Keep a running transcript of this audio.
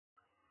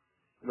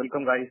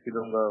Welcome guys, இது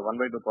உங்க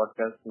 1/2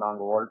 podcast.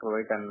 நாங்க வால்டர்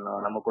ஒயிட் அண்ட்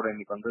நம்ம கூட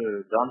இன்னைக்கு வந்து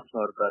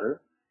ஜான்சன் இருக்காரு.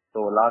 ஸோ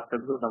லாஸ்ட்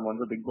எபிசோட் நம்ம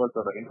வந்து பிக்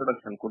பாஸோட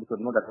இன்ட்ரோடக்ஷன்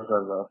கொடுத்துருந்தோம். That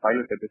was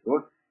pilot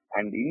episode.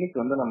 And இன்னைக்கு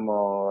வந்து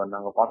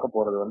நாங்க பார்க்க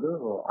போறது வந்து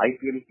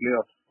IPL play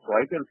off.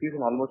 IPL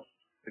season almost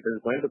it is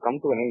going to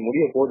come to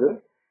முடிய போகுது.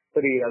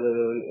 சரி, அது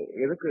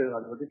எதுக்கு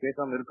அதை பத்தி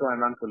பேசாம இருக்கா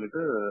என்னன்னு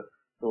சொல்லிட்டு,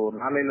 ஸோ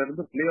நாளையில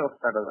இருந்து பிளே ஆஃப்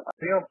ஸ்டார்ட் ஆகுது.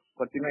 பிளே ஆஃப்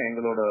பத்தினா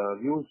எங்களோட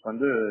வியூஸ்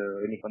வந்து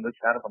இன்னைக்கு வந்து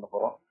ஷேர் பண்ண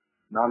போறோம்.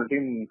 4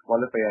 டீம்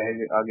குவாலிஃபை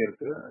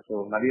ஆகியிருக்கு. ஸோ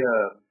நிறைய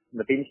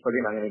இந்த டீம்ஸ் பத்தி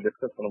நாங்க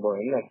டிஸ்கஸ் பண்ண போறோம்.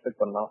 என்ன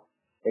எக்ஸ்பெக்ட் பண்ணலாம்,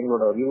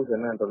 எங்களோட வியூஸ்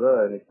என்னன்றத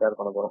ஷேர்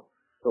பண்ண போறோம்.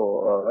 ஸோ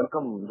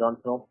வெல்கம்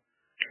ஜான்சனோ,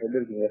 எப்படி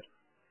இருக்கீங்க?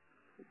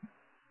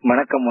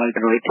 வணக்கம்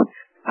வால்டர் ஒயிட்,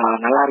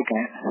 நல்லா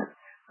இருக்கேன்.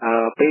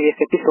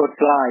 ப்ரீவியஸ்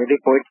எபிசோட்ஸ்லாம் எப்படி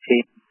போயிடுச்சு?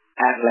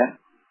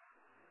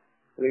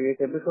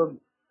 Previous episode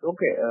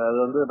okay. அது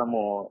வந்து நம்ம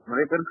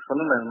நிறைய பேருக்கு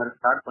சொல்லல இந்த மாதிரி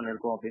ஸ்டார்ட்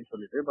பண்ணிருக்கோம் அப்படின்னு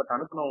சொல்லிட்டு. பட்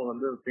அனுப்புனவங்க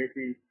வந்து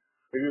பேசி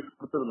ரிவ்யூஸ்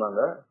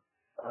கொடுத்துருந்தாங்க.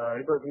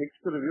 It was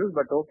mixed reviews,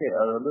 but okay.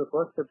 அது வந்து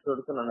ஃபர்ஸ்ட்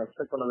எபிசோடுக்கு நான்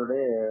எக்ஸ்பெக்ட் பண்ணதோட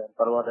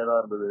பரவாயில்ல தான்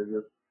இருந்தது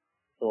ரிவ்யூஸ்.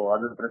 ஸோ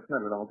அது பிரச்சனை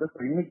இல்லை நமக்கு.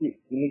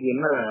 இன்னைக்கு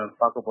என்ன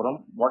பார்க்க போறோம்,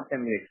 வாட்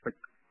கேன் வி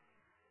எக்ஸ்பெக்ட்?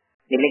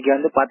 இன்னைக்கு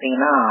வந்து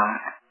பாத்தீங்கன்னா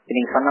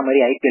நீங்க சொன்ன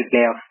மாதிரி ஐபிஎல்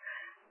பிளே ஆஃப்.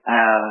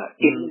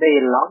 இந்த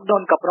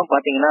லாக்டவுனுக்கு அப்புறம்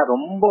பாத்தீங்கன்னா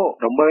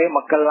ரொம்பவே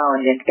மக்கள்லாம்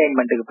வந்து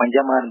என்டர்டைன்மெண்ட்டுக்கு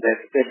பஞ்சமா இருந்த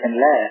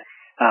சிச்சுவேஷன்ல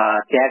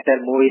தியேட்டர்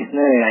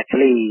மூவிஸ்னு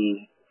ஆக்சுவலி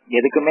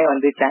எதுக்குமே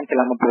வந்து சான்ஸ்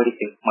இல்லாம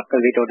போயிடுச்சு.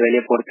 மக்கள் வீட்டை விட்டு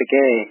வெளியே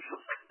போறதுக்கே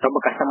ரொம்ப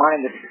கஷ்டமான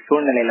இந்த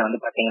சூழ்நிலையில வந்து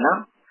பாத்தீங்கன்னா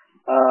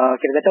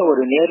கிட்டத்தட்ட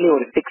ஒரு நியர்லி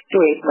ஒரு 6 to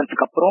 8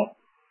 மந்த்ஸ்க்கு அப்புறம்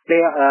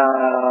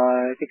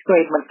 6 to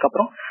 8 மந்த்ஸ்க்கு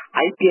அப்புறம்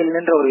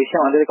ஐபிஎல்ன்ற ஒரு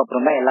விஷயம் வந்ததுக்கு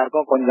அப்புறம் தான்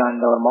எல்லாருக்கும் கொஞ்சம்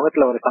அந்த ஒரு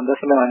முகத்துல ஒரு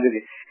சந்தோஷமே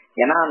வந்தது.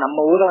 ஏன்னா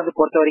நம்ம ஊரை வந்து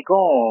பொறுத்த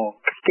வரைக்கும்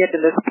கிரிக்கெட்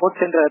இந்த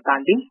ஸ்போர்ட்ஸ்ன்றதை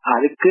தாண்டி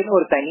அதுக்குன்னு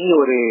ஒரு தனி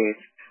ஒரு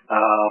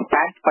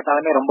ஃபேன்ஸ்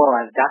பட்டாலுமே ரொம்ப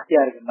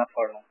ஜாஸ்தியா இருக்குன்னு தான்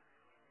சொல்லணும்.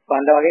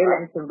 அந்த வகையில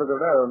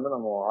வந்து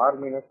நம்ம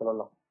ஆர்மினே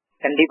சொல்லலாம்.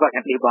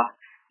 கண்டிப்பா.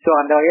 சோ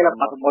அந்த வகையில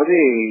பார்க்கும்போது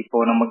இப்போ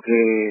நமக்கு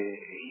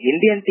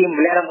இந்தியன் டீம்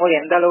விளையாடும் போது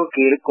எந்த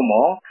அளவுக்கு இருக்குமோ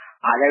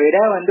அதை விட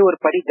வந்து ஒரு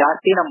படி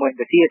ஜாஸ்தி நம்ம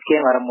இந்த சிஎஸ்கே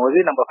வரும்போது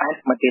நம்ம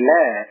ஃபேன்ஸ் மத்தியில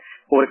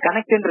ஒரு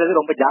கனெக்ட்ன்றது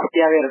ரொம்ப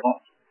ஜாஸ்தியாவே இருக்கும்.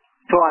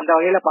 சோ அந்த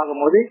வகையில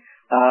பார்க்கும்போது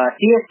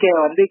சிஎஸ்கே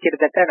வந்து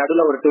கிட்டத்தட்ட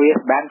நடுவில் ஒரு 2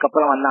 years பேங்க்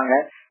அப்புறம்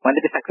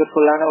வந்துட்டு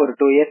சக்சஸ்ஃபுல்லான ஒரு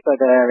 2 years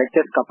அதை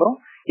வச்சதுக்கு அப்புறம்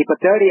இப்ப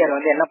 3rd year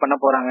வந்து என்ன பண்ண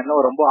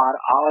போறாங்கன்னு ரொம்ப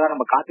ஆவலா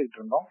நம்ம காத்துக்கிட்டு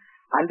இருந்தோம்.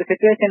 அந்த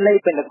சிச்சுவேஷன்ல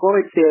இப்ப இந்த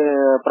கோவிட்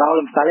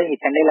ப்ராப்ளம்ஸால இங்க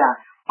சென்னையில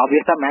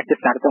ஆப்வியஸா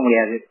மேட்சஸ் நடத்த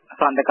முடியாது.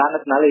 சோ அந்த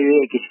காரணத்தினால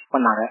யூஏக்கு ஷிஃப்ட்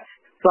பண்ணாங்க.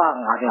 சோ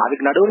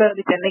அதுக்கு நடுவுல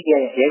இருந்து சென்னைக்கு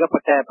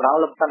ஏகப்பட்ட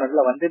ப்ராப்ளம்ஸ் தான்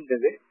நடுவில்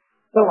வந்திருந்தது.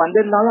 சோ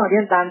வந்திருந்தாலும்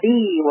அதையும் தாண்டி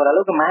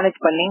ஓரளவுக்கு மேனேஜ்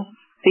பண்ணி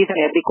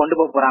சீசன் எப்படி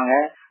கொண்டு போறாங்க.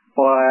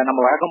 இப்போ நம்ம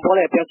வழக்கம்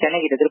போல எப்பயும் சென்னை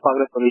கிட்ட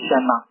எதிர்பார்க்குற ஒரு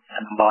விஷயம் தான்.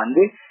 நம்ம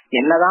வந்து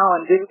என்னதான்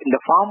வந்து இந்த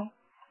ஃபார்ம்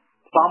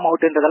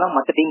அவுட்ன்றதெல்லாம்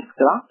மற்ற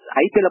டீம்ஸ்க்கு தான்.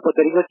 ஐபிஎல்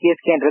பொறுத்த வரைக்கும்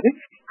சிஎஸ்கேன்றது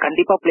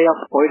கண்டிப்பா பிளே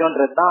ஆஃப்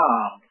போயிடும்ன்றது தான்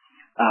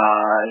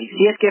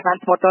சிஎஸ்கே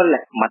ஃபேன்ஸ் மட்டும் இல்ல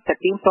மற்ற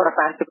டீம்ஸோட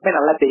ஃபேன்ஸுக்குமே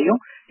நல்லா தெரியும்.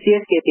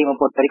 சிஎஸ்கே டீமை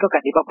பொறுத்த வரைக்கும்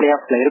கண்டிப்பா பிளே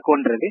ஆஃப்ல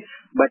இருக்கும்ன்றது.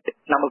 பட்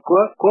நம்ம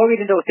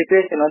கோவிட்ன்ற ஒரு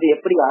சிச்சுவேஷன் வந்து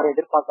எப்படி யாரும்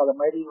எதிர்பார்க்காத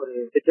மாதிரி ஒரு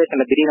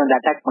சிச்சுவேஷன்ல திடீர்னு வந்து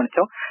அட்டாக்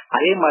பண்ணிச்சோம்,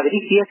 அதே மாதிரி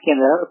சிஎஸ்கே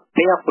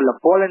பிளே ஆஃப் உள்ள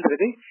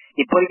போலன்றது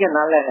இப்போ வரைக்கும்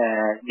என்னால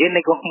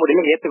ஜீர்ணிக்கவும்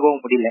முடியல,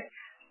 ஏத்துக்கவும் முடியல.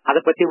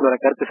 அதை பத்தி உங்களோட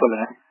கருத்து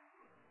சொல்லுங்க.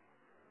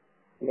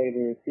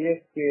 இது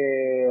சிஎஸ்கே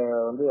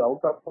வந்து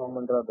அவுட் ஆஃப்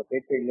ஃபார்ம்ன்ற அந்த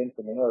பேச்சே இல்லைன்னு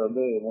சொன்னீங்க. அது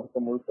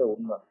வந்து முழுக்க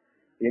உண்மை.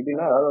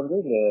 எப்படின்னா, அதாவது வந்து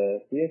இந்த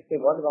சிஎஸ்கே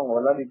பாட்டுக்கு அவங்க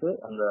விளையாடிட்டு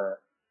அந்த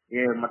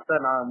மற்ற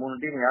 3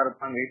 டீம் யார்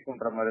இருப்பாங்க வெயிட்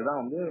பண்ற மாதிரி தான்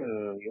வந்து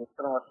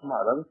எத்தனை வருஷமா,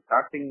 அதாவது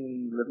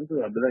ஸ்டார்டிங்ல இருந்து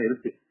அப்படிதான்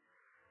இருக்கு.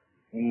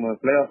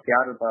 பிளே ஆஃப்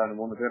யார் இருப்பா,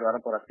 3 பேர்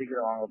வரப்போற,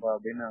 சீக்கிரம் வாங்கப்பா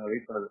அப்படின்னு நாங்க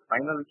வெயிட் பண்ணது.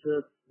 ஃபைனல்ஸ்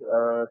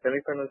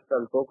செமிஃபைனல்ஸ்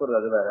அது தோக்குறது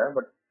அது வேற.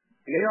 பட்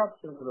பிளே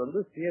ஆஃப்ஸ்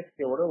வந்து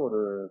சிஎஸ்கேவோட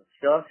ஒரு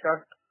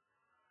ஷார்ட்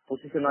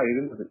பொசிஷனா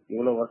இருந்தது,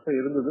 இவ்வளவு வருஷம்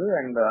இருந்தது.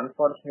 அண்ட்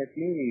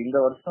அன்பார்ச்சுனேட்லி இந்த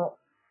வருஷம்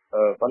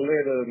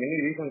பல்வேறு மெனி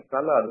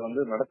ரீசன்ஸ்னால அது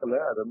வந்து நடக்கல.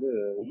 அது வந்து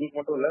உங்களுக்கு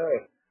மட்டும் இல்ல,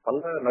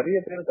 நிறைய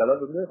பேருக்கு,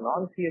 அதாவது வந்து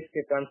நான்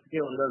சிஎஸ்கே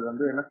ஃபேன்ஸ்க்கே வந்து அது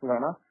வந்து என்ன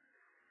சொல்லலாம்னா,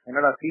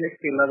 என்னடா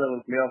சிஎஸ்கே இல்லாத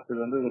ஒரு பிளே ஆஃப்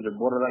வந்து கொஞ்சம்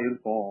போர்டா தான்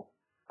இருக்கும்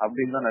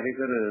அப்படின்னு தான் நிறைய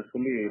பேர்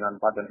சொல்லி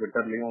நான் பார்த்தேன்.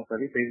 ட்விட்டர்லயும்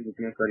சரி,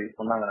 ஃபேஸ்புக்லயும் சரி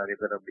சொன்னாங்க நிறைய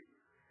பேர் அப்படி.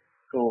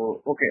 ஸோ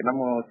ஓகே,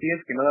 நம்ம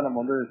சிஎஸ்கே என்னதான்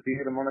நம்ம வந்து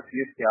தீவிரமான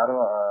சிஎஸ்கே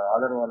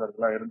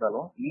ஆதரவாளர்களா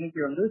இருந்தாலும்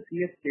இன்னைக்கு வந்து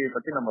சிஎஸ்கே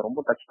பத்தி நம்ம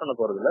ரொம்ப டச் பண்ண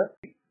போறது இல்ல.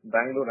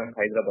 பெங்களூர்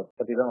அண்ட் ஹைதராபாத்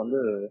பத்தி தான்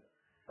வந்து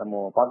நம்ம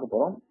பார்க்க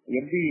போறோம்.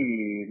 எப்படி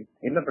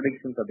என்ன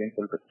ப்ரெடிக்ஷன்ஸ் அப்படின்னு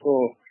சொல்லிட்டு. ஸோ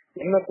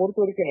என்ன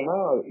பொறுத்த வரைக்கும் என்னன்னா,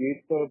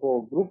 இப்போ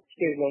குரூப்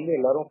ஸ்டேஜ்ல வந்து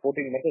எல்லாரும்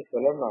 14 மேட்சஸ்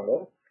விளையாடுனாங்க.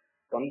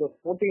 அந்த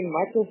 14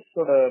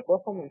 மேட்சஸோட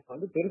பெர்ஃபார்மன்ஸ்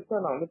வந்து பெருசா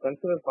நான் வந்து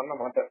கன்சிடர் பண்ண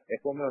மாட்டேன்.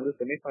 எப்பவுமே வந்து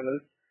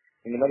செமிஃபைனல்ஸ்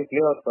இந்த மாதிரி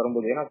பிளே ஆஃப்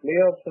வரும்போது, ஏன்னா பிளே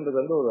ஆஃப்ன்றது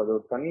வந்து அது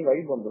ஒரு தனி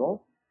வைப் வந்துடும்.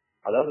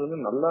 அதாவது வந்து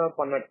நல்லா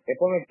பண்ண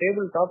எப்பவுமே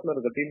டேபிள் டாப்ல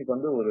இருக்க டீமுக்கு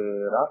வந்து ஒரு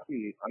ராசி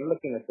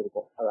அன்லக்கினஸ்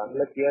இருக்கும். அது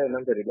அன்லக்கியா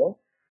என்னன்னு தெரியல,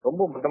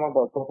 ரொம்ப மட்டமா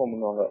பெர்ஃபார்ம்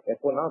பண்ணுவாங்க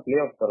எப்போனா பிளே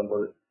ஆஃப்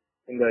வரும்போது.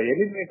 இந்த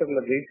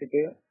எலிமினேட்டர்ல ஜெயிச்சுட்டு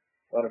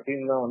வர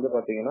டீம் தான் வந்து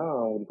பாத்தீங்கன்னா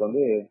உங்களுக்கு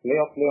வந்து பிளே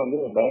ஆஃப்லயே வந்து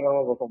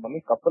பயங்கரமா பெர்ஃபார்ம் பண்ணி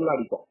கப்பல்லாம்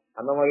அடிக்கும்.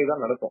 அந்த மாதிரி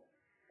தான் நடக்கும்.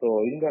 ஸோ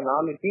இந்த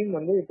 4 டீம்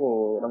வந்து இப்போ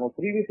நம்ம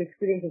ப்ரீவியஸ்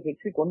எக்ஸ்பீரியன்ஸஸ்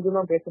வச்சு கொஞ்சம்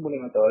தான் பேச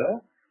முடியுமே தவிர,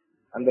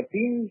 அந்த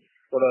டீம்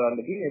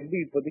எப்படி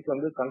இப்போதைக்கு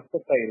வந்து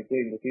கன்ஸ்ட்ரக்ட் ஆயிருக்கு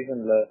இந்த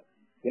சீசன்ல,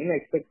 என்ன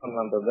எக்ஸ்பெக்ட்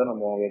பண்ணலான்றத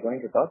நம்ம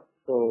going to talk.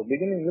 So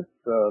beginning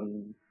with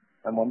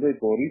நம்ம வந்து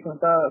இப்போ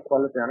ரீசெண்டா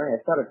குவாலிட்டியான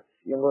எஸ்ஆர்எச்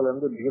இவங்கள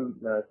இருந்து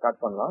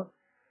ஸ்டார்ட் பண்ணலாம்.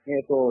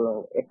 ஸோ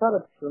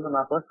எஸ்ஆர்எச் வந்து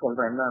நான் ஃபர்ஸ்ட்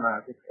சொல்றேன் என்ன நான்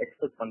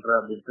எக்ஸ்பெக்ட் பண்றேன்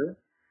அப்படின்ட்டு.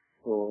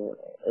 ஸோ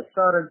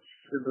எஸ்ஆர்எச்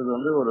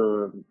வந்து ஒரு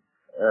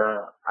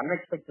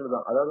அன்எக்ஸ்பெக்டட்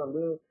தான். அதாவது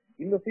வந்து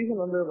இந்த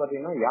சீசன் வந்து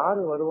பாத்தீங்கன்னா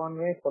யாரு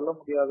வருவான்னே சொல்ல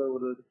முடியாத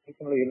ஒரு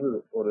சீசன்ல இருந்தது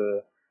ஒரு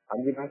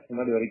 5 மேட்ச்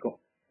முன்னாடி வரைக்கும்.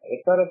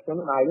 எஸ்ஆர்எச்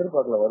வந்து நான்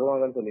எதிர்பார்க்கல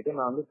வருவாங்கன்னு சொல்லிட்டு.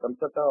 நான் வந்து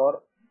கல்கத்தா ஆர்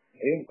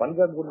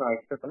பஞ்சாப் கூட நான்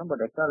எக்ஸ்பெக்ட் பண்ணேன்.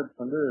 பட்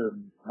எஸ்ஆர்எச் வந்து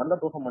நல்ல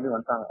பெர்ஃபார்ம் பண்ணி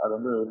வந்துட்டாங்க. அது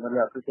வந்து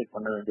உண்மையிலேயே அப்ரிசியேட்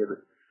பண்ண வேண்டியது.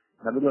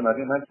 நடுவில்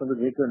நிறைய மேட்ச் வந்து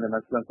ஜெயிக்க வேண்டிய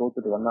மேட்ச் எல்லாம்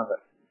தோத்துட்டு வந்தாங்க.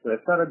 ஸோ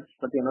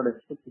எஸ்ஆர்எச் பத்தி என்னோட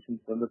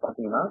எக்ஸ்பெக்டேஷன்ஸ் வந்து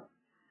பாத்தீங்கன்னா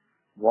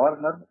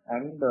வார்னர்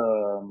அண்ட்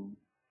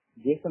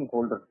ஜேசன்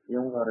ஹோல்டர்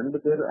இவங்க 2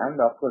 பேர்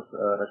and of course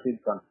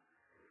Rashid Khan.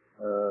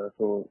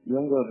 So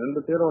இவங்க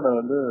 2 பேரோட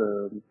வந்து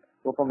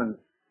பெர்ஃபார்மன்ஸ்,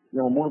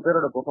 இவங்க 3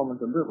 பேரோட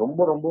பெர்ஃபார்மன்ஸ் வந்து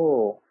ரொம்ப ரொம்ப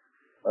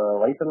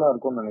வைட்டலா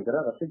இருக்கும்னு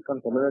நினைக்கிறேன். ரஷீத்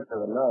கான் சொல்லவே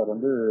தேவையில்ல. அவர்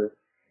வந்து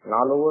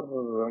 4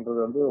 ஓவர்ன்றது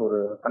வந்து ஒரு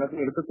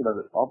கணக்கில்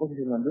எடுக்கக்கூடாது.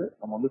 ஆப்போசிஷன் வந்து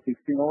நம்ம வந்து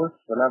 16 ஓவர்ஸ்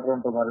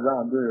விளையாடுறோன்ற மாதிரி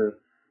தான் வந்து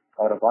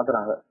அவரை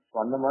பாக்குறாங்க. ஸோ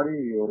அந்த மாதிரி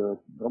ஒரு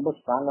ரொம்ப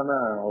ஸ்ட்ராங்கான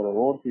ஒரு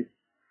ஓவர்சீஸ்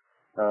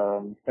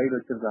சைடு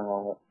வச்சிருக்காங்க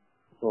அவங்க.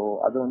 ஸோ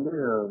அது வந்து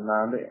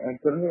நான் வந்து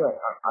எனக்கு தெரிஞ்சு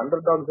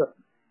அண்டர்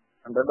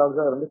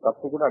டாக்ஸா வந்து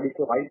கப்பு கூட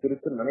அடிக்க வாய்ப்பு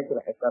இருக்குன்னு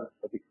நினைக்கிறேன்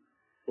எஸ்ஆர்எச் பத்தி.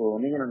 ஸோ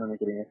நீங்க என்ன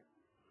நினைக்கிறீங்க?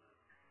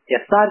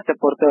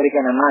 எஸ்ஆர்எச் பொறுத்த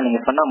வரைக்கும் என்னன்னா நீங்க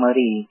சொன்ன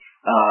மாதிரி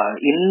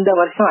இந்த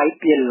வருஷம்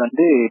ஐபிஎல்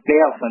வந்து பிளே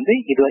ஆஃப் வந்து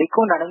இது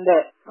வரைக்கும் நடந்த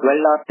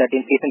 12 or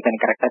 13 சீசன்ஸ்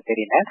எனக்கு கரெக்டா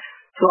தெரியல.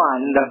 சோ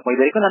அந்த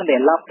இது வரைக்கும் நடந்த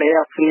எல்லா பிளே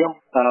ஆஃப்லயும்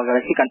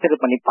வச்சு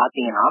கன்சிடர் பண்ணி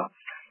பாத்தீங்கன்னா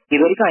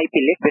இது வரைக்கும்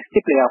ஐபிஎல்ல பெஸ்ட்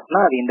பிளே ஆஃப்னா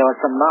அது இந்த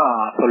வருஷம் தான்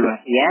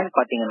சொல்லுவேன். ஏன்னு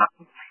பாத்தீங்கன்னா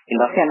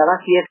இந்த வருஷம்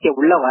என்னதான் சிஎஸ்கே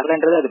உள்ள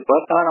வரலன்றது அது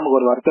பர்சனலா நமக்கு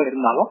ஒரு வருத்தம்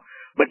இருந்தாலும்,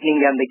 பட்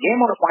நீங்க அந்த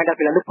கேமோட பாயிண்ட் ஆஃப்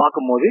வியூல இருந்து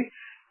பார்க்கும்போது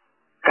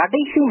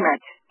கடைசி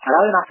மேட்ச்,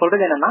 அதாவது நான்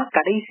சொல்றது என்னன்னா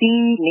கடைசி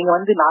நீங்க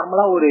வந்து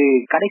நார்மலா ஒரு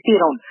கடைசி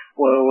ரவுண்ட்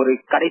ஒரு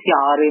கடைசி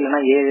 6 இல்லைன்னா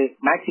 7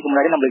 மேட்சுக்கு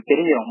முன்னாடி நம்மளுக்கு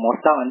தெரிஞ்சிடும்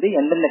மோஸ்டா வந்து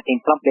எந்தெந்த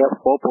டீம்ஸ் எல்லாம் பிளே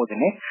ஆஃப் போக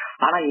போகுதுன்னு.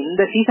 ஆனா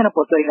இந்த சீசனை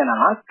பொறுத்த வரைக்கும்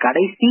என்னன்னா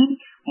கடைசி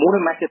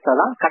 3 மேட்சஸ்ல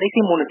தான் கடைசி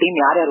 3 டீம்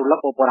யார் யார் உள்ள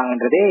போக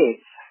போறாங்கன்றதே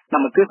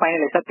நமக்கு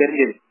ஃபைனலைஸா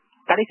தெரிஞ்சது.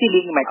 கடைசி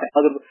லீக் மேட்ச்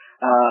அது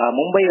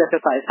மும்பை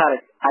வெர்சஸ்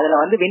எஸ்ஆர்எச், அதுல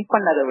வந்து வின்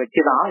பண்ணதை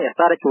வச்சுதான்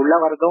எஸ்ஆர்எச் உள்ள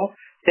வரதும்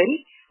சரி,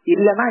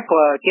 இல்லன்னா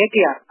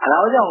கேகேஆர்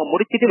அதாவது அவங்க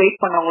முடிச்சிட்டு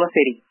வெயிட் பண்ணவங்களும்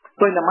சரி.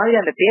 சோ இந்த மாதிரி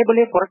அந்த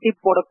டேபிளே புரட்டி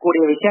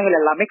போடக்கூடிய விஷயங்கள்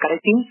எல்லாமே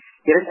கடைசி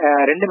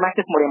 2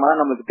 மேட்சஸ் மூலியமா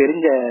தான் நமக்கு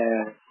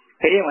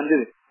தெரிய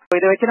வந்தது.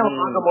 இதை வச்சு நம்ம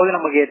பார்க்கும் போது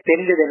நமக்கு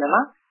தெரிஞ்சது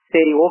என்னன்னா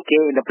சரி ஓகே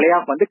இந்த பிளே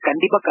ஆஃப் வந்து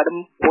கண்டிப்பா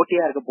கடும்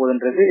போட்டியா இருக்க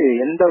போகுதுன்றது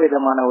எந்த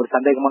விதமான ஒரு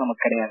சந்தேகமும்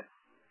நமக்கு கிடையாது.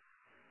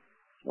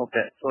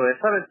 ஓகே, சோ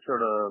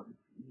எஸ்ஆர்எச்சோட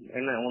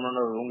என்ன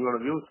உங்களோட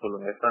வியூஸ்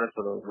சொல்லுங்க.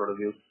 எஸ்ஆர்எச்சோட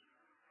வியூஸ்.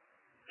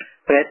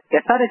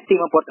 எஸ்ஆர்எச்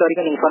டீமை பொறுத்த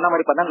வரைக்கும் நீங்க சொன்ன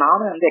மாதிரி பார்த்தா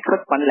நானும் வந்து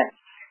எக்ஸ்பெக்ட் பண்ணல.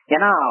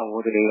 ஏன்னா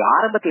ஒரு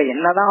ஆரம்பத்துல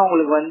என்னதான்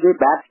அவங்களுக்கு வந்து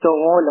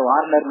பேட்ஸ்டோவோ இல்ல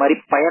வார்னர் மாதிரி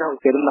ஃபயர்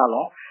ஹவுஸ்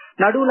இருந்தாலும்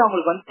நடுவுல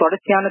அவங்களுக்கு வந்து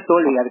தொடர்ச்சியான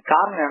தோல்வி. அது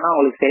காரணம் என்னன்னா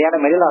அவங்களுக்கு சரியான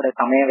மிடில்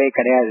ஆர்டர்ஸ் அமையவே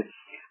கிடையாது.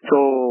 சோ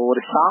ஒரு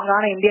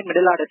ஸ்ட்ராங்கான இந்தியன்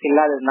மிடில் ஆர்டர்ஸ்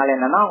இல்லாததுனால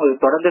என்னன்னா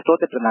அவங்களுக்கு தொடர்ந்து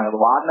தோத்துட்டு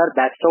இருந்தாங்க. வார்னர்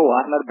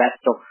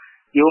பேட்ஸ்டோ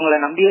இவங்களை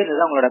நம்பியே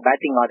இருந்தது அவங்களோட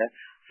பேட்டிங் ஆர்டர்.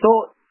 சோ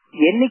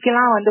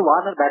என்னைக்கெல்லாம் வந்து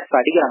வார்னர் பேட்ஸ்டோ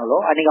அடிக்கிறாங்களோ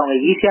அன்னைக்கு அவங்க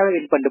ஈஸியாவே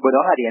வின் பண்ணிட்டு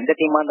போயிடுவாங்க, அது எந்த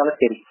டீமா இருந்தாலும்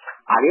சரி.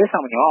 அதே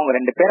சமயம் அவங்க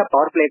 2 பேரை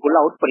பவர் பிளேக்குள்ள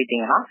அவுட்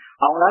பண்ணிட்டீங்கன்னா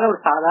அவங்களால ஒரு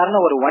சாதாரண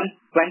ஒரு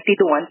 120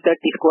 to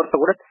 130 ஸ்கோர்ஸ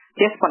கூட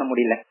சேஸ் பண்ண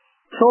முடியல.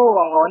 சோ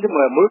அவங்க வந்து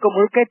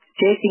முழுக்க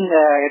சேசிங்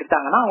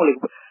எடுத்தாங்கன்னா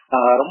அவங்களுக்கு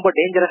ரொம்ப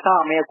டேஞ்சரஸா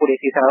அமையக்கூடிய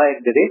சீசனா தான்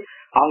இருந்தது.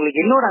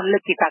 அவங்களுக்கு இன்னொரு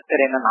அன்லக்கி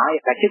ஃபேக்டர் என்னன்னா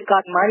ரஷீத்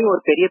கான் மாதிரி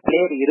ஒரு பெரிய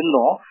பிளேயர்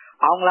இருந்தும்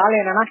அவங்களால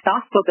என்னன்னா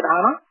டாஸ்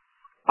தோத்துறாங்கன்னா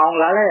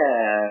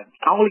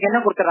அவங்களுக்கு என்ன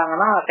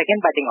கொடுத்துறாங்கன்னா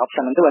செகண்ட் பேட்டிங்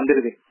ஆப்ஷன் வந்து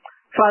வந்துருது.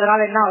 சோ அதனால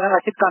என்ன ஆகுது,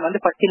 ரஷீத் கான்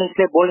வந்து ஃபர்ஸ்ட்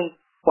இன்னிங்ஸ்லயே போலிங்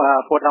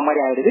போடுற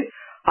மாதிரி ஆயிடுது.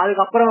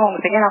 அதுக்கப்புறம் அவங்க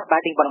செகண்ட் ஹாஃப்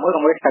பேட்டிங் பண்ணும்போது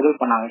ரொம்பவே ஸ்ட்ரகிள்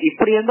பண்ணாங்க.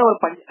 இப்படி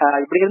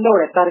இருந்த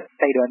ஒரு எஸ்ஆர்எச்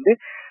சைடு வந்து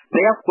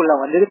பிளே ஆஃப் குள்ள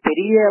வந்து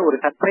பெரிய ஒரு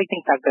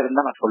சர்ப்ரைசிங் ஃபேக்டர்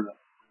தான் நான் சொல்லுவேன்.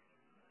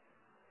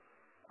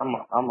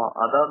 ஆமா,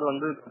 அதாவது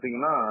வந்து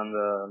பாத்தீங்கன்னா அந்த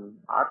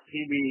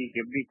ஆர்சிபி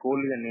எப்படி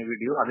கோலி அண்ட்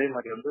வீடியோ அதே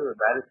மாதிரி வந்து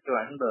பேரிஸ்டோ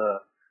அண்ட்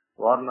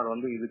வார்னர்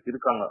வந்து இதுக்கு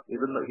இருக்காங்க.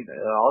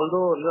 ஆல்தோ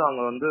வந்து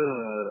அவங்க வந்து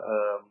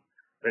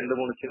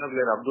 2-3 சின்ன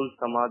பிளேயர் அப்துல்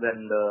சமாத்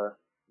அண்ட்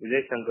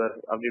விஜய் சங்கர்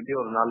அப்படி இப்படி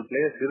ஒரு 4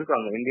 பிளேயர்ஸ்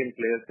இருக்காங்க, இந்தியன்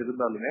பிளேயர்ஸ்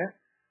இருந்தாலுமே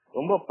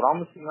ரொம்ப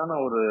ப்ராமிசிங்கான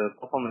ஒரு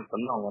பெர்ஃபார்மன்ஸ்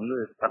வந்து அவங்க வந்து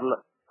தரல.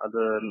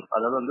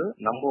 அதாவது வந்து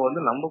நம்ம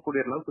வந்து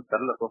நம்பக்கூடிய அளவுக்கு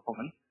தரல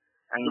பெர்ஃபார்மன்ஸ்.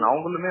 அண்ட்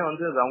அவங்களுமே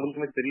வந்து அது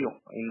அவங்களுக்குமே தெரியும்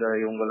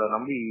இவங்களை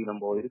நம்பி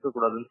நம்ம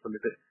இருக்கக்கூடாதுன்னு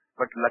சொல்லிட்டு.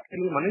 பட்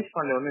லக்கிலி மனிஷ்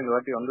பாண்டே வந்து இந்த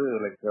வாட்டி வந்து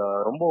லைக்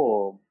ரொம்ப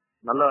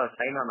நல்லா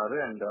ஷைன் ஆனாரு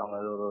அண்ட்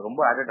அவங்க ரொம்ப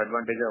ஆடட்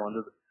அட்வான்டேஜா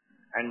வந்தது.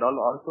 அண்ட்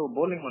ஆல்சோ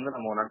போலிங் வந்து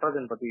நம்ம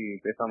நட்ராஜன் பத்தி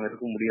பேசாம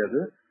இருக்க முடியாது.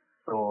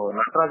 ஸோ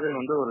நட்ராஜன்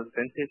வந்து ஒரு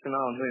சென்சேஷனா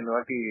வந்து இந்த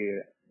வாட்டி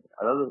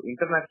அதாவது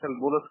இன்டர்நேஷனல்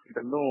போலர்ஸ் கிட்ட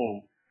இருந்தும்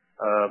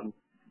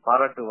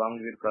பாராட்டு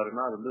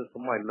வாங்கியிருக்காருன்னா அது வந்து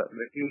சும்மா இல்ல.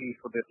 வெற்றி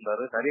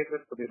சொல்லியிருந்தாரு, நிறைய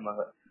பேர்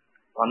சொல்லியிருந்தாங்க.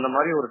 அந்த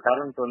மாதிரி ஒரு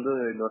டேலண்ட் வந்து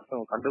இந்த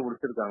வருஷம்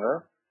கண்டுபிடிச்சிருக்காங்க.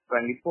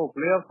 அண்ட் இப்போ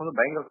பிளே ஆஃப் வந்து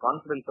பயங்கர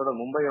கான்பிடன்ஸோட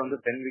மும்பையை வந்து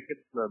 10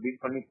 விக்கெட்ஸ்ல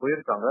பீட் பண்ணி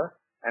போயிருக்காங்க.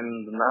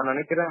 அண்ட் நான்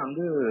நினைக்கிறேன்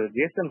வந்து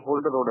ஜேசன்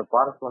ஹோல்டரோட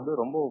பார்ட் வந்து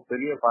ரொம்ப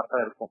பெரிய பார்ட்டா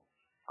இருக்கும்.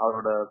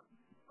 அவரோட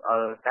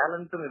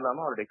டேலண்ட்னு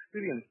இல்லாம அவரோட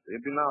எக்ஸ்பீரியன்ஸ்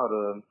எப்படின்னா ஒரு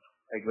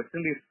like west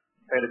Indies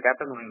side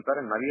captain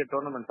பண்ணிருக்காரு, நிறைய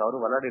டோர்னமெண்ட்ஸ்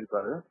அவரும் விளையாடி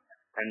இருக்காரு.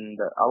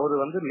 அண்ட் அவரு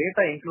வந்து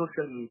லேட்டா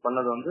இன்க்ளூஷன்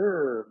பண்ணது வந்து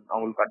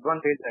அவங்களுக்கு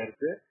அட்வான்டேஜ்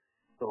ஆயிருக்கு.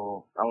 ஸோ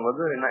அவங்க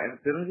வந்து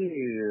எனக்கு தெரிஞ்சு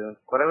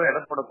குறைவே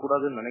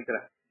இடப்படக்கூடாதுன்னு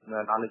நினைக்கிறேன்.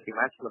 இந்த நாளைக்கு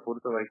மேட்ச்ல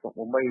பொறுத்த வரைக்கும்,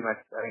 மும்பை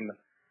மேட்ச்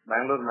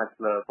பெங்களூர்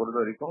மேட்ச்ல பொறுத்த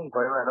வரைக்கும்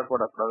குறைவா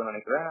இடப்படக்கூடாதுன்னு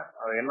நினைக்கிறேன்.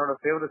 என்னோட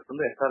ஃபேவரட்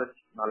வந்து எஸ்ஆர்எச்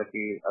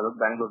நாளைக்கு, அதாவது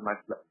பெங்களூர்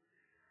மேட்ச்ல.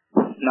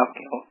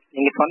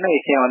 நீங்க சொன்ன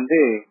விஷயம் வந்து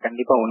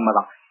கண்டிப்பா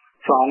உண்மைதான்.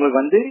 சோ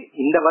அவங்களுக்கு வந்து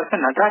இந்த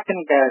வருஷம்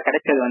நட்ராஜன்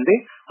கிடைச்சது வந்து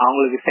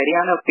அவங்களுக்கு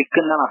சரியான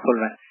பிக்குன்னு தான் நான்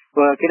சொல்றேன்.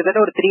 இப்போ கிட்டத்தட்ட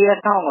ஒரு 3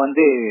 இயர்ஸ் அவங்க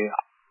வந்து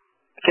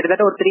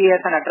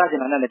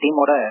நட்ராஜன் வந்து அந்த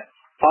டீமோட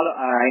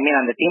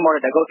அந்த டீமோட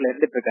டக்அவுட்ல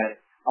இருந்துட்டு இருக்காரு.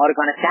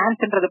 அவருக்கான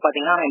சான்ஸ்ன்றது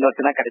பாத்தீங்கன்னா இந்த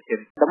வருஷம் தான்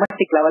கிடைச்சது.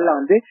 டொமஸ்டிக் லெவல்ல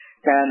வந்து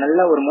நல்ல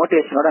ஒரு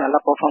மோட்டிவேஷனோட நல்லா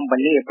பெர்ஃபார்ம்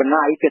பண்ணி எப்படின்னா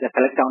ஐபிஎல்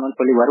செலக்ட் ஆகணும்னு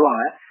சொல்லி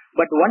வருவாங்க.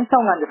 பட் ஒன்ஸ்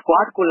அவங்க அந்த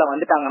ஸ்குவாட்குள்ள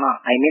வந்துட்டாங்கன்னா,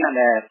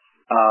 அந்த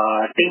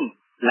டீம்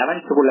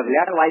 11க்குள்ள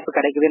விளையாட வாய்ப்பு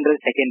கிடைக்குதுன்றது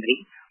செகண்டரி.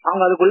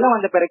 அவங்க அதுக்குள்ள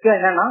வந்த பிறகு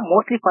என்னன்னா,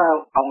 மோஸ்ட்லி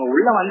அவங்க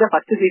உள்ள வந்து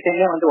ஃபர்ஸ்ட்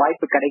சீசன்லயே வந்து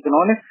வாய்ப்பு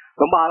கிடைக்கணும்னு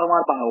ரொம்ப ஆர்வமா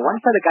இருப்பாங்க.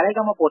 ஒன்ஸ் அது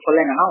கிடைக்காம போக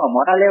சொல்ல என்னன்னா அவங்க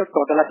மொராலே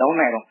டோட்டலா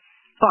டவுன் ஆயிடும்.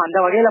 சோ அந்த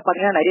வகையில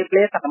பாத்தீங்கன்னா நிறைய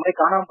பிளேயர்ஸ் அந்த மாதிரி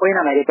காணாம போய்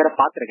நான் நிறைய பேரை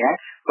பாத்திருக்கேன்.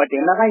 பட்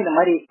என்னதான் இந்த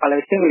மாதிரி பல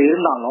விஷயங்கள்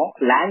இருந்தாலும்,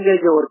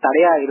 லாங்குவேஜ் ஒரு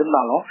தடையா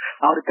இருந்தாலும்,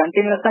 அவர்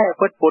கண்டினியூஸா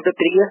எஃபர்ட் போட்டு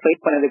 3 இயர்ஸ்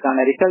வெயிட்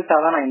பண்ணதுக்கான ரிசல்ட்டா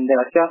தான் நான் இந்த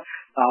வருஷம்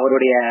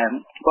அவருடைய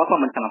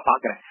பெர்ஃபார்மன்ஸ் நான்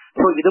பாக்குறேன்.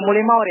 சோ இது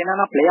மூலியமா அவர்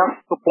என்னன்னா பிளே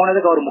ஆஃப்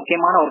போனதுக்கு ஒரு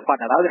முக்கியமான ஒரு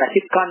பார்ட். அதாவது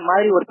ரஷீத் கான்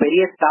மாதிரி ஒரு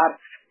பெரிய ஸ்டார்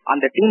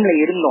அந்த டீம்ல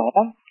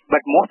இருந்தோம்.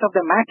 But most of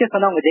the matches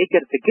வந்து அவங்க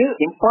ஜெயிக்கிறதுக்கு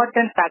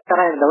இம்பார்ட்டன்ட்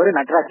ஃபேக்டரா இருந்தவர்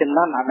நட்ராஜன்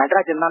தான்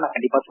நான்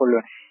கண்டிப்பா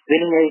சொல்லுவேன்.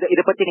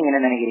 இதை பத்தி நீங்க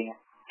என்ன நினைக்கிறீங்க?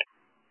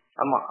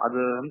 ஆமா, அது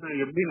வந்து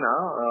எப்படின்னா,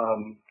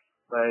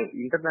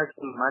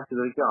 இன்டர்நேஷனல் மேட்ச்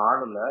இது வரைக்கும்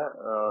ஆடல.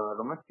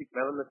 டொமஸ்டிக்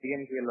லெவல்ல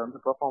டிஎன்பிஎல் வந்து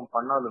பெர்ஃபார்ம்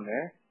பண்ணாலுமே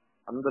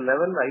அந்த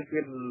லெவல்ல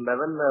ஐபிஎல்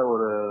லெவல்ல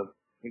ஒரு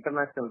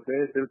இன்டர்நேஷனல்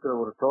பிளேயர்ஸ் இருக்கிற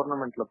ஒரு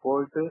டோர்னமெண்ட்ல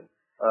போயிட்டு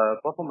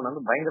பெர்ஃபார்ம் பண்ண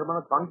வந்து பயங்கரமான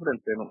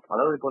கான்பிடன்ஸ் வேணும்.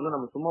 அதாவது இப்போ வந்து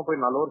நம்ம சும்மா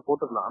போய் 4 ஓவர்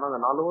போட்டுக்கலாம், ஆனா அந்த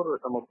 4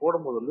 ஓவர் நம்ம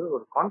போடும்போது வந்து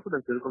ஒரு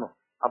கான்பிடன்ஸ் இருக்கணும்.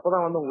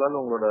 அப்பதான் வந்து உங்களால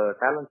உங்களோட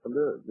டேலண்ட்ஸ்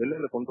வந்து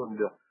வெளியில கொண்டு வர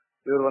முடியும்.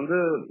 இவர் வந்து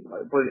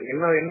இப்போ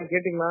என்ன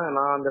கேட்டீங்கன்னா,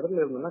 நான் அந்த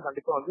இடத்துல இருந்தேன்னா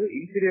கண்டிப்பா வந்து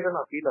இன்சீரியரா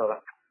நான் ஃபீல்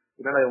ஆகிறேன்.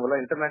 என்னடா இவங்க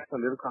எல்லாம்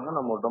இன்டர்நேஷனல் இருக்காங்க,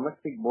 நம்ம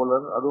டொமஸ்டிக்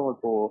பவுலர், அதுவும்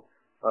இப்போ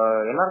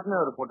எல்லாருக்குமே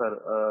அவர் போட்டாரு.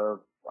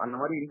 அந்த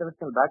மாதிரி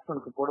இன்டர்நேஷனல்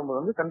பேட்ஸ்மேனுக்கு போடும்போது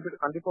வந்து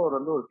கண்டிப்பா அவர்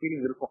வந்து ஒரு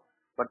ஃபீலிங் இருக்கும்.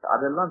 பட்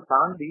அதெல்லாம்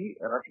தாண்டி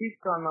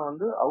ரஷீத் கானை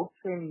வந்து அவுட்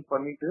சைன்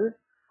பண்ணிட்டு,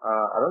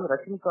 அதாவது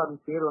ரஷீத் கான்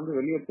பேர் வந்து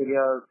வெளியே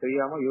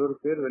தெரியாம இவர்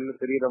பேர் வெளியே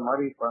தெரியற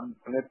மாதிரி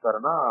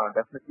பண்ணிருக்காருன்னா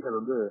டெஃபினெட்லி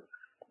அது வந்து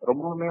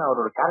ரொம்பவுமே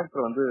அவரோட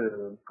கேரக்டர் வந்து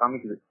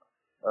காமிக்குது.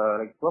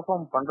 லைக்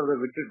பெர்ஃபார்ம் பண்றதை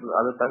விட்டுட்டு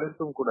அதை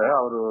தவிர்த்தும் கூட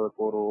அவர்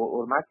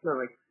ஒரு மேட்ச்ல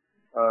லைக்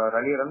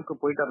நிறைய ரனுக்கு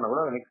போயிட்டாருன்னா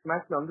கூட நெக்ஸ்ட்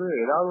மேட்ச்ல வந்து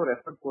ஏதாவது ஒரு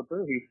எஃபர்ட் போட்டு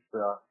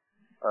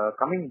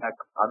கமிங்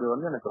பேக். அது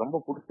வந்து எனக்கு ரொம்ப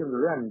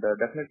பிடிச்சிருந்தது. And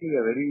definitely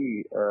very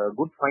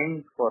good fine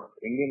for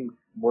Indian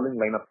polling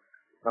lineup.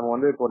 நம்ம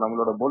வந்து இப்போ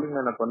நம்மளோட போலிங்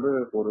லைனப் வந்து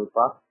ஒரு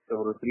பாஸ்ட்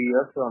ஒரு 3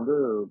 இயர்ஸ் வந்து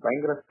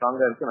பயங்கர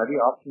ஸ்ட்ராங்கா இருக்கு, நிறைய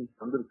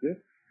ஆப்ஷன்ஸ் வந்துருக்கு.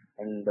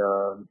 அண்ட்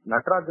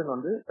நட்ராஜன்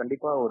வந்து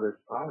கண்டிப்பா ஒரு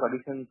strong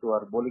addition to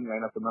our polling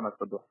lineup தான் நான்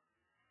சொல்லுவேன்.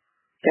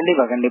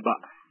 கண்டிப்பா.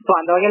 சோ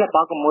அந்த வகையில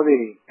பாக்கும்போது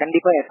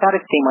கண்டிப்பா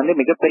எஸ்ஆர்எச் டீம் வந்து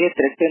மிகப்பெரிய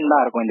த்ரெட்ன்னு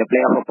தான் இருக்கும் இந்த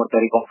பிளே ஆஃப் பொறுத்த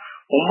வரைக்கும்.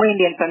 மும்பை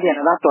இந்தியன்ஸ் வந்து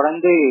என்னதான்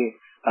தொடர்ந்து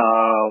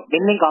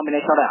வின்னிங்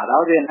காம்பினேஷனோட,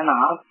 அதாவது என்னன்னா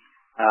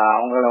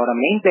அவங்களோட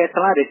மெயின் பிளேயர்ஸ்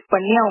எல்லாம் ரெஸ்ட்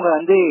பண்ணி அவங்க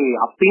வந்து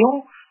அப்பயும்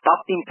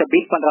டாப் டீம்ஸை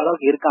பீட் பண்ற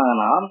அளவுக்கு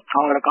இருக்காங்கன்னா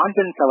அவங்களோட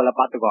கான்பிடன்ஸ் லெவல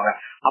பாத்துக்கோங்க.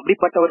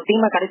 அப்படிப்பட்ட ஒரு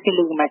டீமை கடைசி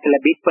லீக் மேட்ச்ல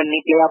பீட் பண்ணி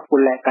பிளே ஆஃப்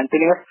உள்ள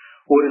கண்டினியூஸ்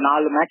ஒரு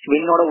 4 மேட்ச்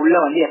வின்னோட உள்ள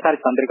வந்து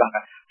எஸ்ஆர்எச் வந்திருக்காங்க.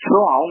 சோ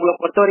அவங்கள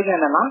பொறுத்த வரைக்கும்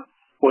என்னன்னா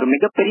ஒரு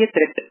மிகப்பெரிய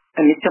த்ரெட்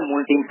மிச்சம்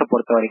 3 டீம்ஸை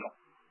பொறுத்த வரைக்கும்.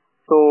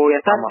 சோ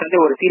எஸ்ஆர்எச்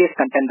வந்து ஒரு சீரியஸ்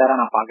கண்டெண்டரா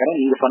நான் பாக்குறேன்.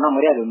 நீங்க சொன்ன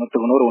மாதிரி அது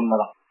 100%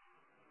 உண்மைதான்.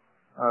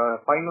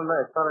 ஃபைனல்ல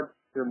எஸ்ஆர்எச்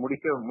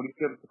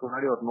முடிக்கிறதுக்கு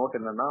முன்னாடி ஒரு நோட்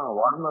என்னன்னா,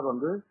 வார்னர்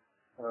வந்து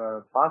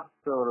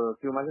பாஸ்ட் ஒரு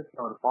ஃபியூ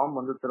மேட்சஸ் ஒரு ஃபார்ம்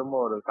வந்து திரும்ப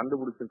ஒரு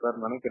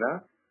கண்டுபிடிச்சிருக்காருன்னு நினைக்கிறேன்.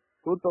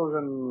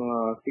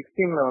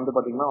 2016 வந்து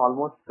பாத்தீங்கன்னா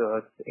ஆல்மோஸ்ட்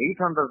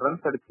 800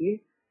 ரன்ஸ் அடிச்சு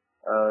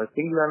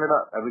சிங்கிள் ஹேண்டடா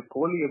அப்படி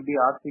கோலி எப்படி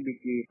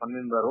ஆர்சிபிக்கு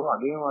பண்ணிருந்தாரோ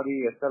அதே மாதிரி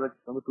எஸ்ஆர்எச்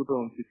வந்து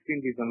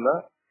 2016 சீசன்ல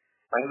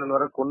ஃபைனல்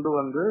வரை கொண்டு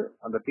வந்து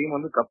அந்த டீம்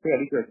வந்து கப்பே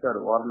அடிக்க வச்சாரு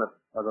வார்னர்.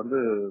 அது வந்து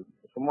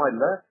சும்மா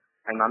இல்ல.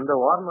 அண்ட் அந்த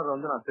வார்னர்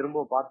வந்து நான்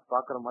திரும்ப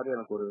பாக்குற மாதிரி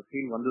எனக்கு ஒரு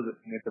ஃபீல் வந்தது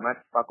நேற்று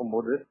மேட்ச்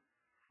பார்க்கும்போது.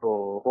 ஸோ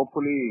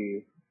ஹோப்ஃபுல்லி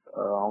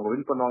அவங்க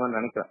வின் பண்ணுவாங்கன்னு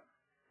நினைக்கிறேன்.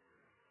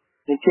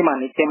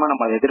 நிச்சயமா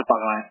நம்ம அதை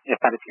எதிர்பார்க்கலாம்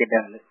எஸ்ஆர்எச் கிட்ட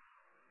இருந்து.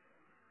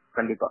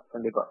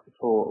 கண்டிப்பா.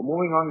 So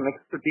moving on,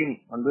 next team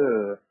வந்து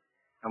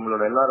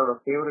நம்மளோட எல்லாரோட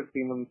ஃபேவரட்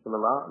டீம்னு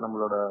சொல்லலாம்,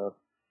 நம்மளோட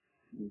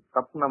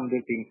கப் நம்பி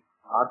டீம்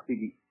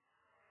ஆர்சிபி.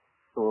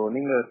 ஸோ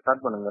நீங்க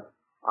ஸ்டார்ட் பண்ணுங்க.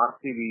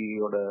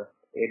 ஆர்சிபியோட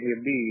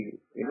எப்படி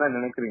என்ன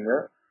நினைக்கிறீங்க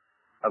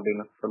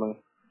அப்படின்னு சொல்லுங்க.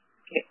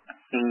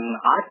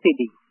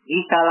 ஆர்சிபி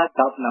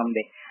கப்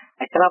நம்பி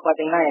ஆக்சுவலா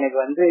பாத்தீங்கன்னா எனக்கு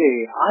வந்து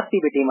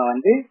ஆர்சிபி டீமை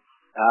வந்து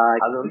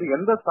அது வந்து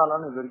எந்த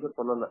சாலான்னு இது வரைக்கும்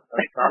சொல்லல.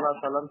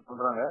 சாலான்னு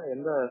சொல்றாங்க,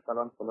 எந்த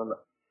சாலான்னு சொல்லல.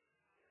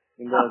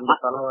 இந்த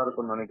சாலாவா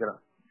இருக்கும்னு நினைக்கிறேன்.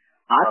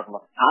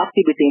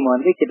 ஆர்சிபி டீம்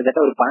வந்து கிட்டத்தட்ட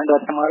ஒரு 12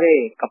 வருஷமாவே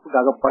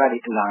கப்புக்காக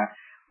போராடிட்டு இருந்தாங்க.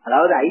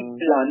 அதாவது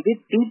ஐபிஎல்ல வந்து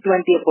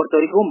T20 பொறுத்த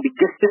வரைக்கும்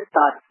பிக்கெஸ்ட்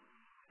ஸ்டார்,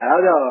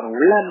 அதாவது அவர்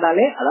உள்ள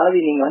இருந்தாலே, அதாவது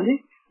நீங்க வந்து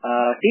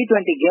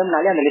T20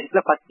 கேம்னாலே அந்த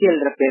லிஸ்ட்ல ஃபர்ஸ்ட்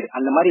எழுதுற பேர்,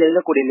 அந்த மாதிரி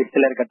எழுதக்கூடிய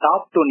லிஸ்ட்ல இருக்க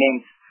top 2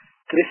 names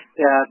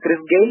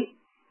Chris Gayle,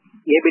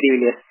 AB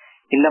de Villiers.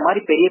 இந்த மாதிரி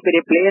பெரிய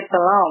பெரிய பிளேயர்ஸ்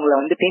எல்லாம் அவங்கள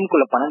வந்து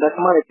டீமுக்குள்ள 12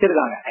 வருஷமா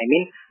வச்சிருக்காங்க. ஐ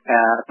மீன்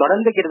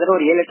தொடர்ந்து கிட்டத்தட்ட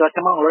ஒரு 7-8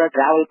 வருஷமா அவங்களோட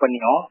டிராவல்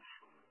பண்ணியும்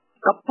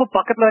கப்பு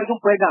பக்கத்துல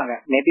வரைக்கும் போயிருக்காங்க.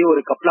 மேபி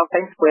ஒரு கப்புள் ஆஃப்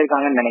டைம்ஸ்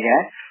போயிருக்காங்கன்னு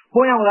நினைக்கிறேன்.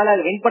 போய் அவங்களால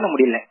அதை வின் பண்ண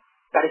முடியல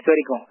கடைசி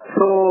வரைக்கும்.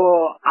 சோ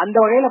அந்த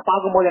வகையில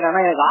பாக்கும்போது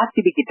என்னன்னா, எனக்கு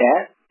ஆர்சிபி கிட்ட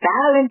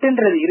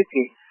டேலண்ட்ன்றது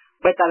இருக்கு,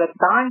 பட் அதை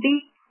தாண்டி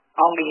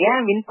அவங்க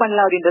ஏன் வின்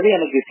பண்ணல அப்படின்றது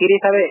எனக்கு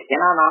சீரியஸாவே.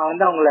 ஏன்னா நான்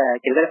வந்து அவங்கள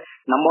கிட்டத்தட்ட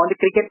நம்ம வந்து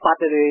கிரிக்கெட்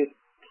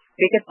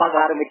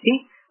பார்க்க ஆரம்பிச்சு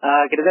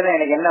கிட்டத்தட்ட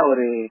எனக்கு என்ன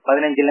ஒரு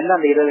 15ல இருந்து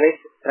அந்த 20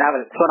 வயசு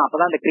டிராவல். சோ நான்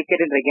அப்பதான் அந்த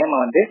கிரிக்கெட்ன்ற கேமை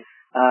வந்து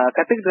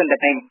கத்துக்கிட்டு இருந்த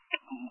டைம்.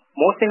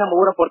 மோஸ்ட்லி நம்ம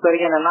ஊரை பொறுத்த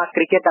வரைக்கும் என்னன்னா,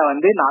 கிரிக்கெட்டை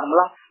வந்து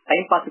நார்மலா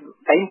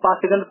டைம்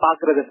பாஸுக்குன்னு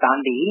பாக்குறதை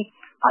தாண்டி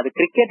அது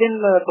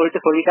கிரிக்கெட்னு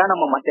சொல்லிட்டா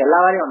நம்ம மத்த எல்லா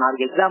வேலையும்,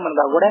 நாளைக்கு எக்ஸாம்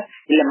இருந்தா கூட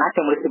இல்ல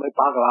மேட்சை முடிச்சுட்டு போய்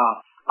பாக்கலாம்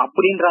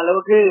அப்படின்ற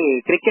அளவுக்கு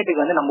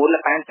கிரிக்கெட்டுக்கு வந்து நம்ம ஊர்ல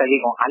ஃபேன்ஸ்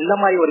அதிகம். அந்த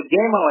மாதிரி ஒரு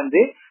கேமை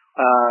வந்து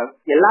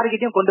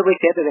எல்லாருக்கிட்டையும் கொண்டு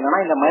போய் சேர்த்தது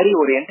என்னன்னா, இந்த மாதிரி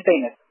ஒரு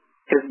entertainer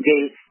Chris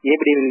Gayle,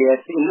 AB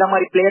de Villiers இந்த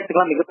மாதிரி பிளேயர்ஸ்க்கு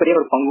எல்லாம் மிகப்பெரிய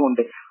ஒரு பங்கு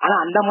உண்டு. ஆனா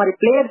அந்த மாதிரி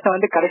பிளேயர்ஸ்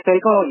வந்து கடைசி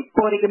வரைக்கும்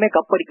இப்போ வரைக்குமே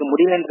கப் அடிக்க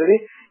முடியலன்றது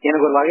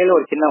எனக்கு ஒரு வகையில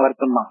ஒரு சின்ன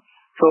வருத்தம் தான்.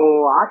 சோ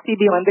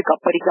ஆர்சிபி வந்து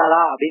கப்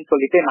அடிக்காதா அப்படின்னு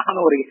சொல்லிட்டு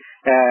நானும் ஒரு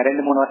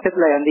 2-3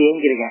 வருஷத்துல வந்து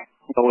ஏங்கிருக்கேன்.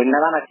 இப்போ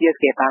என்னதான் நான்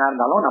சிஎஸ்கே ஃபேனா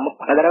இருந்தாலும் நம்ம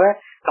பல தடவை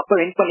கப்பை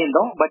வின்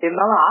பண்ணியிருந்தோம். பட்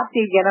இருந்தாலும்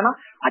ஆர்சிபிக்கு என்னன்னா,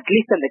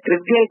 அட்லீஸ்ட் அந்த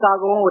கிறிஸ்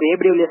கெயிலுக்காகவும் ஒரு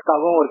ஏபி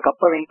டிவிலியர்ஸ்க்காகவும் ஒரு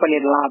கப்பை வின்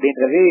பண்ணிடலாம்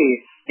அப்படின்றது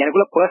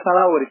எனக்குள்ள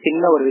பர்சனலா ஒரு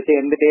சின்ன ஒரு விஷயம்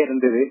இருந்துட்டே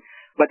இருந்தது.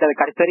 பட் அது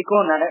கடைசி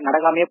வரைக்கும்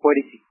நடக்காமே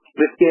போயிடுச்சு.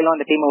 கிறிஸ் கெயிலும்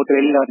அந்த டீமை விட்டு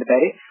வெளியில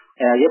வந்துட்டாரு,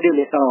 ஏபி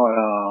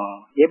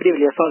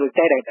டிவிலியர்ஸும்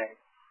ரிட்டையர்ட் ஆயிட்டாரு.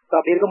 ஸோ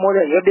அப்படி இருக்கும்போது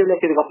ஏபி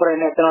டிவிலியர்ஸ் இதுக்கப்புறம்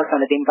என்ன எத்தனை வருஷம்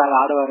அந்த டீமுக்காக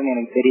ஆடுவாருன்னு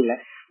எனக்கு தெரியல.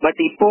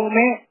 பட்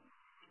இப்பவுமே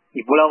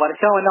இவ்வளவு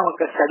வருஷம் வந்து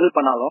அவங்க ஸ்ட்ரகிள்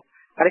பண்ணாலும்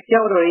கடைசியா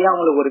ஒரு வழியா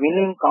அவங்களுக்கு ஒரு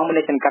வின்னிங்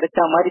காம்பினேஷன்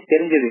கிடைச்ச மாதிரி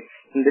தெரிஞ்சது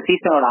இந்த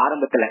சீசனோட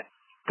ஆரம்பத்துல.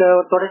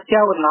 தொடர்ச்சியா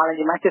ஒரு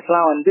 4-5 மேட்சஸ்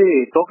எல்லாம் வந்து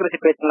தோக்குற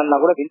சிச்சுவேஷன்ல இருந்தா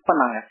கூட வின்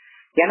பண்ணாங்க.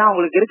 ஏன்னா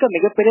அவங்களுக்கு இருக்க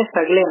மிகப்பெரிய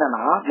ஸ்ட்ரகிள்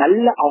என்னன்னா,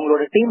 நல்ல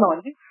அவங்களோட டீமை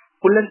வந்து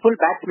ஃபுல் அண்ட் ஃபுல்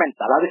பேட்ஸ்மேன்ஸ்,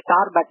 அதாவது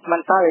ஸ்டார்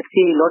பேட்ஸ்மேன்ஸா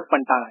வச்சு லோட்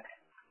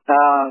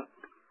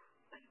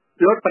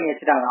பண்ணி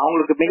வச்சுட்டாங்க.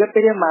 அவங்களுக்கு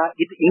மிகப்பெரிய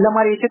இந்த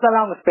மாதிரி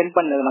விஷயத்தான் அவங்க ஸ்பெண்ட்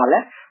பண்ணதுனால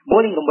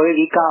போலிங் ரொம்பவே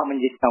வீக்கா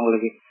அமைஞ்சிச்சு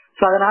அவங்களுக்கு.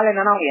 சோ அதனால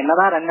என்னன்னா, அவங்க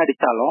என்னதான் ரன்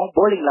அடிச்சாலும்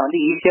போலிங்ல வந்து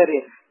ஈஸியா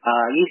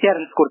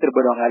ரன்ஸ் கொடுத்துட்டு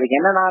போயிடுவாங்க. அதுக்கு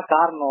என்னன்னா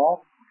காரணம்,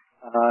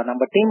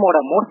 நம்ம டீமோட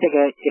மோஸ்ட்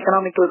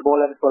எக்கனாமிக்கல்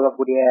பவுலர்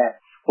சொல்லக்கூடிய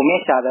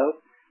உமேஷ் யாதவ்,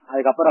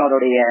 அதுக்கப்புறம்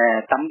அவருடைய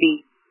தம்பி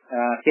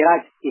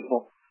சிராஜ். இப்போ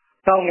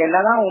அவங்க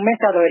என்னதான்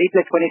உமேஷ் யாதவ்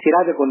ரீப்ளேஸ் பண்ணி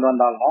சிராஜை கொண்டு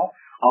வந்தாலும்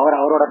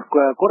அவரோட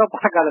கூட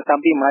பழக்காத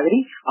தம்பி மாதிரி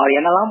அவர்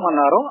என்னதான்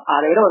பண்ணாரோ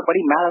அதை விட ஒரு படி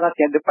மேலதான்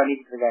சேர்ந்து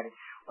பண்ணிட்டு இருக்காரு.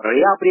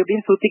 அப்படி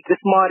இப்படின்னு சுத்தி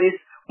கிறிஸ்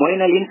மாரிஸ்,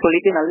 மொயின் அலின்னு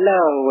சொல்லிட்டு நல்ல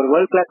ஒரு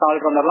வேர்ல்ட் கிளாஸ்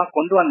ஆல்ரவுண்டர் எல்லாம்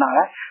கொண்டு வந்தாங்க.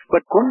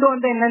 பட் கொண்டு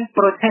வந்த என்னன்னு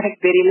பிரச்சனை எனக்கு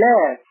தெரியல.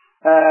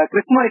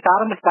 கிறிஸ் மாரிஸ்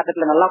ஆரம்ப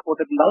கட்டத்துல நல்லா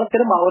போட்டு இருந்தாலும்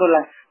திரும்ப அவரோட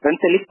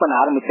ரன்ஸ் லீட் பண்ண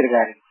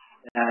ஆரம்பிச்சிருக்காரு.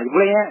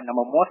 இவ்வளவு நம்ம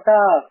மோஸ்டா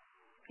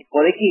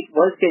இப்போதைக்கு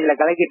வேர்ல்ட் ஸ்டேஜ்ல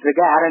கலக்கிட்டு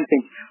இருக்க ஆரன்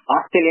ஃபின்ச்,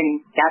 ஆஸ்திரேலியன்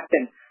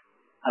கேப்டன்.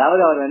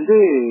 அதாவது அவர் வந்து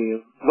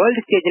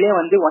வேர்ல்டு ஸ்டேஜ்லயே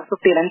வந்து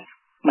 150 ரன்ஸ்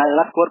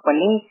நல்லா ஸ்கோர்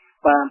பண்ணி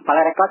பல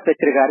ரெக்கார்ட்ஸ்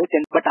வச்சிருக்காரு.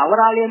 பட்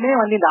அவராலேயுமே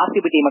வந்து இந்த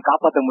ஆர்சிபி டீமை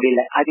காப்பாற்ற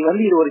முடியல. அது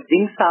வந்து இது ஒரு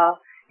ஜிங்ஸா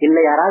இல்ல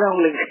யாராவது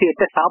அவங்களுக்கு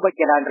எத்த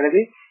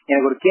சாபக்கிறான்றது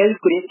எனக்கு ஒரு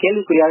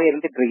கேள்விக்குறியாவே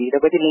இருந்துட்டு இருக்கு. இதை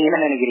பத்தி நீங்க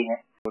என்ன நினைக்கிறீங்க?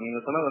 நீங்க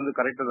சொன்னது வந்து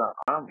கரெக்ட் தான்.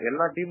 ஆனா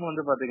எல்லா டீமும்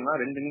வந்து பாத்தீங்கன்னா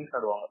 2 இன்னிங்ஸ்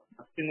ஆடுவாங்க,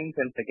 first innings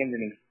and second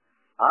innings.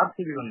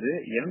 RCB வந்து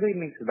எந்த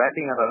இன்னிங்ஸ்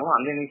பேட்டிங் ஆடுறாங்களோ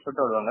அந்த இன்னிங்ஸ்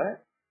மட்டும் ஆடுவாங்க.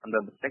 அந்த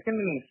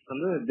செகண்ட் இன்னிங்ஸ்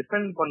வந்து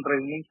டிஃபெண்ட் பண்ற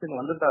இன்னிங்ஸ்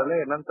வந்துட்டாலே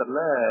என்னன்னு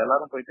தெரியல,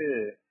 எல்லாரும் போயிட்டு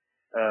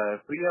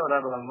ஃப்ரீயா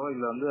விளையாடுவாங்களோ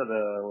இல்ல வந்து அத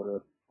ஒரு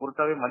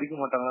பொருட்டாவே மதிக்க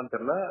மாட்டாங்களான்னு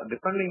தெரியல.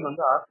 டிஃபெண்டிங்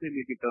வந்து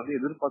ஆர்சிபி கிட்ட வந்து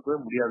எதிர்பார்க்கவே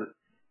முடியாது.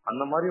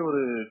 அந்த மாதிரி ஒரு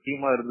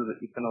டீமா இருந்தது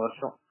இத்தனை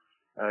வருஷம்.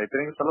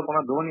 இப்ப சொல்ல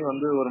போனா தோனி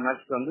வந்து ஒரு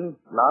மேட்ச்ல வந்து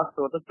லாஸ்ட்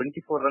வந்து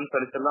 24 ரன்ஸ்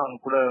அடிச்செல்லாம் அவங்க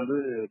கூட வந்து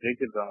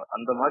ஜெயிச்சிருக்காங்க.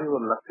 அந்த மாதிரி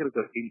ஒரு லக்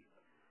இருக்கிற டீம்.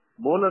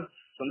 போலர்ஸ்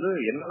வந்து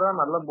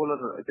என்னதான் நல்ல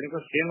போலர்,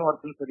 இத்தனைக்கும் ஷேன்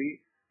வாட்சன் சரி,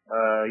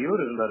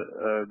 இவர் இருந்தாரு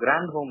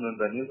கிராண்ட் ஹோம்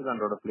இருந்தார்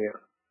நியூசிலாண்டோட பிளேயர்.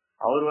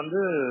 அவர் வந்து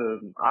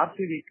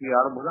ஆர்சிபிக்கு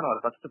ஆடும்போது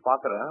நான் ஃபர்ஸ்ட்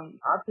பாக்குறேன்,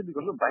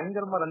 ஆர்சிபிக்கு வந்து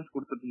பயங்கரமா ரன்ஸ்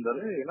கொடுத்துட்டு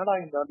இருந்தாரு. என்னடா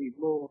இந்த ஆடு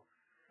இவ்வளவு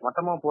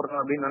மட்டமா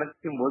போடுறேன் அப்படின்னு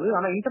நினைக்கும் போது,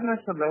 ஆனா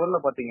இன்டர்நேஷனல் லெவல்ல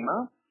பாத்தீங்கன்னா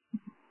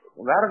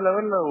வேற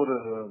லெவல்ல ஒரு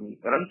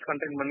ரன்ஸ்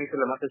கண்டெயின் பண்ணி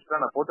சில மேட்சஸ்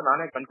நான் போட்டு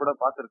நானே கண் கூட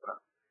பாத்துருக்கேன்.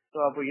 சோ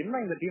அப்போ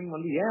என்ன இந்த டீம்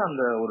வந்து ஏன்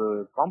அந்த ஒரு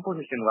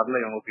காம்போசிஷன்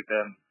வரல இவங்க கிட்ட?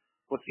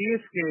 இப்போ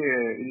சிஎஸ்கே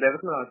இந்த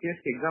இடத்துல நான்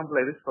சிஎஸ்கே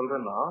எக்ஸாம்பிள் எதுக்கு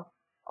சொல்றேன்னா,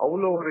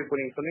 அவ்வளவு ஒரு இப்போ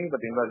நீங்க சொன்னீங்க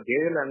பாத்தீங்களா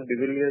கேல் அண்ட்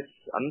டிவிலியர்ஸ்,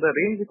 அந்த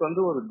ரேஞ்சுக்கு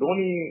வந்து ஒரு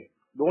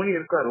தோனி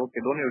இருக்காரு.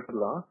 ஓகே, தோனி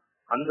விட்டுலாம்.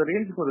 அந்த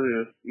ரேஞ்சுக்கு ஒரு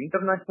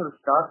இன்டர்நேஷனல்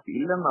ஸ்டார்ஸ்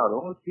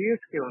இல்லைன்னாலும்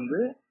சிஎஸ்கே வந்து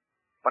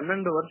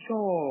 12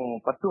 வருஷம்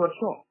 10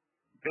 வருஷம்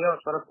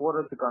பிளேயர்ஸ் வர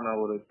போறதுக்கான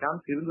ஒரு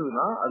சான்ஸ்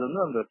இருந்ததுன்னா அது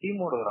வந்து அந்த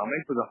டீமோட ஒரு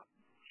அமைப்பு தான்.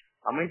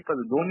 அமைப்பு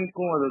அது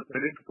தோனிக்கும் அது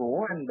கிரெடிட்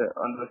போகும். அண்ட்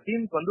அந்த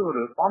டீமுக்கு வந்து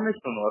ஒரு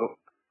ஃபார்மேஷன் ஒன்று வரும்.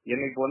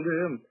 எனக்கு வந்து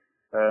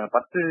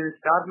 10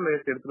 ஸ்டார்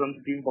பிளேயர்ஸ் எடுத்துட்டு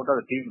வந்து டீம் போட்டா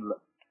அது டீம் இல்ல.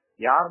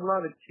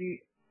 யாரெல்லாம் வச்சு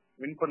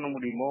வின் பண்ண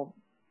முடியுமோ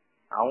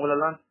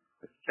அவங்களெல்லாம்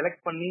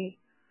செலக்ட் பண்ணி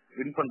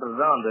வின்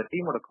பண்றதுதான் அந்த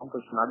டீமோட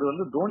காம்படிஷன். அது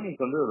வந்து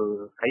தோனிக்கு வந்து ஒரு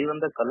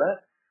கைவந்த கலை.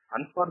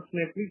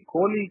 அன்பார்ச்சுனேட்லி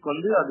கோலிக்கு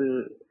வந்து அது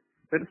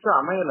பெருசா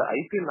அமையல,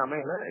 ஐபிஎல்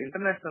அமையல.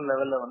 இன்டர்நேஷனல்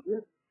லெவல்ல வந்து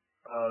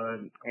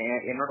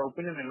என்னோட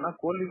ஒப்பீனியன் என்னன்னா,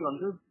 கோலி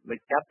வந்து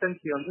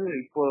கேப்டன்சி வந்து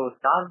இப்போ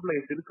ஸ்டார்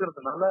பிளேயர்ஸ்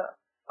இருக்கிறதுனால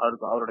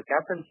அவரோட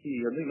கேப்டன்சி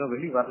வந்து இன்னும்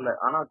வெளியே வரல.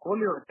 ஆனா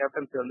கோலியோட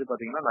கேப்டன்சி வந்து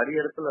பாத்தீங்கன்னா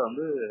நிறைய இடத்துல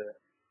வந்து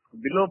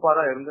பிலோ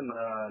பாரா இருந்து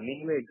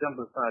நீங்களே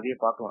எக்ஸாம்பிள்ஸ் தான் நிறைய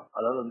பார்க்கலாம்.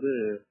 அதாவது வந்து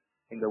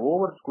இந்த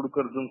ஓவர்ஸ்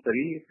கொடுக்கறதும்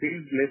சரி,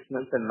 ஃபீல்ட்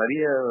பிளேஸ்மெண்ட்ஸ் அண்ட்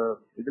நிறைய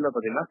இதுல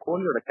பாத்தீங்கன்னா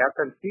கோலியோட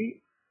கேப்டன்சி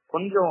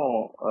கொஞ்சம்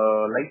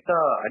லைட்டா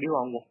அடி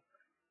வாங்கும்.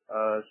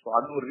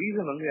 அது ஒரு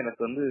ரீசன் வந்து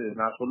எனக்கு வந்து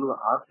நான்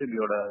சொல்லுவேன்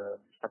ஆர்சிபியோட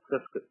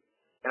சக்சஸ்க்கு.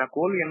 ஏன்னா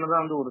கோலி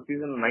என்னதான் வந்து ஒரு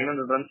சீசன்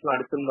 900 ரன்ஸ்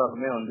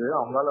அடிச்சிருந்தாலுமே வந்து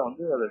அவங்களால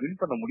வந்து அதை வின்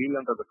பண்ண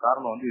முடியலன்றது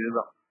காரணம் வந்து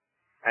இதுதான்.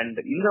 அண்ட்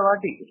இந்த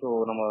வாட்டி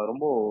நம்ம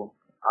ரொம்ப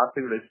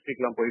ஆர்சிபியோட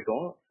ஹிஸ்டரிக்கு எல்லாம்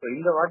போயிட்டோம்.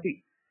 இந்த வாட்டி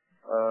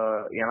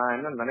நான்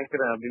என்ன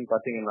நினைக்கிறேன் அப்படின்னு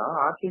பாத்தீங்கன்னா,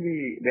 RCB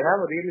they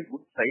have a really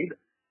good side.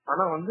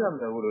 ஆனா வந்து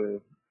அந்த ஒரு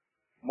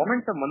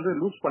மொமெண்டம் வந்து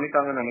லூஸ்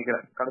பண்ணிட்டாங்கன்னு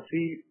நினைக்கிறேன்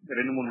கடைசி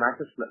 2-3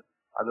 மேட்சஸ்ல.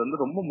 அது வந்து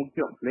ரொம்ப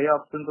முக்கியம். பிளே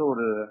ஆஃப்ஸ்ன்ற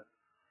ஒரு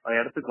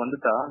இடத்துக்கு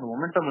வந்துட்டா அந்த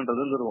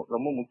மொமெண்டம்ன்றது வந்து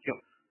ரொம்ப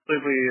முக்கியம்.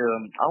 இப்ப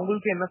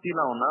அவங்களுக்கு என்ன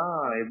ஃபீல் ஆகும்னா,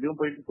 எப்படியும்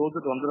போயிட்டு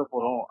தோத்துட்டு வந்துட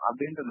போறோம்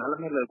அப்படின்ற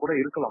நிலைமையில கூட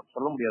இருக்கலாம்,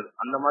 சொல்ல முடியாது.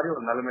 அந்த மாதிரி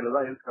ஒரு நிலைமையில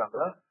தான்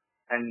இருக்கிறாங்க.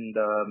 அண்ட்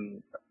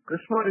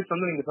கிறிஸ் மாரிஸ்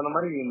வந்து நீங்க சொன்ன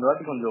மாதிரி இந்த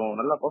வாட்டி கொஞ்சம்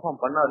நல்லா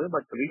பெர்ஃபார்ம் பண்ணாரு.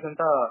 பட்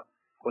ரீசெண்டா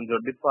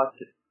கொஞ்சம் டிப்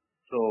ஆச்சு.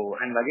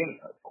 And again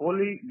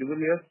Kohli,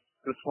 de Villiers,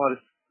 Chris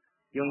Morris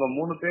இவங்க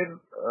 3 பேர்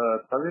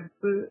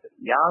தவிர்த்து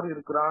யார்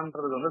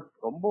இருக்கிறான்றது வந்து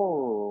ரொம்ப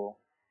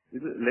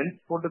இது லென்ஸ்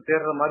போட்டு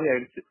தேடுற மாதிரி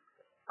ஆயிடுச்சு.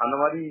 அந்த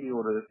மாதிரி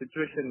ஒரு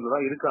சிச்சுவேஷன்ல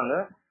தான் இருக்காங்க.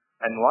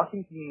 அண்ட்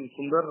வாஷிங்டன்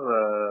சுந்தர்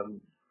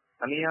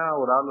தனியா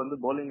ஒரு ஆள் வந்து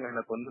பவுலிங்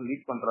லைனுக்கு வந்து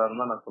லீட்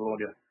பண்றாருன்னு தான் நான் சொல்ல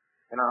முடியும்.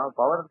 ஏன்னா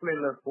பவர்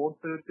பிளேல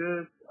போட்டுட்டு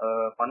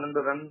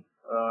 12 ரன்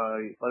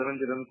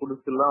 15 ரன்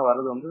குடுத்துலாம்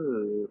வர்றது வந்து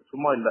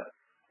சும்மா இல்ல.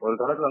 ஒரு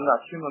காலத்துல வந்து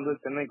அஸ்வின் வந்து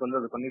சென்னைக்கு வந்து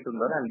அது பண்ணிட்டு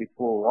இருந்தாரு. அண்ட்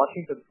இப்போ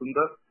வாஷிங்டன்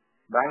சுந்தர்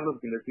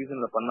பெங்களூருக்கு இந்த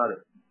சீசன்ல பண்ணாரு.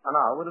 ஆனா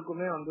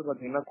அவருக்குமே வந்து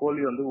பாத்தீங்கன்னா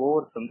கோலி வந்து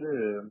ஓவர்ஸ் வந்து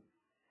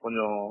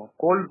கொஞ்சம்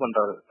கோல்ட்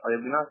பண்றாரு. அது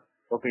எப்படின்னா,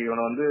 ஓகே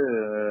இவனை வந்து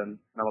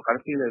நம்ம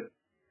கடைசியில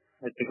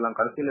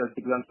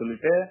வச்சுக்கலாம்னு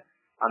சொல்லிட்டு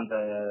அந்த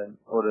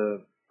ஒரு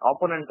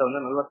ஆப்போனன்ட்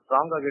வந்து நல்லா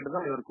ஸ்ட்ராங்கா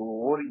கேட்டுதான் இவருக்கு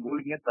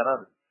போலிங்கே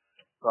தராரு.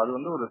 அது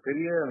வந்து ஒரு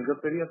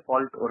மிகப்பெரிய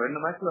ஃபால்ட். ஒரு 2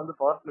 மேட்ச்ல வந்து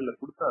பவர் பிளேல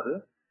கொடுத்தாரு.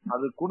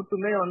 அது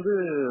கொடுத்துமே வந்து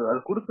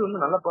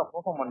நல்லா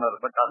பெர்ஃபார்ம் பண்ணாரு.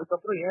 பட்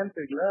அதுக்கப்புறம் ஏன்னு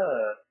தெரியல,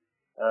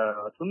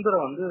 சுந்தர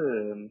வந்து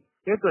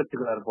சேர்த்து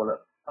வச்சுக்கிறாரு போல.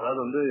 அதாவது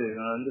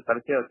வந்து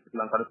கடைசியா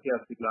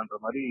வச்சுக்கலான்ற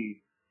மாதிரி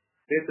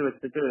சேர்த்து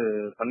வச்சுட்டு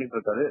பண்ணிட்டு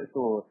இருக்காரு.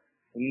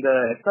 இந்த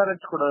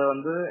எஸ்ஆர்எச் கூட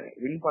வந்து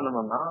வின்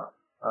பண்ணணும்னா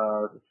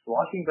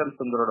வாஷிங்டன்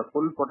சுந்தரோட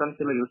ஃபுல்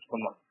பொட்டன்சியலை யூஸ்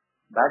பண்ணலாம்.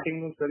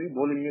 பேட்டிங்கும் சரி,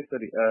 போலிங்கும்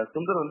சரி.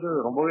 சுந்தர் வந்து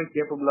ரொம்பவே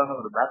கேப்பபிளான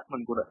ஒரு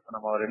பேட்ஸ்மேன் கூட.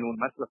 நம்ம 2-3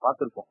 மேட்ச்ல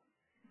பாத்திருக்கோம்.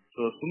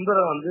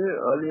 சுந்தரை வந்து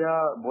ஏர்லியா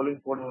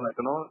போலிங் போடணும்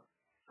வைக்கணும்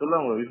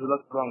சொல்லுவாங்க. யூஸ்வலா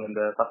சொல்லுவாங்க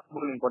இந்த ஃபர்ஸ்ட்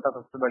போலிங் போட்டா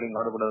ஃபர்ஸ்ட் பேட்டிங்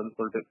ஆடக்கூடாதுன்னு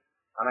சொல்லிட்டு.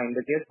 ஆனா இந்த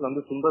கேஸ்ல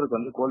வந்து சுந்தருக்கு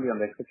வந்து கோலி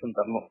அந்த எக்ஸெப்ஷன்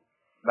தரணும்.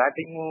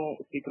 பேட்டிங்கும்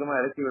சீக்கிரமா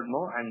இறக்கி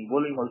விடணும் அண்ட்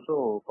போலிங் ஆல்சோ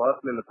பவர்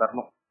பிளேல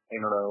தரணும்.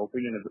 என்னோட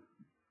ஒப்பீனியன் இது.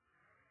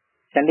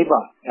 கண்டிப்பா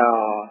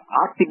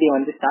ஆர்சிபி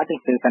வந்து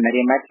ஸ்டார்டிங் சீசன்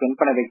நிறைய மேட்ச் வின்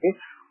பண்ணதுக்கு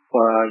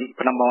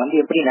இப்ப நம்ம வந்து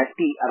எப்படி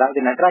அதாவது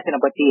நட்ராஜனை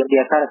பத்தி எப்படி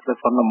எஸ்ஆர்எஸ்ல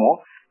சொன்னோமோ,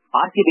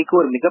 ஆர்சிபிக்கு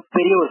ஒரு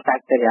மிகப்பெரிய ஒரு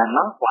ஃபேக்டர்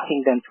யாருன்னா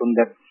வாஷிங்டன்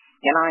சுந்தர்.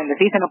 ஏன்னா இந்த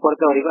சீசனை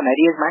பொறுத்த வரைக்கும்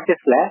நிறைய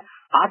மேட்சஸ்ல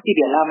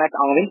ஆர்சிபி எல்லா மேட்ச்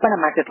அவங்க வின் பண்ண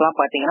மேட்சஸ் எல்லாம்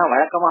பாத்தீங்கன்னா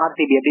வழக்கமா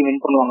ஆர்சிபி எப்படி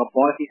வின் பண்ணுவாங்க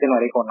போன சீசன்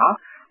வரைக்கும்னா,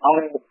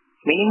 அவங்க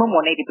மினிமம்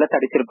 180+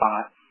 அடிச்சிருப்பாங்க.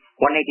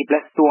 180+,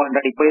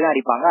 200 இப்படிதான்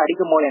அடிப்பாங்க.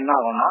 அடிக்கும் போது என்ன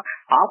ஆகும்னா,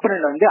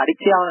 ஆப்போனன்ட் வந்து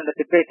அடிச்சே ஆன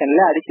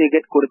சிச்சுவேஷன்ல அடிச்சு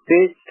விக்கெட் கொடுத்து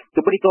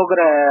இப்படி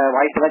தோக்குற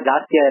வாய்ப்பு எல்லாம்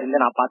ஜாஸ்தியா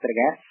இருந்து நான்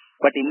பாத்திருக்கேன்.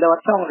 பட் இந்த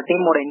வருஷம் அவங்க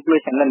டீமோட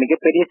இன்க்ளூஷன்ல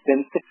மிகப்பெரிய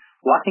ஸ்ட்ரென்த்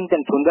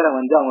வாஷிங்டன் சுந்தரை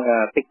வந்து அவங்க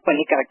பிக்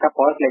பண்ணி கரெக்டா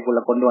பவர்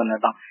பிளேக்குள்ள கொண்டு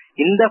வந்ததுதான்.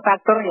 இந்த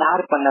ஃபேக்டரும்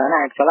யார் பண்ணதுன்னா,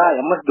 ஆக்சுவலா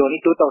MS தோனி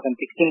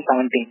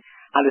 2016-17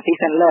 அந்த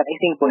சீசன்ல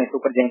ரைசிங் புனே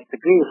சூப்பர்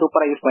ஜெயின்ஸுக்கு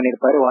சூப்பரா யூஸ்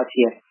பண்ணிருப்பாரு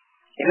வாஷியர்.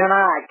 என்னன்னா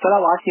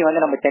ஆக்சுவலா வாஷி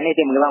வந்து நம்ம சென்னை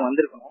டீமுக்கு தான்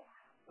வந்திருக்கணும்.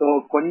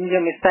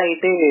 கொஞ்சம் மிஸ்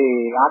ஆயிட்டு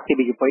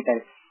ஆர்சிபிக்கு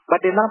போயிட்டாரு.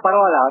 பட் இருந்தாலும்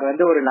பரவாயில்ல, அவர்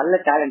வந்து ஒரு நல்ல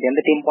டேலண்ட்.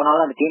 எந்த டீம்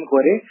போனாலும் அந்த டீமுக்கு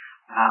ஒரு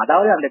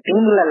அதாவது அந்த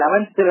டீம்ல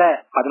 11th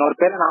 11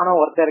 பேர் நானும்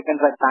ஒருத்தர்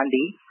இருக்குன்றத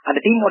தாண்டி அந்த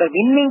டீமோட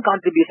வின்னிங்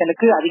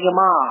கான்ட்ரிபியூஷனுக்கு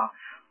அதிகமா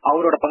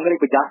அவரோட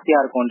பங்களிப்பு ஜாஸ்தியா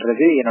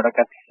இருக்கும்ன்றது என்னோட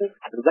கருத்து.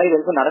 அதுதான் இது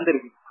வரைக்கும்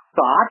நடந்திருக்கு.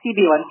 ஸோ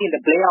ஆர்சிபி வந்து இந்த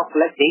பிளே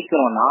ஆஃப்ல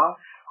ஜெயிக்கணும்னா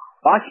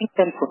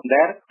வாஷிங்டன்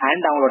சுந்தர்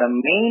அண்ட் அவங்களோட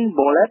மெயின்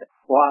பவுலர்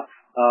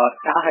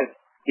சாஹல்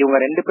இவங்க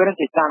 2 பேரும்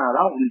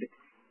கிட்டானாதான் உண்டு.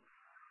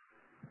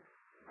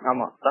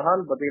 ஆமா,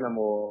 சஹால் பத்தி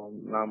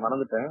நான்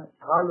மறந்துட்டேன்.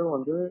 சஹாலும்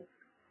வந்து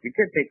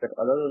விக்கெட் டேக்கர்.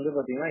 அதாவது வந்து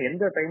பாத்தீங்கன்னா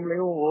எந்த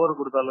டைம்லயும் ஓவர்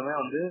கொடுத்தாலுமே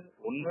வந்து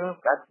ஒண்ணு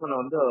பேட்ஸ்மேனை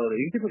வந்து அவர்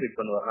இன்டிமிடேட்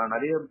பண்ணுவார். நான்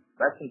நிறைய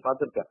பேட்ஸ்மேன்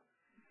பார்த்திருக்கேன்.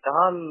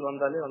 சஹால்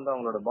வந்தாலே வந்து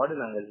அவங்களோட பாடி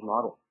லாங்குவேஜ்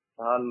மாறும்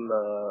சஹால்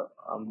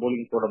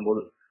போலிங் போடும்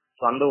போது.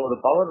 அந்த ஒரு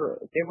பவர்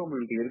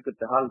கேப்பபிலிட்டி இருக்கு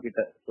சஹால்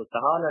கிட்ட.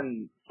 சஹால் அண்ட்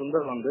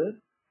சுந்தர் வந்து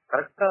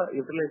கரெக்டா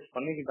யூட்டிலைஸ்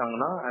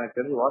பண்ணிக்கிட்டாங்கன்னா எனக்கு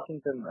தெரிஞ்சு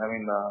வாஷிங்டன்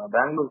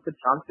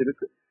பெங்களூருக்கு சான்ஸ்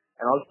இருக்கு.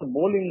 அண்ட் ஆல்சோ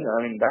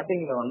போலிங்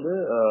பேட்டிங்ல வந்து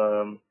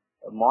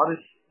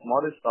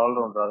மாரிஸ்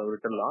ஆல்ரவுண்டர்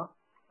விட்டுலாம்.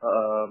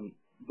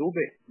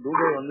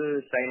 தூபே வந்து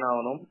ஷைன்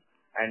ஆகணும்.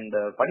 அண்ட்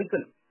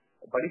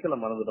படிக்கல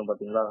மறந்துட்டோம்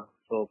பாத்தீங்களா.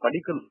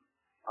 படிக்கல்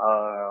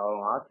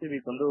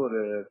ஆர்சிபிக்கு வந்து ஒரு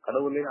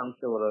கடவுளே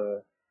அமிச்ச ஒரு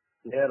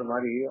பிளேயர்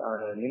மாதிரி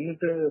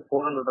நின்னுட்டு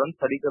 400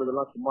 ரன்ஸ்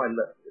அடிக்கிறதுலாம் சும்மா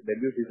இல்ல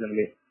டெபியூ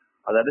சீசன்லயே.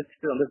 அதை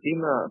அடிச்சுட்டு வந்து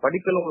டீம்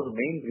படிக்கலும் ஒரு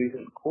மெயின்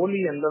ரீசன். கோலி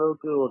எந்த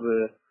அளவுக்கு ஒரு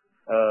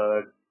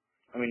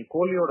ஐ மீன்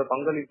கோலியோட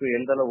பங்களிப்பு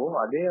எந்த அளவோ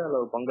அதே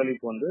அளவு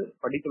பங்களிப்பு வந்து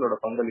படிக்கலோட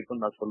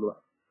பங்களிப்புன்னு நான் சொல்லுவேன்.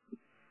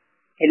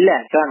 இல்ல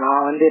சார்,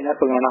 நான் வந்து என்ன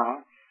சொல்லுவேன்னா,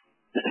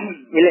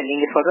 இல்ல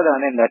நீங்க சொல்றத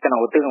வந்து இந்த இடத்த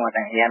நான் ஒத்துக்க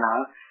மாட்டேன். ஏன்னா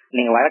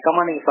நீங்க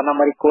வழக்கமா நீங்க சொன்ன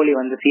மாதிரி கோலி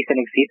வந்து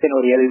சீசன்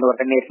ஒரு 700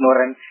 ரன் 800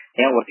 ரன்,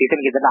 ஏன் ஒரு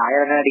சீசனுக்கு கிட்ட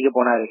 1000 ரன் அடிக்க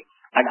போனாரு.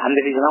 அந்த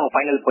சீசன் தான்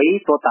ஃபைனல் போய்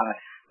தோத்தாங்க.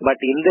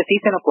 பட் இந்த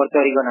சீசனை பொறுத்த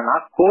வரைக்கும் என்னன்னா,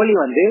 கோலி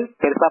வந்து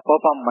பெருசா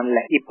பெர்ஃபார்ம் பண்ணல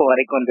இப்போ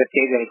வரைக்கும், இந்த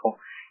ஸ்டேஜ் வரைக்கும்.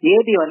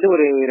 ஏடி வந்து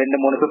ஒரு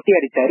 2-3 50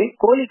 அடிச்சாரு.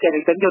 கோலிக்கு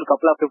எனக்கு தெரிஞ்சு ஒரு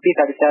கப்பல் ஆஃப்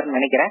 50 அடிச்சாருன்னு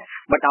நினைக்கிறேன்.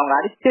 பட் அவங்க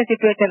அடிச்ச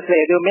சிச்சுவேஷன்ஸ்ல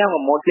எதுவுமே அவங்க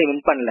மோஸ்ட்லி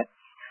வின் பண்ணல.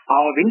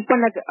 அவங்க வின்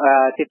பண்ண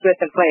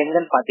சிச்சுவேஷன்ஸ்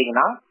எங்கன்னு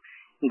பாத்தீங்கன்னா,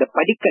 இந்த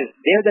படிக்கல்,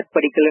 தேவதத்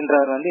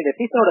படிக்கல்ன்றவர் வந்து இந்த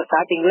சீசனோட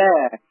ஸ்டார்டிங்ல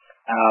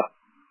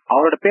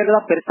அவரோட பேரு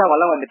தான் பெருசா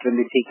வளம் வந்துட்டு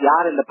இருந்துச்சு.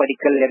 யார் இந்த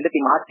படிக்கல், எந்த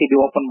டீம் ஆர்சிபி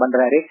ஓபன்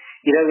பண்றாரு,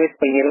 20 வயசு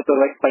பையன் 21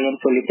 வயசு பையன்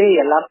சொல்லிட்டு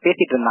எல்லாரும்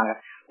பேசிட்டு இருந்தாங்க.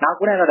 நான்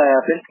கூட என்னோட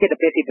ஃப்ரெண்ட்ஸ் கிட்ட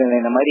பேசிட்டு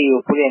இருந்தேன் இந்த மாதிரி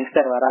புதிய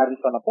யங்ஸ்டர்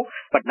வராருன்னு சொன்னப்போ.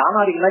 பட்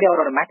நானும் அதுக்கு முன்னாடி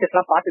அவரோட மேட்சஸ்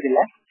எல்லாம் பார்த்தது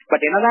இல்ல.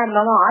 பட் என்னதான்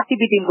இருந்தாலும்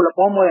ஆர்சிபி டீம் குள்ள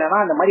போகும்போது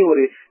அந்த மாதிரி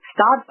ஒரு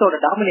ஸ்டார்ஸோட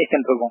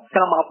டாமினேஷன் இருக்கும்.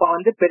 நம்ம அப்ப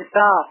வந்து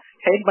பெருசா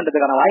ஷைன்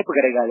பண்றதுக்கான வாய்ப்பு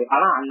கிடைக்காது.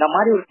 ஆனா அந்த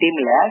மாதிரி ஒரு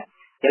டீம்ல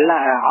எல்லா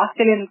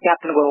ஆஸ்திரேலியன்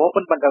கேப்டனுக்கு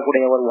ஓபன்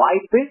பண்றக்கூடிய ஒரு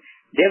வாய்ப்பு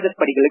தேவதத்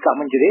படிக்கலுக்கு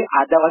அமைஞ்சது.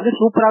 அதை வந்து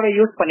சூப்பராவே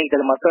யூஸ்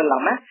பண்ணிக்கிட்டது மட்டும்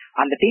இல்லாம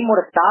அந்த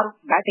டீமோட ஸ்டார்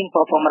பேட்டிங்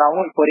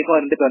பெர்ஃபார்மராகவும் இப்போ வரைக்கும்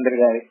இருந்துட்டு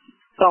வந்திருக்காரு.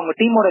 சோ அவங்க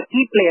டீமோட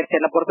கீ பிளேயர்ஸ்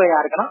என்ன பொறுத்த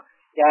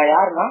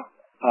யாருன்னா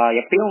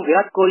எப்பயும்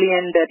விராட் கோலி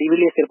அண்ட்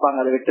டிவிலியர்ஸ் இருப்பாங்க,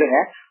 அதை விட்டுருங்க.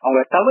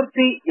 அவங்க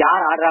தவிர்த்து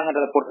யார்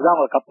ஆடுறாங்கன்றத பொறுத்துதான்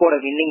அவங்க கப்போட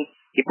வின்னிங்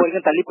இப்போ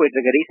வரைக்கும் தள்ளி போயிட்டு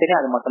இருக்க ரீசனே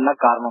அது மட்டும்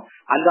தான் காரணம்.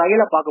 அந்த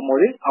வகையில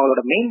பாக்கும்போது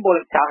அவங்களோட மெயின்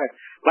போலர் சாகர்,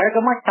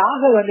 வழக்கமா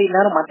சாகர் வந்து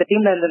இந்நேரம் மற்ற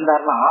டீம்ல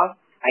இருந்திருந்தாருன்னா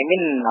ஐ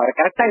மீன் அவரை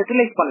கரெக்டா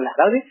யூட்டிலைஸ் பண்ணல.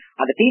 அதாவது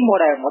அந்த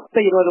டீமோட மொத்த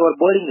 20 ஓவர்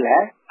போலிங்ல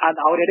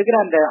அவர் எடுக்கிற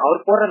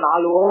அவர் போடுற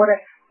 4 ஓவரை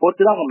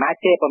பொறுத்துதான் அவங்க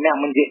மேட்சே எப்பவுமே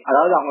அமைஞ்சு,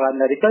 அதாவது அவங்க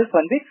அந்த ரிசல்ட்ஸ்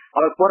வந்து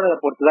அவர் போடுறத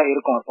பொறுத்துதான்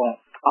இருக்கும். அப்போ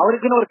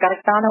அவருக்குன்னு ஒரு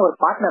கரெக்டான ஒரு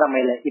பார்ட்னர்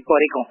அமையல இப்போ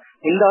வரைக்கும்.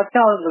 இந்த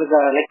வருஷம் அவங்களுக்கு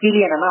லக்கீலி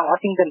என்னன்னா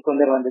வாஷிங்டன்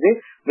சுந்தர் வந்தது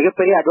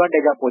மிகப்பெரிய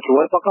அட்வான்டேஜா போச்சு.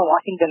 ஒரு பக்கம்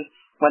வாஷிங்டன்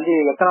வந்து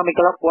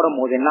எக்கனாமிக்கலா போடும்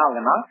போது என்ன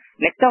ஆகுதுன்னா,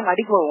 நெக்ஸ்ட் அவங்க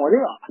அடிக்க போகும்போது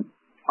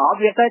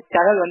ஆப்வியஸா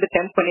சகல் வந்து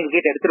டெம்ப் பண்ணி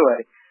விக்கெட்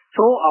எடுத்துருவாரு.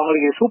 சோ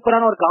அவங்களுக்கு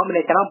சூப்பரான ஒரு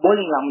காம்பினேஷனா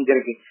போலிங்ல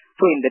அமைஞ்சிருக்கு.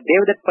 சோ இந்த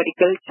தேவதத்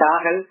படிக்கல்,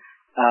 சாகல்,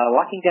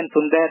 வாஷிங்டன்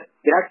சுந்தர்,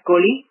 விராட்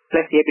கோலி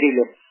பிளஸ்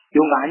ஏபிடிவிலியர்ஸ்,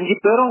 இவங்க 5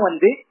 பேரும்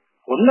வந்து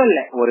ஒண்ணும்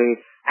இல்ல ஒரு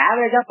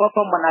ஆவரேஜா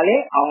பெர்ஃபார்ம் பண்ணாலே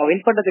அவங்க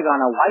வின்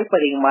பண்றதுக்கான வாய்ப்பு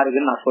அதிகமா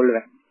இருக்குன்னு நான்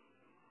சொல்லுவேன்.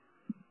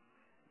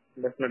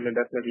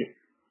 டெஃபினெட்லி.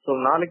 சோ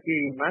நாளைக்கு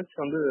மேட்ச்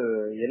வந்து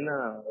என்ன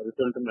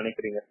ரிசல்ட்னு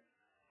நினைக்கிறீங்க?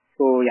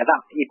 சோ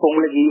அதான் இப்போ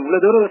உங்களுக்கு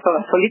இவ்வளவு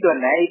தூரம் சொல்லிட்டு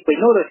வந்தேன். இப்ப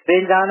இன்னொரு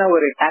ஸ்ட்ரேஞ்சான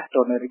ஒரு ஃபேக்ட்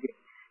ஒண்ணு இருக்கு.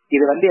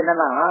 இது வந்து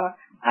என்னன்னா,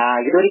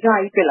 இது வரைக்கும்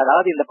ஐபிஎல்,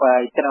 அதாவது இந்த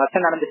இத்தனை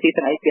வருஷம் நடந்த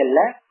சீசன்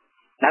ஐபிஎல்ல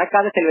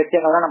நடக்காத சில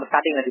விஷயங்கள் தான் நம்ம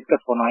ஸ்டார்டிங்ல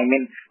டிஸ்கஸ் பண்ணோம். ஐ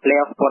மீன் பிளே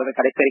ஆஃப் போறது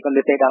கடைசி வரைக்கும்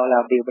டிசைட் ஆகல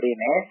அப்படி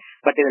இப்படின்னு.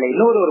 பட் இதுல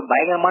இன்னொரு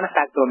பயங்கரமான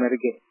ஃபேக்டர் ஒண்ணு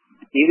இருக்கு.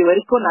 இது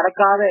வரைக்கும்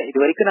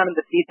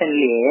நடந்த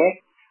சீசன்லயே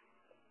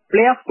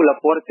பிளே ஆஃப் குள்ள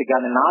போறதுக்கு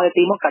அந்த 4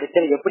 டீமும்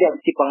கடைசியில எப்படி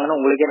அடிச்சுப்பாங்கன்னு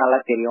உங்களுக்கே நல்லா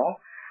தெரியும்.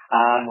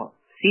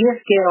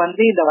 சிஎஸ்கே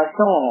வந்து இந்த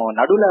வருஷம்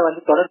நடுவுல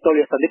வந்து தொடர்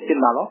தோல்வியை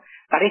சந்திச்சிருந்தாலும்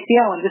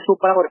கடைசியா வந்து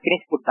சூப்பரா ஒரு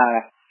பினிஷ் கொடுத்தாங்க.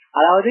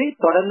 அதாவது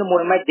தொடர்ந்து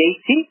 3 மேட்ச்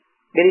ஜெயிச்சு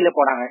வெளியில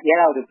போனாங்க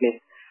 7வது பிளேஸ்.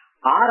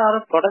 6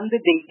 தொடர்ந்து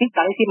ஜெயிச்சு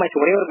கடைசி மேட்ச்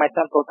ஒரே ஒரு மேட்ச்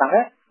தான் தோத்தாங்க,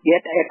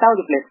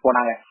 8வது பிளேஸ்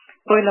போனாங்க.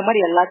 சோ இந்த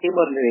மாதிரி எல்லா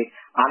டீமும் இருந்தது.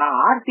 ஆனா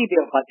ஆர்சிபி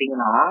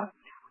பாத்தீங்கன்னா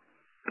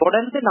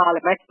தொடர்ந்து 4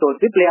 மேட்ச்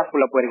தோத்து பிளே ஆஃப்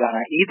குள்ள போயிருக்காங்க.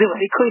 இது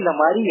வரைக்கும் இந்த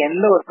மாதிரி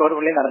எந்த ஒரு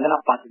தொடர்புலையும் நடந்து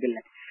நான் பார்த்தது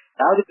இல்லை.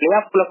 அதாவது பிளே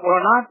ஆஃப் குள்ள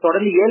போனா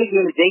தொடர்ந்து 7க்கு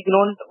 7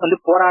 ஜெயிக்கணும்னு வந்து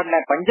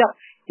போராடின பஞ்சாப்,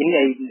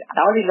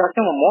 அதாவது இந்த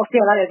வருஷம்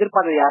மோஸ்ட்லி எல்லாரும்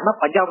எதிர்பார்த்தது யாருன்னா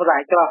பஞ்சாப் தான்.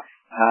 ஆக்சுவலா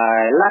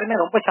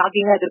எல்லாருமே ரொம்ப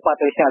ஷாக்கிங்கா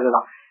எதிர்பார்த்த விஷயம்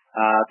அதுதான்.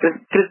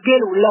 கிறிஸ்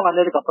கெயில் உள்ள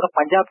வந்ததுக்கு அப்புறம்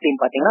பஞ்சாப்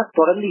டீம் பாத்தீங்கன்னா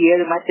தொடர்ந்து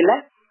 7 மேட்ச்ல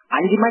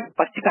 5 மேட்ச்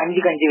ஃபர்ஸ்ட்க்கு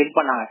 5-5 வின்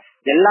பண்ணாங்க.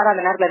 எல்லாரும்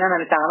அந்த நேரத்துல என்ன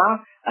நினைச்சாங்கன்னா,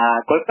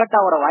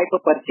 கொல்கத்தாவோட வாய்ப்பை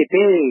பறிச்சுட்டு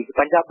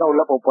பஞ்சாப் தான்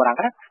உள்ள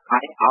போறாங்க.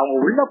 அவங்க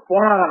உள்ள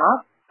போனாங்கன்னா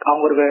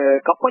அவங்க ஒரு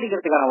கப்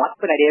அடிக்கிறதுக்கான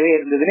வாய்ப்பு நிறையவே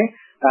இருந்ததுன்னு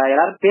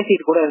எல்லாரும்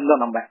பேசிட்டு கூட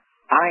இருந்தோம் நம்ம.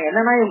 ஆனா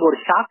என்னன்னா இவங்க ஒரு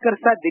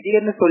ஷாக்கர்ஸா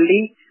திடீர்னு சொல்லி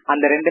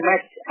அந்த 2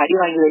 மேட்ச் அடி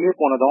வாங்கி வெளியே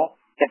போனதும்,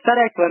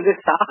 எஸ்ஆர்எக்ஸ் வந்து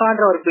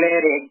சாகான்ற ஒரு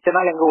பிளேயர் எத்தனை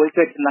நாள் எங்க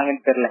ஒழிச்சு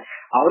வச்சிருந்தாங்கன்னு தெரியல,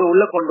 அவரு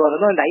உள்ள கொண்டு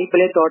வந்ததும் இந்த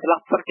ஐபிஎல்ஏ டோட்டலா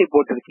புரட்டி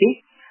போட்டுருச்சு.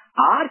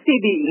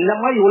 ஆர்சிபி இந்த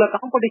மாதிரி இவ்வளவு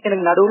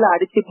காம்படிஷனுக்கு நடுவுல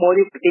அடிச்சு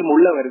மோதி டீம்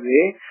உள்ள வருது.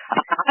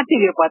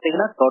 ஆர்சிபி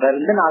பாத்தீங்கன்னா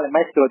தொடர்ந்து 4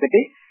 மேட்ச்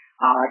தோத்துட்டு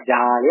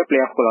ஜாலியா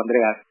பிளே ஆஃப்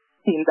வந்துருக்காங்க.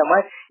 இந்த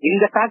மாதிரி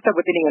இந்த ஃபேக்டை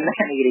பத்தி நீங்க என்ன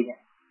நினைக்கிறீங்க?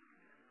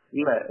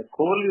 இல்ல,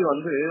 கோலி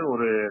வந்து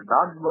ஒரு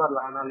டாட் பால்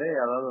ஆனாலே,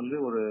 அதாவது வந்து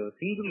ஒரு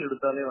சிங்கிள்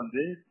எடுத்தாலே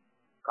வந்து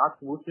காசு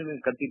ஊசின்னு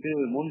கட்டிட்டு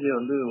மூஞ்சிய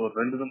வந்து ஒரு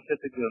 2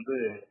 நிமிஷத்துக்கு வந்து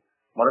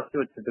முளைச்சு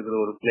வச்சுட்டு இருக்கிற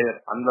ஒரு பிளேயர்,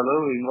 அந்த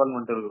அளவு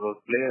இன்வால்மெண்ட் இருக்கிற ஒரு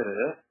பிளேயர்.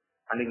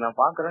 அன்னைக்கு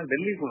நான் பாக்குறேன்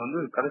டெல்லிக்கு வந்து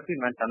கடைசி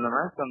மேட்ச், அந்த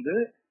மேட்ச் வந்து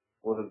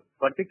ஒரு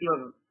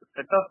பர்டிகுலர்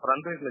செட் ஆஃப்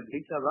ரன் ரேட்ல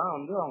ஜெயிச்சாதான்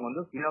வந்து அவங்க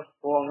வந்து பிளே ஆஃப்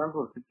போவாங்கன்ற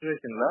ஒரு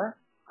சிச்சுவேஷன்ல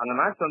அந்த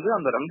மேட்ச் வந்து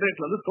அந்த ரன்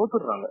ரேட்ல வந்து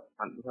தோத்துடுறாங்க.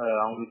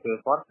 அவங்களுக்கு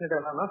ஃபார்ச்சுனேட்டா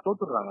என்னன்னா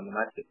தோத்துடுறாங்க அந்த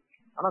மேட்ச்.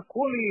 ஆனா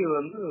கோலி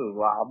வந்து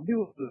அப்படி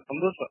ஒரு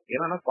சந்தோஷம்,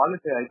 ஏன்னா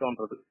குவாலிஃபை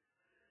ஆயிட்டோன்றது.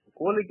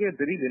 கோலிக்கே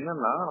தெரியுது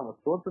என்னன்னா நம்ம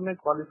தோத்துமே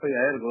குவாலிஃபை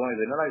ஆயிருக்கோம்,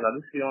 இது என்னடா இது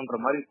அதிசயம்ன்ற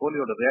மாதிரி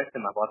கோலியோட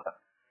ரியாக்ஷன் நான் பார்த்தேன்.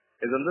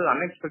 இது வந்து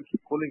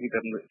அன்எக்ஸ்பெக்டட் கோலி கிட்ட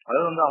இருந்து.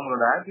 அதாவது வந்து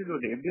அவங்களோட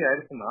ஆட்டிடியூட் எப்படி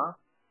ஆயிடுச்சுன்னா,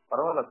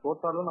 பரவாயில்ல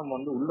தோத்தாலும் நம்ம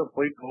வந்து உள்ள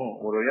போயிட்டோம்,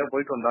 ஒரு வழியா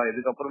போயிட்டு வந்தா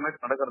இதுக்கப்புறமே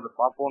நடக்கிறது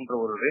பாப்போம்ன்ற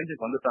ஒரு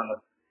ரேஞ்சுக்கு வந்துட்டாங்க.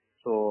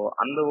 சோ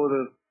அந்த ஒரு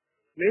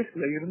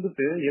பிளேஸ்ல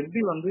இருந்துட்டு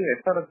எப்படி வந்து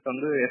எஸ்ஆர்எஸ்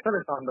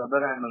அந்த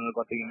அதர் ஹேண்ட் வந்து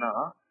பாத்தீங்கன்னா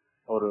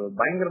ஒரு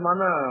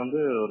பயங்கரமான வந்து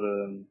ஒரு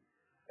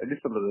எப்படி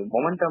சொல்றது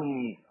மொமெண்டம்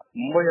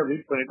மும்பையை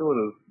பீட் பண்ணிட்டு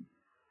ஒரு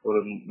ஒரு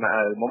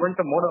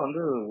மொமெண்டமோட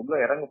வந்து உள்ள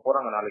இறங்க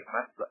போறாங்க நாளைக்கு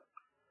மேட்ச்ல.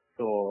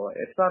 ஸோ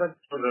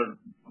எஸ்ஆர்எஸ்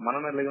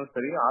மனநிலையும்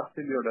சரி,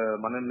 ஆர்சிபியோட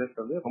மனநிலையும்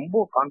சரி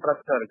ரொம்ப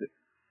கான்ட்ராஸ்டா இருக்கு.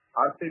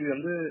 ஆர்சிபி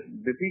வந்து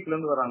டிஃபீட்ல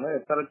இருந்து வராங்க,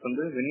 எஸ்ஆர்எஸ்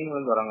வந்து வின்னிங்ல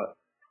இருந்து வராங்க.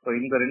 ஸோ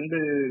இந்த ரெண்டு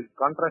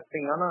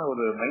கான்ட்ராஸ்டிங்கான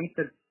ஒரு மைண்ட்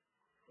செட்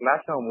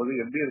கிளாஷ் ஆகும்போது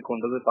எப்படி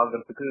இருக்கும்ன்றது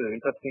பாக்குறதுக்கு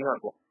இன்ட்ரெஸ்டிங்கா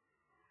இருக்கும்.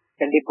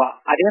 கண்டிப்பா.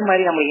 அதே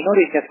மாதிரி நம்ம இன்னொரு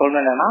விஷயம்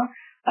சொல்லணும் என்னன்னா,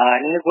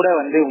 நீங்க கூட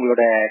வந்து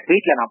உங்களோட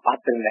ட்வீட்ல நான்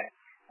பார்த்திருந்தேன்,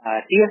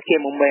 சிஎஸ்கே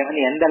மும்பை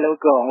வந்து எந்த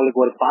அளவுக்கு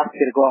அவங்களுக்கு ஒரு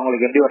பாஸ்ட் இருக்கோ,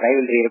 அவங்களுக்கு எப்படி ஒரு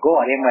ரைவல்ரி இருக்கோ,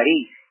 அதே மாதிரி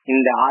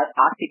இந்த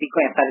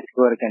ஆர்சிபிக்கும்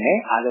எஸ்ஆர்எஸ்க்கும் இருக்குன்னு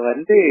அது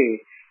வந்து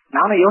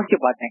நானும் யோசிச்சு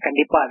பார்த்தேன்.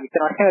 கண்டிப்பா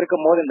இத்தனை வருஷம்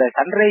இருக்கும் போது இந்த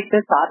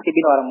சன்ரைசர்ஸ்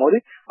ஆர்சிபின்னு வரும்போது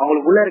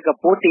அவங்களுக்கு உள்ள இருக்க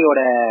போட்டியோட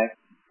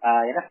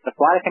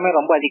சுவாரஸ்யமே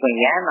ரொம்ப அதிகம்.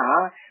 ஏன்னா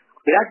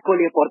விராட்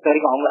கோலியை பொறுத்த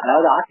வரைக்கும் அவங்க,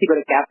 அதாவது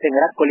ஆர்சிபியோட கேப்டன்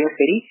விராட் கோலியும்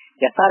சரி,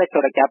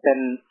 எஸ்ஆர்எஸோட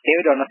கேப்டன்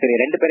டேவிட் வார்னரும் சரி,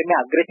 ரெண்டு பேருமே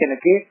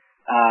அக்ரெஷனுக்கு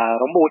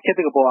ரொம்ப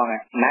உச்சத்துக்கு போவாங்க.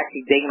 மேட்ச்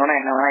ஜெயிக்கணும்னா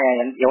என்ன வேணா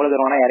எவ்வளவு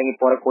தூரம் வேணா இறங்கி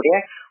போறக்கூடிய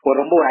ஒரு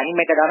ரொம்ப ஒரு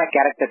அனிமேட்டடான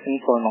கேரக்டர்ஸ்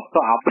சொல்லணும். ஸோ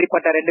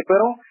அப்படிப்பட்ட ரெண்டு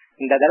பேரும்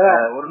இந்த தடவை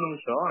ஒரு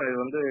நிமிஷம் இது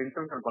வந்து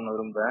இன்டர்வியூ பண்ண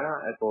விரும்புறேன்.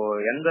 இப்போ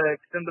எந்த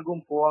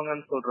எக்ஸ்டென்ட்டுக்கும்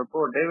போவாங்கன்னு சொல்றப்போ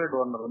டேவிட்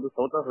வார்னர் வந்து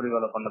சவுத்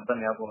ஆப்பிரிக்கால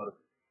பண்ணதான் ஞாபகம்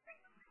இருக்கு.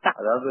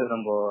 அதாவது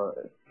நம்ம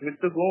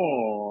ஸ்மித்துக்கும்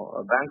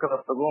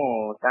பேங்கரப்டுக்கும்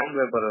சாண்ட்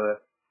பேப்பர்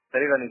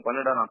சரிடா நீ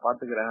பண்ணுடா நான்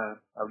பாத்துக்கிறேன்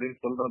அப்படின்னு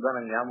சொல்றதுதான்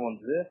எனக்கு ஞாபகம்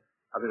வந்தது.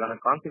 அதுக்கான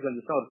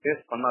கான்சிக்வன்சஸ் அவர்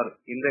ஃபேஸ் பண்ணாரு.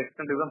 இந்த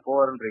எக்ஸ்டென்ட்டுக்கு தான்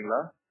போவாருன்றீங்களா?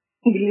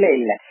 இல்ல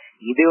இல்ல,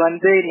 இது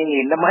வந்து நீங்க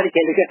இந்த மாதிரி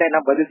கேள்வி கேட்டா என்ன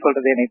பதில்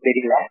சொல்றது எனக்கு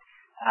தெரியல.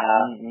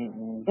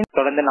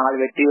 தொடர்ந்து 4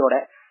 வெற்றியோட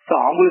சோ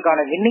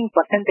அவங்களுக்கான வின்னிங்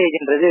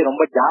பர்சன்டேஜ்ன்றது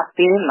ரொம்ப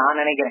ஜாஸ்தின்னு நான்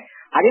நினைக்கிறேன்.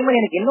 அதே மாதிரி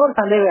எனக்கு இன்னொரு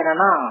சந்தேகம்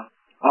என்னன்னா,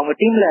 அவங்க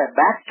டீம்ல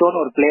பேக் ஸ்டோன்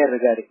ஒரு பிளேயர்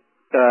இருக்காரு,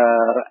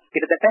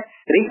 கிட்டத்தட்ட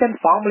ரீசெண்ட்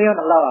ஃபார்ம்லயும்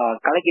நல்லா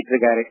கலக்கிட்டு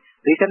இருக்காரு.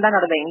 ரீசெண்டா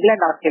நடந்த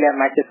இங்கிலாந்து ஆஸ்திரேலியா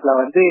மேட்சஸ்ல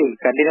வந்து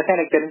கண்டினியூஸா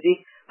எனக்கு தெரிஞ்சு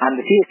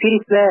அந்த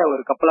சீரீஸ்ல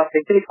ஒரு கப்பல் ஆஃப்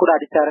செஞ்சுரிஸ் கூட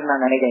அடிச்சாருன்னு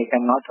நான்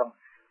நினைக்கிறேன்.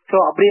 சோ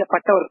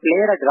அப்படியேப்பட்ட ஒரு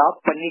பிளேயரை டிராப்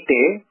பண்ணிட்டு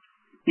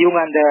இவங்க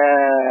அந்த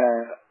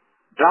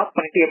டிராப்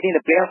பண்ணிட்டு எப்படி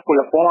இந்த பிளே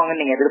ஆஃப்குள்ள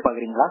போவாங்கன்னு நீங்க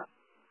எதிர்பார்க்கறீங்களா?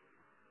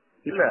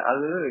 இல்ல,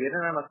 அது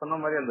என்னன்னா நான் சொன்ன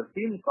மாதிரி அந்த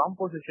டீம்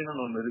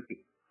காம்போசிஷன் ஒண்ணு இருக்கு.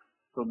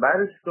 ஸோ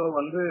பாரிஸ்டோ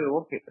வந்து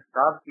ஓகே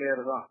ஸ்டார்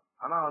பிளேயர் தான்,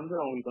 ஆனா வந்து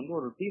அவங்களுக்கு வந்து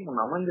ஒரு டீம்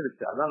ஒண்ணு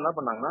அமைஞ்சிருச்சு. அதான் என்ன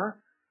பண்ணாங்கன்னா,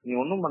 நீ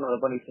ஒன்னும்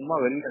பண்ணாதப்பா, நீ சும்மா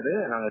வெளியாது,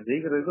 நாங்க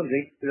ஜெயிக்கிறதுக்கும்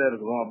ஜெயிச்சுதான்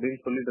இருக்கிறோம் அப்படின்னு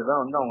சொல்லிட்டு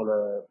தான் வந்து அவங்கள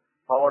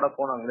ஃபார்வர்டா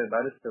போனாங்களே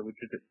பாரிஸ்டோ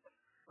விட்டுட்டு.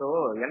 ஸோ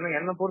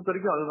என்ன பொறுத்த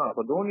வரைக்கும் அதுதான்.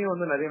 இப்போ தோனியை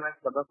வந்து நிறைய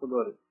மேட்ச் பார்த்தா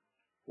சொல்லுவாரு,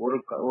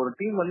 ஒரு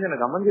டீம் வந்து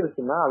எனக்கு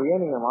அமைஞ்சிருச்சுன்னா அது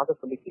ஏன் நீங்க மாத்த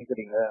சொல்லி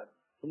கேக்குறீங்க,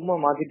 சும்மா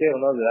மாத்திட்டே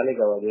இருந்தா அது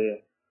வேலைக்கு ஆகாது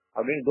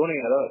அப்படின்னு தோனி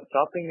அதாவது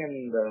ஷாப்பிங்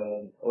அண்ட்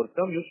ஒரு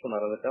டேர்ம் யூஸ்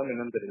பண்ணாரு. அந்த டேர்ம்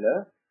என்னன்னு தெரியல,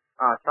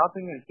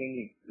 ஷாப்பிங் அண்ட்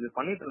சேஞ்சிங் இது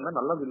பண்ணிட்டு இருந்தா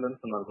நல்லது இல்லைன்னு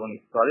சொன்னார் தோனி.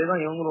 ஸோ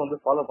அதேதான் இவங்களும் வந்து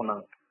ஃபாலோ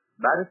பண்ணாங்க.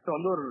 பாரிஸ்டோ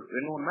வந்து ஒரு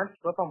 2-3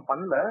 மேட்ச் பெர்ஃபார்ம்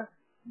பண்ணல.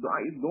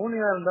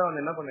 தோனியா இருந்தா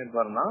வந்து என்ன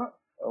பண்ணிருப்பாருன்னா,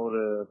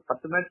 ஒரு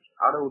 10 மேட்ச்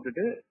ஆட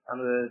விட்டுட்டு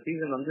அந்த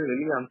சீசன் வந்து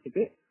வெளியே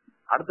அனுப்பிச்சிட்டு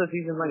அடுத்த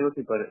சீசன் தான்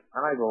யோசிப்பாரு.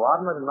 ஆனா இப்ப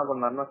வார்னர் என்ன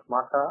பண்ணாருன்னா,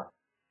 ஸ்மார்ட்டா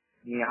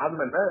நீ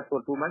ஆடல ஸோ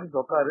 2 மேட்ச்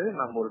உட்காரு,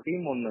 நம்ம ஒரு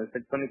டீம் ஒன்னு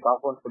செட் பண்ணி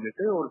பார்ப்போம்னு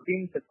சொல்லிட்டு ஒரு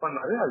டீம் செட்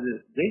பண்ணாரு. அது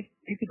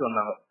ஜெயிச்சுட்டு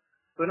வந்தாங்க.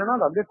 என்னன்னா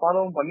அது அப்படியே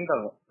ஃபாலோவும்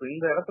பண்ணிட்டாங்க.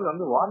 இந்த இடத்துல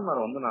வந்து வார்னர்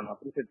வந்து நான்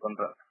அப்ரிசியேட்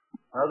பண்றேன்.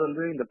 அதாவது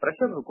வந்து இந்த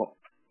பிரஷர் இருக்கும்,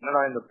 என்னடா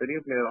இந்த பெரிய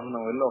பிளேயர் வந்து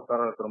நம்ம வெளில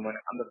உட்கார வைக்கிறோம்,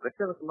 அந்த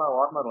பிரஷருக்குலாம்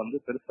வார்னர் வந்து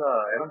பெருசா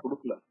இடம்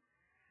கொடுக்கல.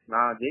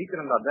 நான்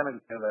ஜெயிக்கிறேன் அதான்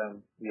எனக்கு தேவை,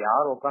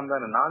 யார்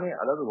உட்காந்தா நானே,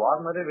 அதாவது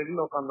வார்னரே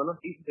வெளியில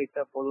உட்காந்தாலும் டீம்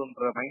ஜெயிச்சா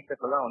போதுன்ற மைண்ட்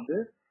செட்ல தான் வந்து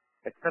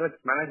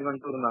எக்ஸ்ஆர்எஸ்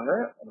மேனேஜ்மெண்ட்டும் இருந்தாங்க.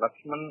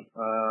 லக்ஷ்மன்,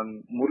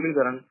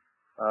 முரளிதரன்,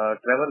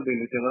 ட்ரெவர்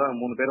பீல் இவங்க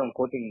 3 பேரும்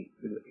கோச்சிங்,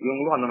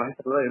 இவங்களும் அந்த மைண்ட்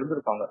செட்ல தான்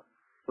இருந்திருப்பாங்க.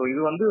 ஸோ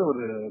இது வந்து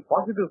ஒரு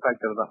பாசிட்டிவ்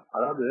ஃபேக்டர் தான்.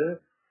 அதாவது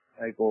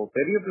இப்போ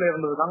பெரிய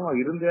பிளேயர்ன்றதுதான்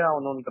இருந்தே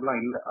ஆகணும்லாம்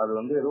இல்ல, அது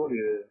வந்து ஏதோ ஒரு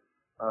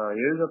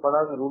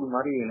எழுதப்படாத ரூல்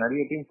மாதிரி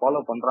நிறைய டீம்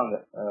ஃபாலோ பண்றாங்க.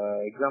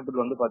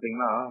 எக்ஸாம்பிள் வந்து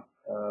பாத்தீங்கன்னா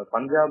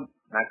பஞ்சாப்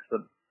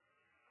மேக்ஸ்வெல்,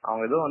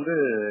 அவங்க ஏதோ வந்து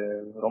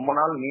ரொம்ப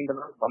நாள் நீண்ட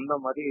நாள் வந்த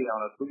மாதிரி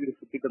அவனை தூக்கிட்டு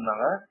சுத்திட்டு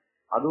இருந்தாங்க.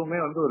 அதுவுமே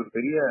வந்து ஒரு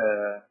பெரிய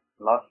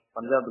லாஸ்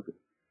பஞ்சாபுக்கு.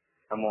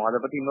 நம்ம அதை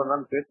பத்தி இன்னொரு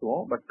நாள்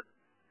பேசுவோம். பட்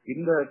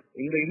இந்த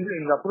இந்த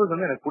இந்த அப்ரோச்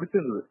வந்து எனக்கு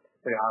பிடிச்சிருந்தது.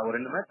 சரி, ஒரு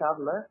 2 மேட்ச்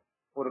ஆடல,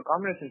 ஒரு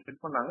காம்பினேஷன்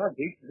செட் பண்ணாங்க,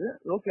 ஜெயிச்சுது,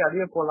 ஓகே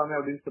அதே போலாமே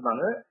அப்படின்னு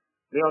சொன்னாங்க.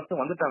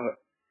 பிளேஆஃப்ஸும் வந்துட்டாங்க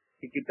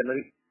சிக்கி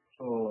திணறி.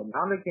 ஸோ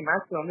நாளைக்கு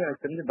மேட்ச்ல வந்து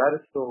எனக்கு தெரிஞ்சு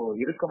பாரிஸ்டோ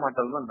இருக்க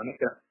மாட்டாருன்னு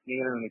நினைக்கிறேன்.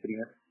 நீங்க என்ன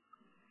நினைக்கிறீங்க?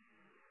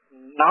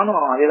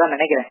 நானும் அதேதான்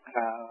நினைக்கிறேன்.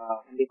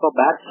 கண்டிப்பா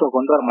பேட்ஸ்டோ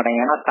கொண்டு வர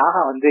மாட்டாங்க. ஏன்னா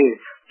சாஹா வந்து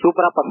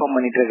சூப்பரா பர்ஃபார்ம்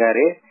பண்ணிட்டு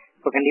இருக்காரு.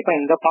 இப்போ கண்டிப்பா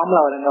இந்த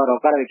ஃபார்ம்ல அவர்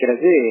உட்கார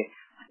வைக்கிறது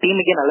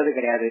டீமுக்கே நல்லது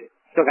கிடையாது.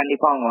 ஸோ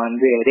கண்டிப்பா அவங்க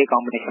வந்து இதே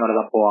காம்பினேஷனோட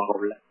தான் போவாங்க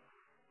உள்ள.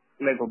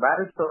 இல்ல இப்போ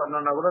பாரிஸ்டோ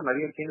வரணும்னா கூட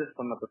நிறைய சேஞ்சஸ்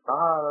பண்ண.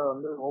 சாஹா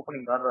வந்து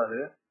ஓப்பனிங்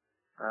ஆடுறாரு.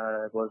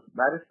 இப்போ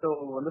பாரிஸ்டோ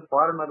வந்து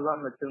ஃபாரினர்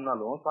தான்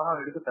வச்சிருந்தாலும் சாஹா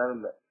எடுக்க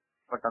தேவையில்லை.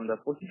 பட் அந்த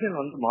பொசிஷன்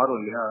வந்து மாறும்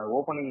இல்லையா?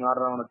 ஓப்பனிங்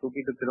ஆடுறவனை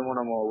தூக்கிட்டு திரும்ப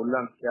நம்ம உள்ள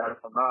அனுப்பிச்சு ஆட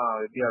சொன்னா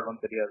எப்படி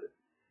ஆடுறோம் தெரியாது.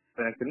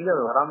 எனக்கு தெரிஞ்சு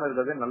அது வராம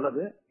இருக்கிறதே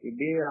நல்லது.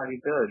 இப்படியே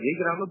ஆடிட்டு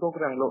ஜெயிக்கிறாங்களோ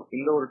தோக்குறாங்களோ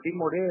இந்த ஒரு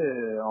டீமோடய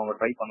அவங்க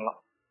ட்ரை பண்ணலாம்.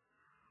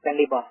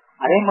 கண்டிப்பா.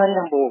 அதே மாதிரி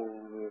நம்ம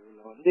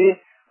வந்து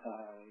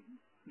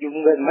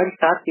இவங்க இந்த மாதிரி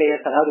ஸ்டார்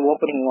பிளேயர்ஸ், அதாவது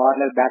ஓப்பனிங்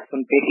வார்னர்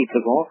பேட்ஸ்மேன் பேசிட்டு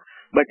இருக்கோம்.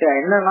 பட்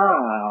என்னன்னா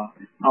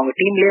அவங்க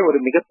டீம்லயே ஒரு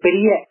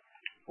மிகப்பெரிய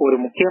ஒரு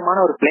முக்கியமான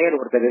ஒரு பிளேயர்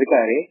ஒருத்தர்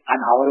இருக்காரு.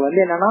 அவர் வந்து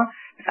என்னன்னா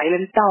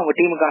சைலண்டா அவங்க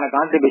டீமுக்கான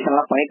கான்ட்ரிபியூஷன்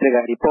எல்லாம் பண்ணிட்டு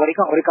இருக்காரு. இப்போ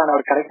வரைக்கும் அவருக்கான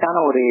ஒரு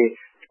கரெக்டான ஒரு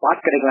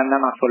ஸ்பாட் கிடைக்கலன்னு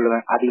தான் நான்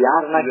சொல்லுவேன். அது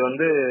யாருன்னா இது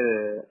வந்து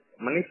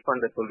மனிஷ்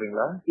பாண்டே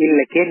சொல்றீங்களா? இல்ல,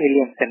 கேன்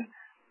வில்லியம்சன்.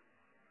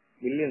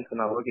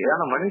 வில்லியம்சனா? ஓகே.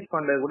 ஏன்னா மனிஷ்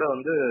பாண்டே கூட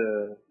வந்து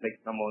லைக்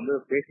நம்ம வந்து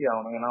பேசி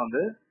ஆகணும். ஏன்னா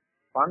வந்து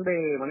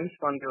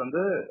மனிஷ் பாண்டே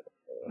வந்து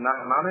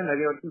நானே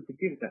நிறைய வருஷம்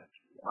திட்டிருக்கேன்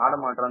ஆட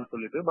மாட்டான்னு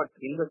சொல்லிட்டு. பட்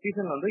இந்த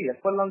சீசன் வந்து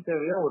எப்பெல்லாம்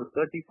தேவையோ ஒரு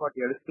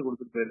 30-40 அடிச்சுட்டு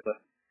கொடுத்துட்டு போயிருக்காரு.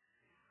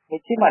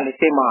 நிச்சயமா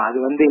நிச்சயமா. அது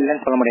வந்து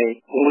இல்லன்னு சொல்ல முடியாது.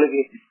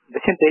 உங்களுக்கு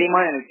விஷயம் தெரியுமா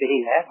எனக்கு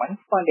தெரியல.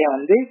 மனிஷ் பாண்டியா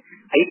வந்து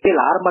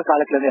ஐபிஎல் ஆரம்ப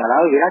காலத்துல இருந்து,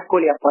 அதாவது விராட்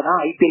கோலி அப்பதான்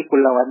ஐபிஎல்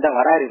குள்ள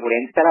வராரு, ஒரு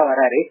யங்ஸ்டரா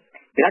வராரு.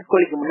 விராட்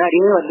கோலிக்கு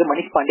முன்னாடியே வந்து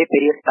மனிஷ் பாண்டே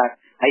பெரிய ஸ்டார்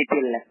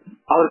ஐபிஎல்ல.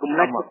 அவருக்கு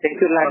முன்னாடி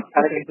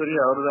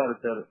அவருதான்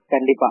இருக்காரு.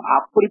 கண்டிப்பா.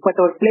 அப்படிப்பட்ட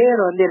ஒரு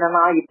பிளேயர் வந்து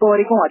என்னன்னா இப்ப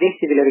வரைக்கும் அதே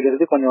ஸ்டேஜ்ல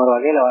இருக்கிறது கொஞ்சம் ஒரு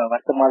வகையில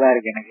வருத்தமா தான்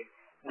இருக்கு எனக்கு.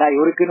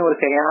 இவருக்குன்னு ஒரு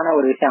சரியான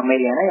ஒரு விஷயம்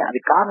அமையல. அது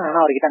காரணம்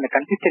என்ன, அவர்கிட்ட அந்த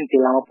கன்சிஸ்டன்சி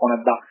இல்லாம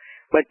போனதுதான்.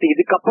 பட்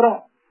இதுக்கப்புறம்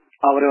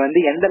அவர் வந்து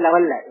எந்த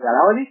லெவல்ல,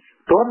 அதாவது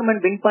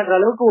டோர்னமெண்ட் வின் பண்ற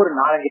அளவுக்கு ஒரு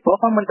 4-5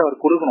 பெர்ஃபார்மன்ஸ்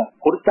அவர்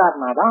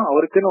கொடுத்தாருனாதான்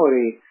அவருக்குன்னு ஒரு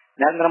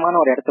நிரந்தரமான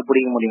ஒரு இடத்த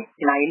பிடிக்க முடியும்.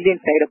 நான்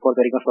இந்தியன் சைட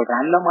பொறுத்த வரைக்கும்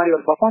சொல்றேன். அந்த மாதிரி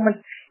ஒரு பெர்ஃபார்மன்ஸ்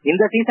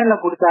இந்த சீசன்ல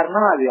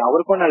கொடுத்தாருன்னா அது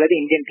அவருக்கும் நல்லது,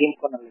 இந்தியன்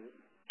டீமுக்கும் நல்லது.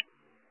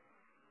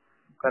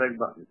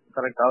 கரெக்ட் தான்,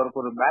 கரெக்ட்.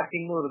 அவருக்கு ஒரு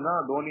பேட்டிங்கும் இருந்தா,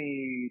 தோனி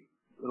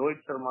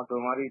ரோஹித் சர்மாக்கு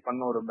மாதிரி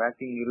பண்ண ஒரு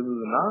பேட்டிங்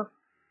இருந்ததுன்னா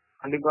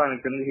கண்டிப்பா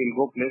எனக்கு தெரிஞ்சு ஹில்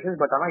கோ பிளேசஸ்.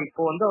 பட் ஆனா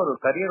இப்போ வந்து அவர்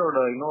கரியரோட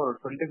இன்னும் ஒரு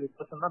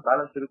 25% தான்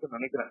பேலன்ஸ் இருக்குன்னு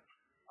நினைக்கிறேன்.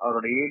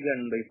 அவரோட ஏஜ்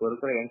அண்ட் இப்போ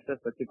இருக்கிற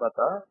யங்ஸ்டர்ஸ் வச்சு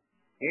பார்த்தா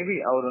மேபி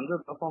அவர் வந்து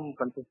பெர்ஃபார்ம்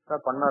கன்சிஸ்டன்டா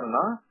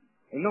பண்ணாருன்னா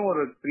இன்னும்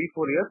ஒரு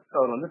 3-4 இயர்ஸ்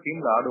அவர் வந்து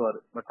டீம்ல ஆடுவாரு.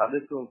 பட்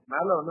அதுக்கு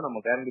மேல வந்து நம்ம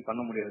கேரண்டி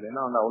பண்ண முடியாது.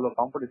 ஏன்னா வந்து அவ்வளவு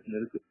காம்படிஷன்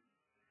இருக்கு.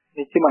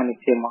 நிச்சயமா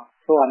நிச்சயமா.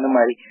 சோ அந்த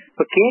மாதிரி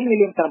இப்ப கேன்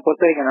வில்லியம்சன்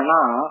பொறுத்த வரைக்கும் என்னன்னா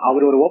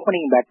அவர் ஒரு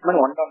opening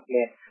batsman, 1 down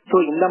player. So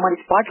இந்த மாதிரி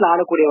ஸ்பாட்ல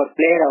ஆடக்கூடிய ஒரு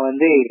பிளேயரை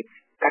வந்து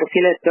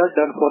கடைசியில 3rd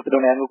டவுன் 4th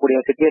டவுன் இறங்கக்கூடிய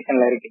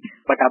சிச்சுவேஷன்ல இருக்கு.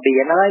 பட் அப்படி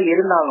என்னதான்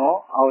இருந்தாலும்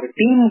அவர்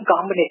டீம்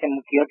காம்பினேஷன்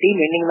முக்கியம்,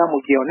 டீம் வின்னிங் தான்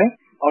முக்கியம்னு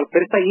அவர்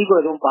பெருசா ஈகோ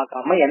எதுவும்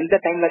பார்க்காம எந்த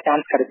டைம்ல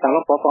சான்ஸ்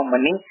கிடைச்சாலும் பெர்ஃபார்ம்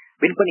பண்ணி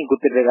வின் பண்ணி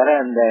கொடுத்துட்டு இருக்காரு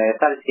அந்த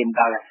எஸ்ஆர்எச்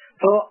டீமுக்காக.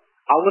 சோ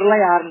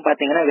அவர்லாம் யாருன்னு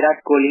பாத்தீங்கன்னா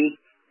விராட் கோலி,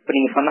 இப்ப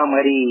நீங்க சொன்ன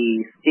மாதிரி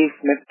ஸ்டீவ்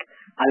ஸ்மித்,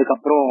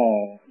 அதுக்கப்புறம்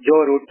ஜோ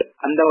ரூட்,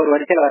 அந்த ஒரு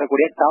வரிசையில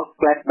வரக்கூடிய டாப்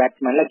கிளாஸ்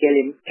பேட்ஸ்மேன்ல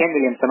கேன்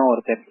வில்லியம்சனும்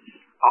ஒருத்தர்.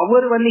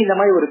 அவர் வந்து இந்த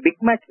மாதிரி ஒரு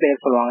பிக் மேட்ச்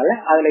பிளேயர் சொல்லுவாங்கல்ல,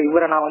 அதுல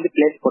இவரை நான் வந்து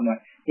பிளேஸ்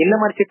பண்ணுவேன். இந்த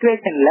மாதிரி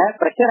சிச்சுவேஷன்ல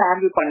பிரஷர்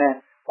ஹேண்டில்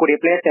பண்ணக்கூடிய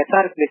பிளேயர்ஸ்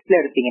எஸ்ஆர்எஸ் லிஸ்ட்ல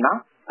எடுத்தீங்கன்னா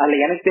அதுல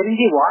எனக்கு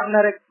தெரிஞ்சு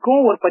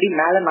வார்னருக்கும் ஒரு படி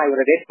மேல நான்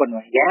இவரை ரேட்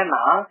பண்ணுவேன்.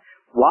 ஏன்னா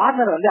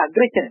வார்னர் வந்து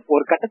அக்ரெஷன்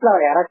ஒரு கட்டத்துல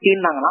அவர் யாராவது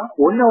தீர்ந்தாங்கன்னா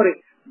ஒன்னு ஒரு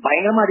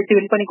பயங்கரமா அடிச்சு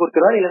வின் பண்ணி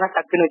கொடுத்துருவாரு, இல்லைன்னா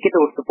டக்குன்னு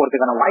விக்கெட் விட்டு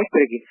போறதுக்கான வாய்ப்பு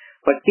இருக்கு.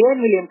 பட்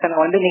கேன்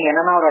வில்லியம்சன் வந்து நீங்க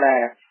என்னன்னா அவரோட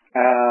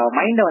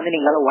மைண்ட வந்து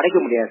நீங்களால உடைக்க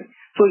முடியாது.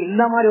 சோ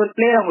இந்த மாதிரி ஒரு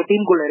பிளேயர் அவங்க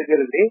டீமுக்குள்ள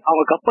இருக்கிறது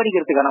அவங்க கப்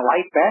அடிக்கிறதுக்கான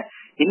வாய்ப்பை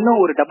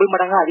இன்னும் ஒரு டபுள்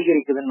மடங்கா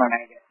அதிகரிக்குதுன்னு நான்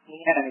நினைக்கிறேன்.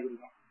 நீங்க என்ன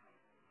நினைக்கிறீங்க?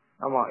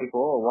 ஆமா,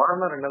 இப்போ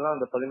வார்னர் என்னதான்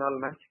இந்த 14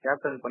 மேட்ச்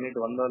கேப்டன்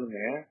பண்ணிட்டு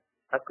வந்தாலுமே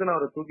டக்குன்னு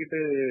அவரை தூக்கிட்டு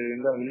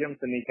இந்த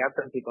வில்லியம்சன் நீ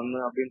கேப்டன்சி பண்ணு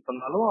அப்படின்னு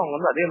சொன்னாலும் அவங்க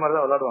வந்து அதே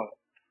மாதிரிதான் விளையாடுவாங்க.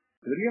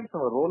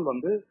 வில்லியம்சன் ரோல்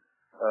வந்து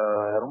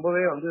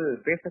ரொம்பவே வந்து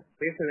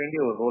பேச வேண்டிய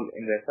ஒரு ரோல்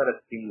இந்த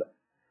எஸ்ஆர்எச் டீம்ல.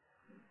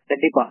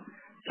 கண்டிப்பா.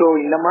 சோ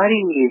இந்த மாதிரி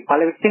பல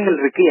விஷயங்கள்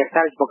இருக்கு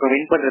எஸ்ஆர்எச் பக்கம்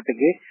வின்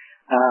பண்றதுக்கு.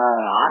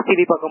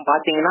 ஆர்சிபி பக்கம்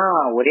பாத்தீங்கன்னா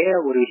ஒரே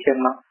ஒரு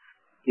விஷயம் தான்,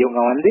 இவங்க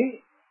வந்து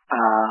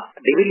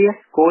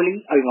டிவிலியர்ஸ், கோலி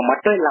அவங்க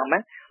மட்டும் இல்லாம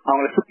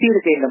அவங்கள சுத்தி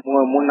இருக்க இந்த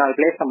 3-4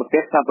 பிளேயர்ஸ் நம்ம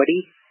பேசினபடி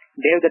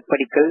தேவ்தத்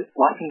படிக்கல்,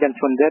 வாஷிங்டன்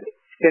சுந்தர்,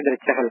 ஜிதேந்திர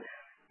சஹல்,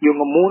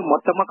 இவங்க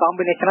மொத்தமா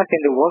காம்பினேஷனா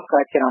சேர்ந்து ஒர்க்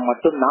ஆச்சுன்னா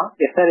மட்டும்தான்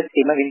எஸ்ஆர்எச்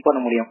டீமை வின்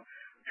பண்ண முடியும்.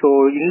 சோ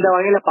இந்த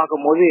வகையில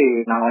பாக்கும்போது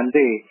நான்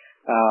வந்து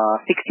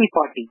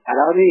 60-40,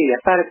 அதாவது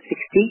SRH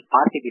 60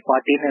 RCB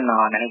 40ன்னு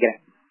நான் நினைக்கிறேன்.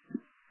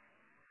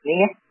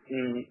 நீங்க?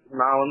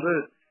 நான் வந்து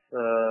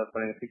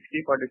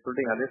 60-40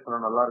 சொல்லிட்டு அதே சொன்னா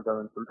நல்லா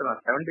இருக்காதுன்னு சொல்லிட்டு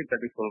நான்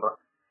 70-30 சொல்றேன்.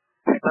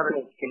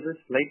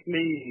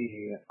 ஸ்லைட்லி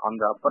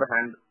அந்த அப்பர்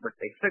ஹேண்ட். பட்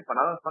எக்ஸ்பெக்ட்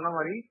பண்ணாத சொன்ன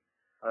மாதிரி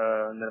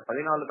இந்த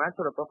 14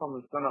 மேட்சோட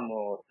பெர்ஃபார்மன்ஸ் தான் நம்ம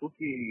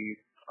தூக்கி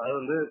அது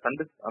வந்து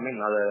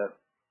அத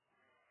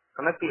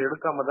கணக்கில்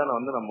எடுக்காம தான்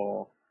வந்து நம்ம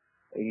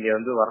இங்க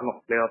வந்து வரணும்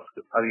பிளே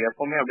ஆஃப்ஸ்க்கு. அது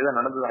எப்பவுமே அப்படிதான்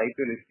நடந்தது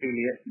ஐபிஎல்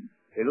ஹிஸ்டரியிலேயே.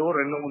 ஏதோ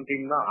 2-3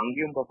 டீம் தான்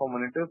அங்கேயும் பெர்ஃபார்ம்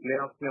பண்ணிட்டு பிளே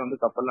ஆஃப்ஸ்லயும் வந்து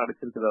கப்பல்லாம்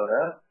அடிச்சிருக்கு.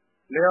 தவிர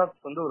பிளே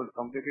ஆஃப்ஸ் வந்து ஒரு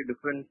கம்ப்ளீட்லி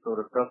டிஃபரன்ஸ்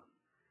ஒரு டஃப்.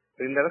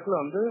 இந்த இடத்துல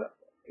வந்து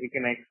you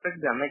can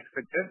expect the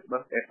unexpected.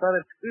 But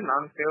எஸ்ஆர்எச்க்கு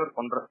நான் ஃபேவர்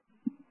பண்றேன்.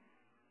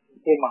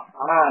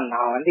 ஆனா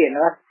நான் வந்து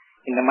என்னதான்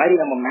இந்த மாதிரி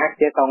நம்ம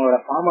மேட்சஸ் அவங்களோட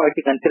ஃபார்மை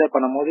வச்சு கன்சிடர்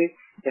பண்ணும்போது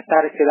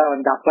எஸ்ஆர்எச் தான்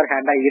வந்து அப்பர்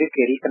ஹேண்டா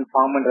இருக்கு ரீசன்ட்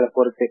ஃபார்ம்ன்றத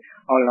பொறுத்து.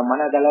 அவங்களோட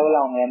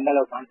மனதளவுல அவங்க எந்த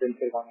அளவு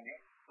கான்ஃபிடன்ஸ் இருக்காங்க.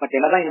 பட்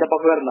என்னதான் இந்த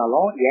பக்கம்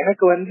இருந்தாலும்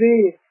எனக்கு வந்து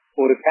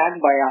ஒரு ஃபேன்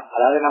பாயா,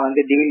 அதாவது நான்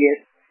வந்து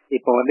டிவிலியர்ஸ்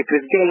இப்போ வந்து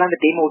கிறிஸ்டியெல்லாம் அந்த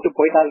டீமை விட்டு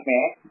போயிட்டாலுமே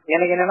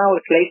எனக்கு என்னன்னா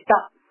ஒரு ஸ்லைட்டா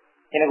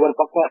எனக்கு ஒரு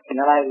பக்கம்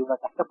என்னடா இவங்க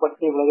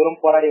கஷ்டப்பட்டு இவ்வளவு தூரம்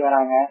போராடி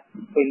வராங்க.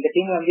 இந்த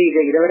டீம் வந்து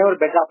இதை விட ஒரு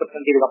பெட்டர்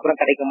ஆப்பர்ச்சுனிட்டி இதுக்கப்புறம்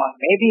கிடைக்குமா?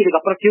 மேபி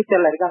இதுக்கப்புறம்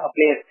ஃபியூச்சர்ல இருக்காங்க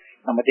பிளேயர்,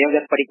 நம்ம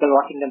தேவதர் படிக்கல்,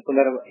 வாஷிங்டன்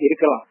சுந்தர்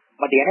இருக்கலாம்.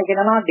 பட் எனக்கு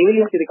என்னன்னா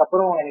டிவிலியர்ஸ்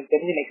இதுக்கப்புறம் எனக்கு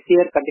தெரிஞ்சு நெக்ஸ்ட்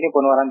இயர் கண்டினியூ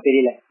பண்ணுவாரான்னு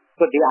தெரியல.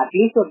 ஸோ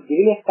அட்லீஸ்ட் ஒரு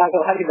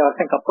டிவிலியர்ஸ்க்காக இந்த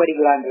வருஷம் கப்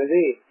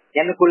அடிக்கலான்றது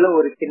எனக்குள்ள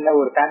ஒரு சின்ன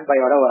ஒரு ஃபேன்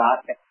பாயோட ஒரு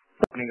ஆசை.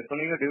 நீங்க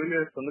சொன்னீங்க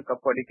டிவிலியர்ஸ் வந்து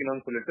கப்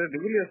அடிக்கணும்னு சொல்லிட்டு.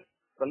 டிவிலியர்ஸ்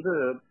வந்து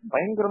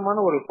பயங்கரமான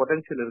ஒரு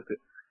பொட்டன்ஷியல் இருக்கு.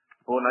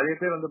 இப்போ நிறைய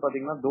பேர் வந்து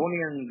பாத்தீங்கன்னா தோனி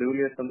அண்ட்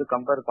டிவிலியர்ஸ் வந்து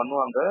கம்பேர்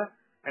பண்ணுவாங்க.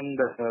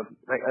 அண்ட்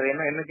அது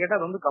என்ன கேட்டா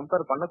அது வந்து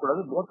கம்பேர்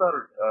பண்ணக்கூடாது. Both are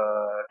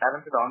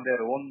talented on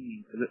their own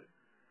இது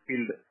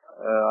ஃபீல்டு.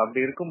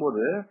 அப்படி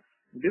இருக்கும்போது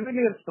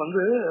டிவிலியர்ஸ்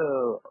வந்து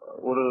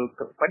ஒரு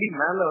படி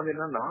மேல வந்து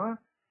என்னன்னா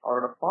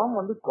அவரோட ஃபார்ம்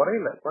வந்து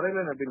குறையல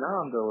எப்படின்னா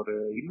அந்த ஒரு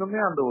இன்னுமே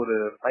அந்த ஒரு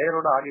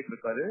ஃபயரோட ஆடிட்டு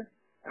இருக்காரு.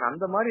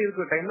 அந்த மாதிரி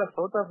இருக்கிற டைம்ல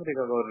சவுத்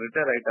ஆப்பிரிக்காவுக்கு அவர்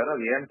ரிட்டையர் ஆயிட்டாரு.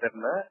 அது ஏன்னு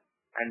தெரியல.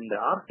 அண்ட்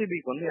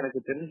ஆர்சிபிக்கு வந்து எனக்கு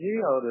தெரிஞ்சு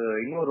அவரு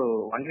இன்னொரு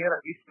 1 இயர்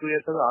அட்லீஸ்ட் 2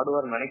 இயர்ஸ்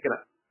ஆடுவார்னு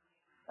நினைக்கிறேன்.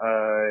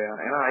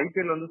 ஏன்னா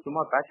ஐபிஎல் வந்து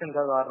சும்மா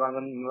பேஷனுக்காக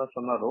ஆடுறாங்கன்னு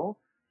சொன்னாலும்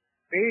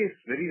பே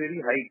is very very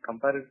high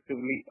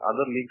comparatively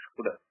other leaks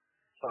கூட.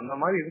 அந்த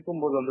மாதிரி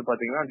இருக்கும்போது வந்து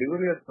பாத்தீங்கன்னா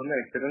டிவிலியர்ஸ் வந்து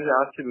எனக்கு தெரிஞ்சு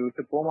ஆர்சிபி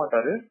விட்டு போக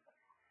மாட்டாரு.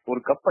 ஒரு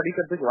கப்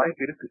அடிக்கிறதுக்கு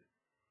வாய்ப்பு இருக்கு.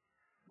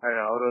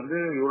 அவர் வந்து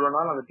இவ்வளவு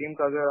நாள் அந்த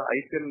டீமுக்காக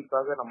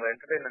ஐபிஎல்காக நம்ம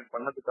என்டர்டைன்மெண்ட்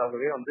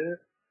பண்ணதுக்காகவே வந்து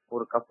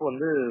ஒரு கப்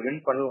வந்து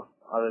வின் பண்ணலாம்.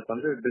 அதுக்கு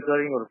வந்து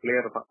டிசர்விங் ஒரு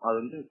பிளேயர் தான். அது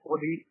வந்து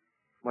கோலி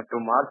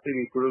மற்றும்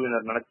ஆர்சிபி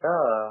குழுவினர் நினைச்சா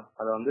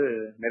அதை வந்து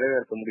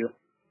நிறைவேற்ற முடியும்.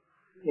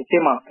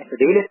 நிச்சயமா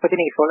டிவிலியர்ஸ் பத்தி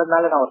நீங்க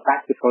சொல்றதுனால நான் ஒரு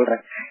ஃபேக்ட்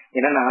சொல்றேன்.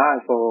 என்னன்னா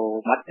இப்போ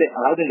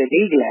அதாவது இந்த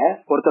லீக்ல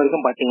பொறுத்த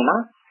வரைக்கும் பாத்தீங்கன்னா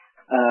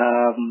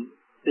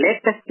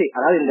லேட்டஸ்ட்,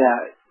 அதாவது இந்த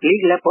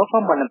லீக்ல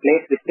பெர்ஃபார்ம் பண்ண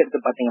பிளேயர்ஸ் லிஸ்ட்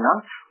எடுத்து பாத்தீங்கன்னா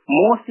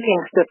மோஸ்ட்லி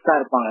யங்ஸ்டர்ஸ் தான்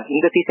இருப்பாங்க.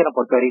 இந்த சீசனை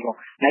பொறுத்த வரைக்கும்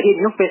நிறைய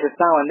நியூ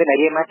பிளேயர்ஸ் தான் வந்து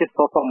நிறைய மேட்சஸ்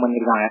பெர்ஃபார்ம்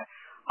பண்ணிருக்காங்க.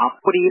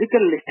 அப்படி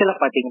இருக்கிற லிஸ்ட்ல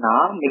பாத்தீங்கன்னா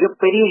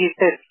மிகப்பெரிய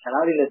ஹிட்டர்ஸ்,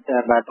 அதாவது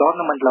இந்த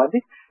டோர்னமெண்ட்ல வந்து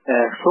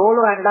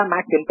சோலோ ஹேண்டா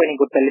மேட்ச் வின் பண்ணி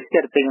கொடுத்த லிஸ்ட்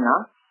எடுத்தீங்கன்னா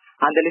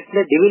அந்த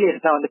லிஸ்ட்ல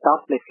டிவிலியர்ஸ் தான் வந்து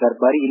டாப் பிளேஸ்ல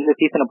இருப்பாரு இந்த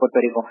சீசனை பொறுத்த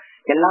வரைக்கும்.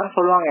 எல்லாரும்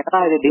சொல்லுவாங்க ஏன்னா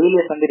இது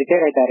டிவிலியர்ஸ் வந்து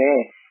ரிட்டையர் ஆயிட்டாரு,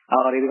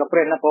 அவர்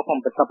இதுக்கப்புறம் என்ன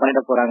பெர்ஃபார்ம் பெருசா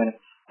பண்ணிட போறாங்கன்னு.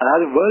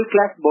 அதாவது வேர்ல்ட்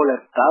கிளாஸ்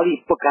பவுலர், அதாவது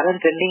இப்போ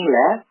கரண்ட் ட்ரெண்டிங்ல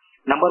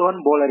நம்பர்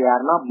 1 பவுலர்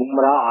யாருன்னா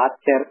பும்ரா,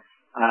 ஆர்ச்சர்,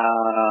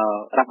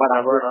 ரபாடா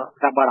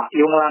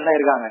இவங்கலாம் தான்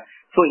இருக்காங்க.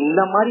 சோ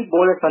இந்த மாதிரி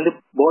பவுலர்ஸ் வந்து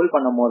பவுல்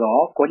பண்ணும்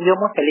போதும்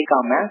கொஞ்சமும்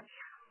செலிக்காம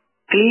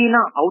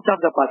கிளீனா out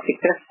of the park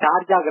sixers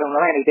charge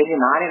ஆகுறவங்க எனக்கு தெரிஞ்சு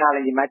நானே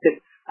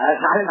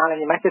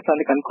 4-5 மேட்சஸ்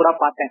வந்து கண்கூடா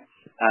பார்த்தேன்.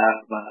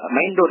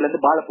 மெயின் ரோட்ல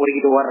இருந்து பால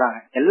பொறுக்கிட்டு ஓடுறாங்க,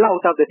 எல்லாம்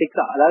அவுட் ஆஃப் த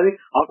சிக்ஸ், அதாவது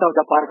out of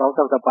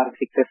the park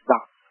sixers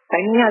தான்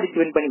தனியா அடிச்சு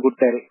வின் பண்ணி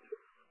கொடுத்தாரு.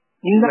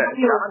 இந்த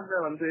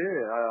வந்து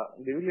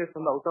டிவிலியர்ஸ்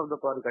வந்து அவுட் ஆஃப் த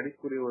பார்க்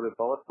அடிக்கக்கூடிய ஒரு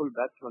பவர்ஃபுல்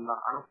பேட்ஸ்மேன்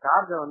தான். ஆனா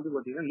சார்ஜ வந்து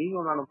பாத்தீங்கன்னா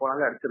நீங்க நானும்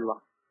போனாலே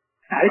அடிச்சிடலாம்.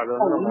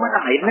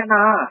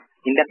 என்னன்னா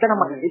இந்த இடத்துல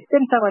நம்ம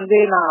டிஸ்டன்ஸ வந்து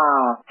நான்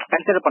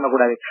கன்சிடர்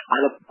பண்ணக்கூடாது,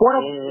 அது போற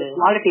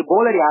குவாலிட்டி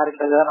பவுலர்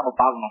யாருன்றத நம்ம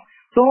பாக்கணும்.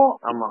 சோ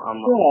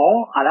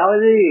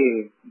அதாவது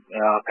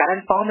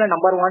கரண்ட் ஃபார்ம்ல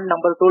நம்பர் 1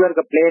 நம்பர் 2ல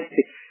இருக்க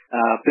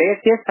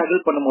பிளேயர்ஸே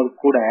ஸ்ட்ரகிள் பண்ணும்போது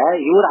கூட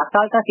இவர்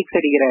அசால்ட்டா சிக்ஸ்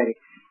அடிக்கிறாரு.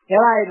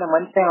 ஏன்னா இந்த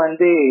மனுஷன்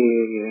வந்து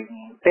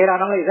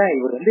பேரானாலும் இதான்,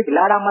 இவர் வந்து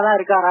விளையாடாம தான்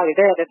இருக்காரா,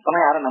 ரிட்டையர் பண்ணா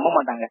யாரும் நம்ப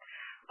மாட்டாங்க.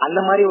 அந்த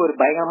மாதிரி ஒரு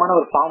பயங்கரமான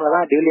ஒரு ஃபார்ம்ல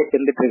தான் டிவிலியர்ஸ்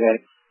இருந்துட்டு இருக்காரு.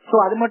 சோ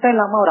அது மட்டும்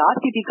இல்லாம அவர்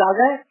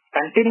ஆர்சிபிக்காக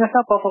கண்டினியூஸா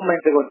பெர்ஃபார்ம்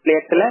பண்ணிட்டு இருக்க ஒரு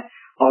பிளேயர்ஸ்ல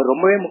அவர்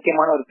ரொம்பவே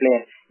முக்கியமான ஒரு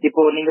பிளேயர்.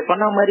 இப்போ நீங்க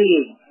சொன்ன மாதிரி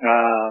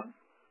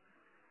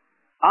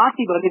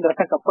ஆர்சிபி வந்து இந்த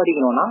வருஷம் கப்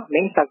அடிக்கணும்னா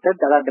மெயின் ஃபேக்டர்,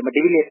 அதாவது நம்ம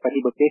டிவிலியர்ஸ் பத்தி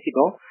இப்போ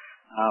பேசிட்டோம்.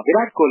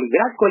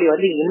 விராட் கோலி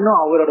வந்து இன்னும்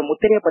அவரோட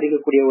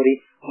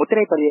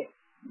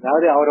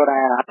அதாவது அவரோட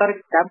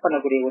அத்தாரிட்டி ஸ்டாம்ப்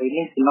பண்ணக்கூடிய ஒரு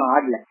இன்னிங்ஸ் இன்னும்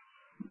ஆடல.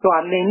 சோ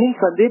அந்த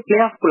இன்னிங்ஸ் வந்து பிளே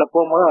ஆஃப்குள்ள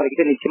போகும்போது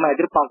அவர்கிட்ட நிச்சயமா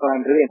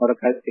எதிர்பார்க்கலான்றது என்னோட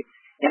கருத்து.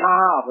 ஏன்னா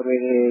அவரு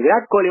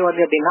விராட் கோலி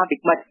வந்து எப்படின்னா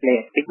பிக் மேட்ச்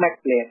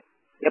பிளேயர்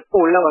எப்போ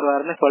உள்ள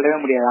வருவாருன்னு சொல்லவே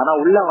முடியாது. ஆனா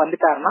உள்ள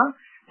வந்துட்டாருன்னா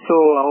சோ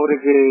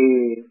அவருக்கு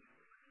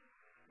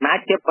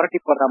மேட்சே புரட்டி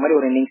போடுற மாதிரி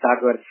ஒரு இன்னிங்ஸ்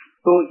ஆடுவார்.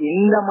 சோ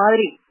இந்த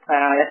மாதிரி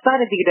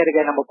எஸ்ஆர்எச் கிட்ட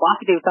இருக்க நம்ம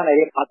பாசிட்டிவ்ஸ் தான்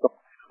நிறைய பார்த்தோம்.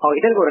 அவங்க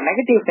கிட்ட இருக்க ஒரு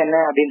நெகட்டிவ்ஸ் என்ன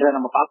அப்படின்றத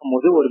நம்ம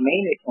பார்க்கும்போது ஒரு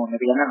மெயின் விஷயம் ஒண்ணு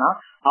இருக்கு. என்னன்னா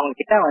அவங்க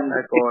கிட்ட வந்து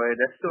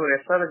ஜஸ்ட் ஒரு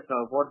எஸ்ஆர்எச்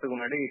போறதுக்கு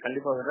முன்னாடி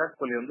கண்டிப்பா விராட்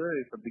கோலி வந்து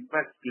பிக்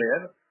மேட்ச்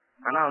பிளேயர்.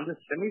 ஆனா வந்து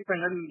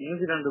செமிஃபைனல்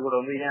நியூசிலாந்து கூட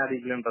வந்து ஏன்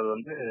அடிக்கலன்றது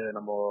வந்து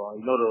நம்ம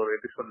இன்னொரு ஒரு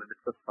எபிசோட்ல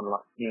டிஸ்கஸ்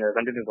பண்ணலாம். நீங்க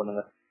கண்டினியூ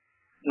பண்ணுங்க.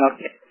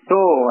 ஓகே. சோ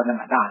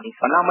நீ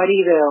சொன்ன மாதிரி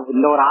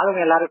இந்த ஒரு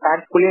ஆளுங்க எல்லாரும்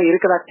ஃபேன்ஸ்குள்ளேயே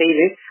இருக்கதா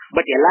செய்யுது.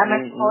 பட் எல்லாமே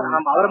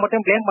நம்ம அவரை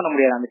மட்டும் பிளேம் பண்ண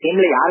முடியாது. அந்த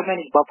டீம்ல யாருமே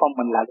நீங்க பெர்ஃபார்ம்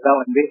பண்ணல,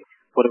 அதுதான் வந்து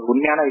ஒரு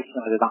உண்மையான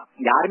விஷயம். அதுதான்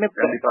யாருமே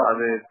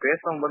அது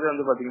பேசும்போது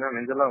வந்து பாத்தீங்கன்னா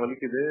நெஞ்செல்லாம்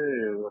வலிக்குது.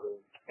 ஒரு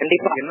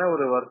கண்டிப்பா என்ன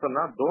ஒரு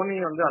வருஷம்னா தோனி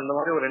வந்து அந்த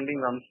மாதிரி ஒரு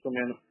எண்டிங்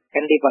அனுப்பிச்சுமே.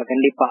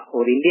 கண்டிப்பா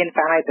ஒரு இந்தியன்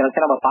ஃபேனா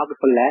இத்தனை நம்ம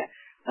பார்க்க சொல்ல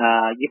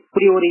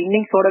இப்படி ஒரு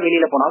இன்னிங்ஸோட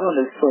வெளியில போனாலும்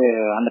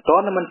அந்த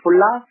டோர்னமெண்ட்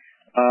ஃபுல்லா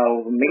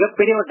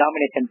மிகப்பெரிய ஒரு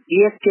டாமினேஷன்.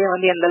 சிஎஸ்கே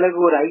வந்து எந்த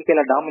அளவுக்கு ஒரு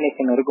ஐபிஎல்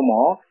டாமினேஷன் இருக்குமோ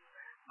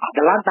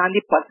அதெல்லாம் தாண்டி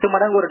 10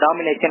 மடங்கு ஒரு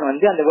டாமினேஷன்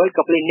வந்து அந்த வேர்ல்ட்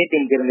கப்ல இந்தியன்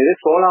டீமுக்கு இருந்தது.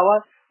 சோலாவா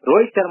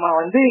ரோஹித் சர்மா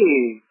வந்து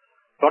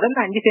தொடர்ந்து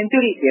 5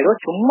 செஞ்சுரி ஏதோ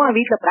சும்மா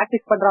வீட்டுல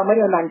பிராக்டிஸ் பண்ற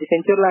மாதிரி அந்த 5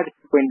 செஞ்சுரிலாம்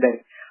அடிச்சுட்டு போயிருந்தாரு.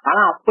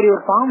 ஆனா அப்படி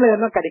ஒரு ஃபார்ம்ல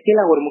இருந்தும்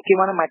கடைசியில ஒரு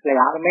முக்கியமான மேட்ச்ல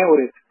யாருமே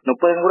ஒரு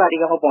 30 கூட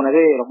அடிக்காம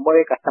போனது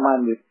ரொம்பவே கஷ்டமா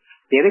இருந்தது.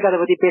 எதுக்கு அதை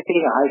பத்தி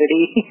பேசுறீங்க? ஆல்ரெடி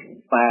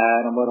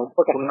நம்ம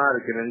ரொம்ப பொண்ணா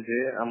இருக்கு நெஞ்சு.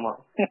 ஆமா,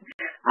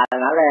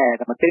 அதனால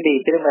நம்ம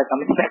திரும்ப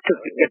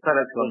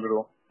எஸ்ஆர்ஹெச்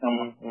வந்துடுவோம்.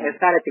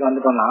 எஸ்ஆர்ஹெச்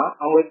வந்துட்டோம்னா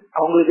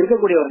அவங்களுக்கு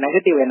இருக்கக்கூடிய ஒரு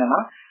நெகட்டிவ்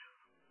என்னன்னா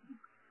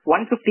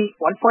 150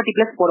 140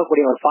 பிளஸ்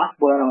போடக்கூடிய ஒரு ஃபாஸ்ட்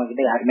போலர் அவங்க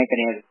கிட்ட யாருமே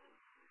கிடையாது.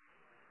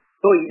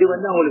 சோ இது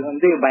வந்து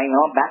அவங்களுக்கு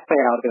பயங்கரமா பேக்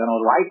ஃபயர் ஆகிறதுக்கான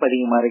ஒரு வாய்ப்பு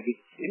அதிகமா இருக்கு.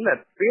 இல்ல,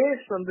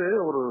 பேஸ்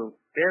ஒரு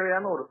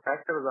தேவையான ஒரு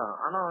ஃபேக்டர் தான்.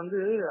 ஆனா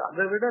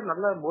அதை விட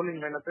நல்ல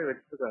போலிங் லைனப்பே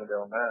வச்சிருக்காங்க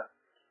அவங்க.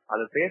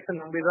 அது பேச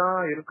நம்பிதான்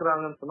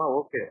இருக்கிறாங்கன்னு சொன்னா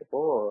ஓகே. இப்போ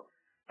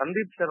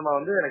சந்தீப் சர்மா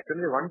எனக்கு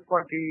தெரிஞ்சு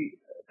 140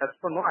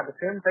 டச் பண்ணும். At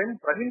same time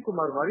Praveen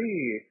Kumar மாதிரி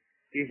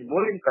is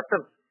bowling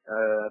cutter.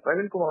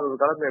 Praveen Kumar ஒரு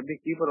காலத்துல எப்படி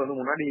கீப்பர்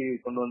முன்னாடி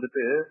கொண்டு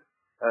வந்துட்டு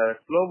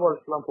ஸ்லோ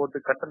பால்ஸ் எல்லாம் போட்டு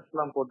கட்டர்ஸ்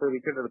எல்லாம் போட்டு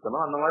விக்கெட்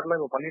எடுக்கணும், அந்த மாதிரி எல்லாம்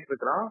இப்ப பண்ணிட்டு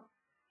இருக்கிறான்.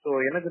 சோ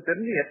எனக்கு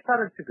தெரிஞ்சு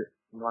எஸ்ஆர்ஹெச்சுக்கு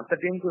மத்த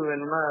டீமுக்கு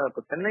வேணும்னா,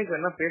 இப்ப சென்னைக்கு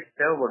வேணா பேஸ்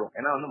தேவைப்படும்.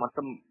 ஏன்னா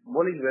மத்த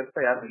போலிங்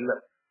வேர்ஸா யாரும் இல்ல.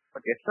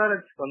 பட்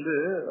எஸ்ஆர்ஹெச்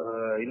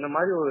இந்த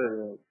மாதிரி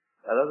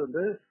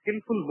அதாவது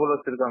ஸ்கில்ஃபுல்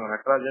போலர்ஸ் இருக்காங்க.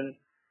 நட்ராஜன்,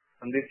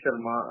 சந்தீப்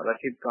சர்மா,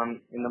 ரஷீத் கான்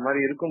இந்த மாதிரி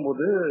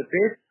இருக்கும்போது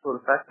பேஸ் ஒரு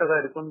ஃபேக்டரா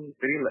இருக்கும்னு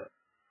தெரியல.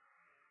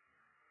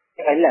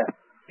 இல்ல,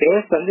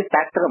 பேஸ்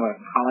ஃபேக்டர்.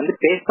 நான்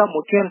பேஸ் தான்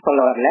முக்கியம்னு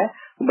சொல்ல வரல.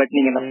 பட்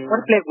நீங்க இந்த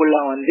பவர் பிளேக்குள்ள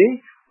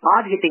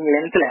ஹார்ட் ஹிட்டிங்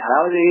லென்த்ல,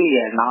 அதாவது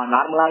நான்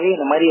நார்மலாவே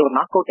இந்த மாதிரி ஒரு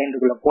நாக் அவுட்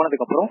எண்டுக்குள்ள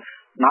போனதுக்கு அப்புறம்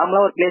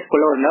நார்மலா ஒரு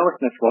பிளேஸ்க்குள்ள ஒரு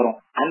நர்வஸ்னஸ் வரும்.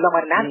 அந்த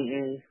மாதிரி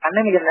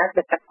அண்ணன்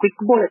நேரத்துல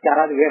குவிக் போலர்ஸ்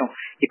யாராவது வேணும்.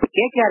 இப்ப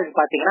கேகேஆருக்கு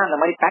பாத்தீங்கன்னா அந்த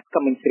மாதிரி பேட்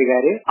கமின்ஸ்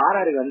இருக்காரு,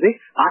 ஆர்ஆருக்கு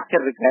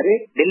ஆர்ச்சர் இருக்காரு,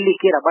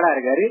 டெல்லிக்கு ரபடா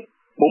இருக்காரு,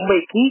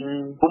 மும்பைக்கு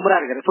பும்ரா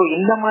இருக்காரு. சோ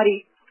இந்த மாதிரி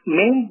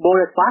மெயின்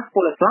போலர் ஃபாஸ்ட்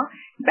போலர்ஸ் எல்லாம்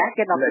பேக்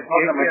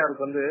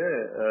எண்ட்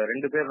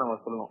ரெண்டு பேர் நம்ம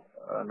சொல்லணும்.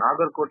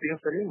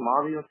 நாகர்கோட்டையும் சரி,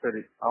 மாவியும்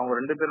சரி, அவங்க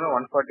ரெண்டு பேரும்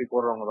 140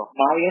 போடுறவங்க தான்.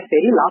 மாவியும்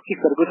சரி, லாக்கி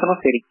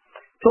ஃபெர்குசனும் சரி.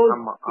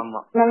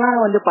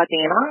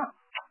 பாத்தீங்கன்னா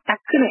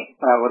டக்குன்னு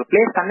ஒரு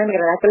பிளேஸ்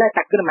கண்ணுங்கிற நேரத்துல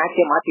டக்குன்னு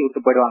மேட்சை மாத்தி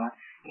விட்டு போயிடுவாங்க.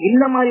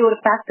 இந்த மாதிரி ஒரு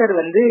ஃபேக்டர்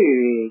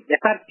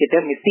எஸ்ஆர்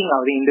கிட்ட மிஸ்ஸிங்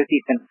ஆகுது இந்த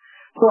சீசன்.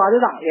 சோ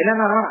அதுதான்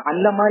என்னன்னா,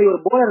 அந்த மாதிரி ஒரு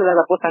போலர்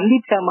இல்லாதப்போ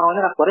சந்தீப் சர்மா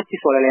நான் குறைச்சி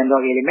சொல்லல எந்த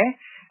வகையிலுமே.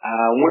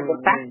 உங்களுக்கு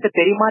ஃபேக்ட்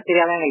தெரியுமா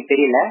தெரியாதா எனக்கு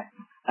தெரியல.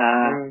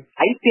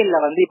 ஐபிஎல்ல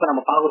இப்ப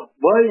நம்ம பாக்குறோம்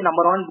வேர்ல்டு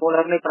நம்பர் 1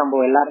 போலர்னு இப்ப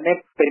நம்ம எல்லாருமே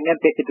பெருமையா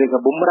பேசிட்டு இருக்க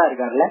பும்ரா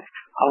இருக்காருல்ல,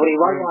 அவர்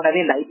இவால்வ்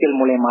ஆனதே இந்த ஐபிஎல்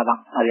மூலமா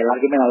தான். அது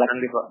எல்லாருக்குமே நல்லா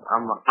கண்டிப்பா.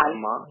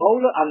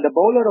 அந்த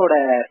பவுலரோட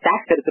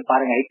ஸ்டாட்ஸ் எடுத்து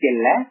பாருங்க.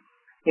 ஐபிஎல்ல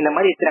இந்த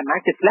மாதிரி இத்தனை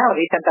மேட்சஸ்ல அவர்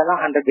ரீசெண்டா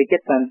தான் 100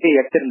 விக்கெட்ஸ்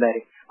எடுத்திருந்தாரு.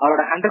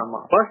 அவரோட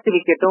 100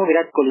 விக்கெட்டும்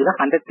விராட் கோலி தான்,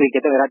 100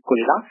 விக்கெட்டும் விராட்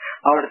கோலி தான்.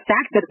 அவரோட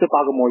ஸ்டாட்ஸ் எடுத்து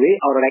பார்க்கும்போது,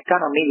 அவரோட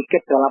எக்கானமி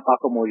விக்கெட்ஸ் எல்லாம்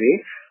பார்க்கும்போது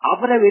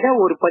அவரை விட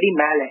ஒரு படி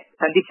மேல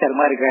சந்தீப்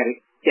சர்மா இருக்காரு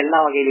எல்லா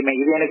வகையிலுமே.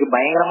 இது எனக்கு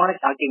பயங்கரமான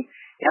ஷாக்கிங்.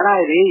 ஏன்னா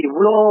இது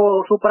இவ்வளவு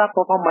சூப்பரா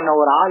பெர்ஃபார்ம் பண்ண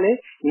ஒரு ஆளு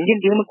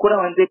இந்தியன் டீமுக்கு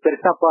கூட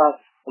பெருசா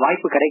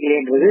வாய்ப்பு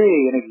கிடைக்கலன்றது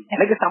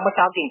எனக்கு செம்ம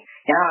ஷாக்கிங்.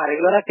 ஏன்னா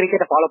ரெகுலரா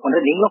கிரிக்கெட்டை ஃபாலோ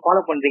பண்றது, நீங்களும்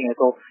ஃபாலோ பண்றீங்க.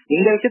 சோ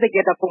இந்த விஷயத்த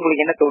கேட்டப்போ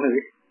உங்களுக்கு என்ன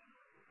தோணுது?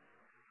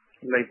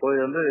 இல்ல, இப்போ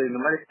இந்த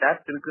மாதிரி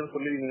ஸ்டாட்ஸ் இருக்குன்னு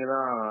சொல்லி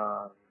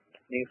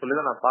நீங்க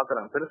சொல்லிதான் நான்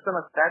பாக்குறேன். பெருசா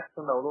நான் ஸ்டாட்ஸ்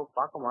அவ்வளவு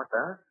பார்க்க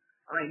மாட்டேன்.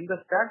 ஆனா இந்த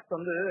ஸ்டாட்ஸ்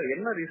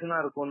என்ன ரீசனா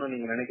இருக்கும்னு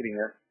நீங்க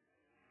நினைக்கிறீங்க?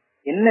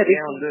 என்ன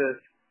ரீசன்?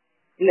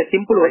 இல்ல,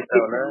 சிம்பிள்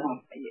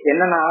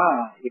என்னன்னா,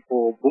 இப்போ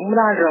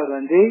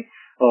பும்ரான்றவர்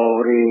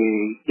ஒரு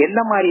எந்த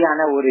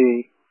மாதிரியான ஒரு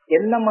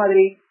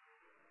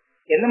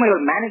ஒரு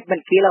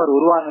மேனேஜ்மெண்ட் கீழே அவர்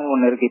உருவாகணும்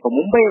ஒண்ணு இருக்கு. இப்ப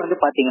மும்பை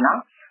பாத்தீங்கன்னா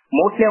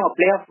மோஸ்ட்லி அவங்க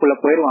பிளே ஆஃப் குள்ள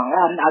போயிருவாங்க.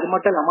 அது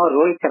மட்டும் இல்லாம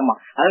ரோஹித் சர்மா,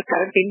 அதாவது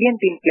கரண்ட் இந்தியன்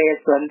டீம்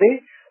பிளேயர்ஸ்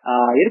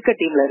இருக்க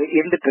டீம்ல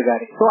இருந்துட்டு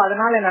இருக்காரு. சோ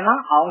அதனால என்னன்னா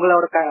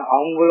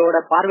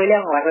அவங்களோட பார்வையிலே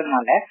அவங்க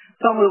வர்றதுனால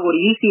அவங்களுக்கு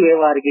ஒரு ஈஸி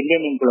வேவா இருக்கு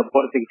இந்தியன் டீம் குள்ள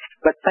போறதுக்கு.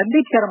 பட்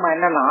சந்தீப் சர்மா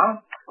என்னன்னா,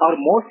 அவர்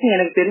மோஸ்ட்லி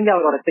எனக்கு தெரிஞ்ச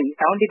அவரோட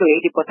 70 to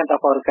 80%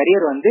 ஆஃப் அவர்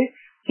கரியர்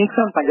கிங்ஸ்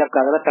லெவன்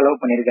பஞ்சாப்காக தான் செலவு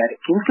பண்ணிருக்காரு.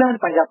 கிங்ஸ் லெவன்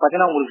பஞ்சாப்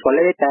பாத்தீங்கன்னா உங்களுக்கு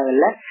சொல்லவே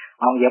தேவையில்ல,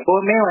 அவங்க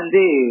எப்பவுமே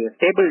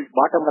ஸ்டேபிள்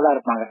பாட்டம்ல தான்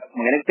இருப்பாங்க.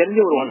 எனக்கு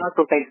தெரிஞ்சு ஒரு 1 or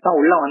 2 டைம்ஸ் தான்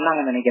உள்ள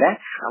வந்தாங்கன்னு நினைக்கிறேன்.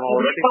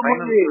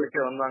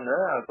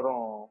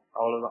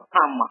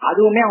 ஆமா,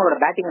 அதுவுமே அவரோட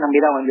பேட்டிங்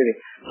நம்பிதான் வந்தது.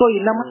 சோ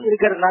இந்த மாதிரி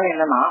இருக்கிறதுனால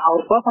என்னன்னா,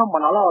 அவர் பெர்ஃபார்ம்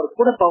பண்ணாலும் அவர்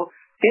கூட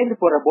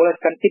சேர்ந்து போற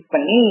போலர் கன்சிட்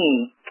பண்ணி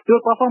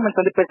இவர்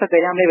பெர்ஃபார்மன்ஸ் பெருசா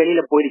தெரியாமலே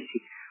வெளியில போயிடுச்சு.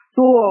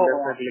 சோ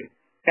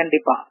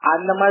கண்டிப்பா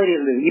அந்த மாதிரி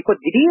இருந்தது. இப்ப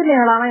திடீர்னு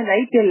இந்த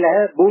ஐபிஎல்ல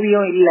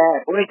பூவியும் இல்ல,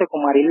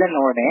 புவனேஸ்வர்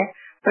இல்லன்னு உடனே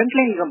ஃப்ரண்ட்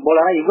லைன்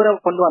போலரா இவரை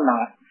கொண்டு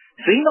வந்தாங்க.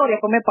 ஸ்ரீனவர்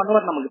எப்பவுமே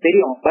பண்ணுவார் நமக்கு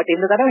தெரியும். பட்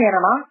இந்த தடவை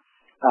என்னன்னா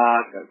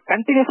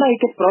கண்டினியூஸா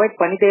விக்கெட் ப்ரொவைட்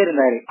பண்ணிட்டே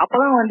இருந்தாரு.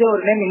 அப்பதான்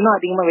ஒரு நேம் இன்னும்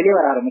அதிகமா வெளியே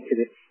வர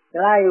ஆரம்பிச்சது.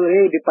 ஏன்னா இவரு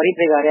இப்படி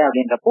பண்ணிட்டு இருக்காரு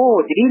அப்படின்றப்போ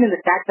திடீர்னு இந்த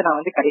ஸ்டாட்ஸ்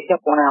நான் கடைசியா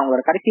போனேன்,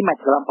 அவங்களோட கடைசி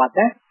மேட்ச்ல தான்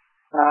பார்த்தேன்.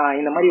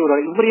 இந்த மாதிரி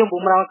இவரையும்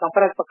பும்ராவும்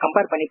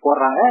கம்பேர் பண்ணி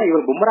போடுறாங்க.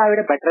 இவர் பும்ரா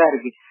விட பெட்டரா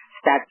இருக்கு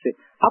ஸ்டாட்ஸ்.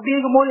 அப்படி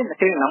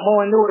இருக்கும்போது நம்ம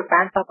ஒரு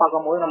ஃபேன்ஸா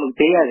பார்க்கும் போது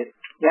நமக்கு தெரியாது,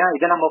 ஏன்னா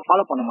இதை நம்ம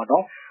ஃபாலோ பண்ண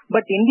மாட்டோம்.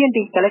 பட் இந்தியன்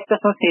டீம்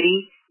செலக்டர்ஸும் சரி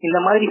இந்த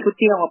மாதிரி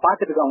சுத்தி அவங்க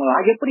பாத்துட்டு இருக்காங்க.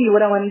 எப்படி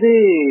இவரை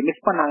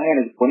மிஸ் பண்ணாங்க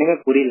எனக்கு ஒண்ணுமே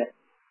புரியல.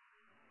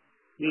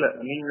 இல்ல,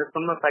 நீங்க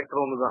சொன்ன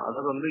ஃபேக்டர் ஒண்ணுதான்.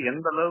 அதாவது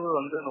எந்த அளவு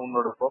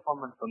உங்களோட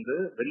பெர்ஃபார்மன்ஸ்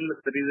வெளியில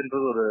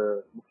தெரியுதுன்றது ஒரு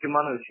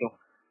முக்கியமான விஷயம்.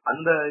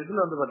 அந்த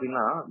இதுல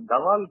பாத்தீங்கன்னா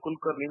தவால்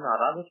குல்கர்னின்னு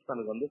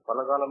ராஜஸ்தானுக்கு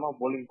பல காலமா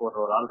போலிங் போடுற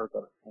ஒரு ஆள்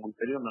இருக்காரு,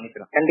 உங்களுக்கு தெரியும்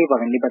நினைக்கிறேன். கண்டிப்பா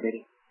கண்டிப்பா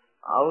தெரியும்.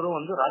 அவரும்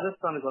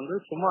ராஜஸ்தானுக்கு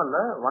சும்மா இல்ல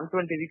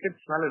 120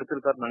 விக்கெட்ஸ் மேல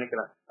எடுத்திருக்காருன்னு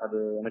நினைக்கிறேன். அது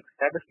எனக்கு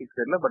ஸ்டாட்டிஸ்டிக்ஸ்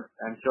தெரியல, பட்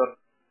ஐ அம் ஷூர்.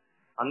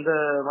 அந்த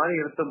மாதிரி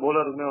எடுத்த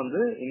போலருக்குமே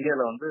வந்து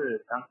இந்தியால வந்து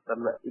சான்ஸ்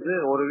தரல. இது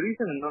ஒரு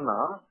ரீசன் என்னன்னா,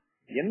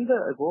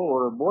 இப்போ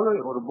ஒரு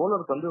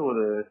போலருக்கு வந்து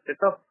ஒரு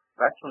செட் ஆஃப்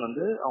பேட்ஸ்மேன்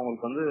வந்து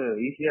அவங்களுக்கு வந்து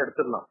ஈஸியா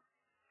எடுத்துடலாம்.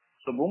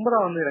 ஸோ பும்ரா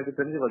வந்து எனக்கு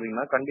தெரிஞ்சு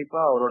பாத்தீங்கன்னா கண்டிப்பா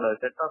அவரோட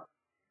செட் ஆஃப்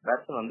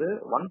பேட்ஸ்மேன் வந்து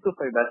 1 to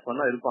 5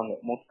 பேட்ஸ்மேன் தான் இருப்பாங்க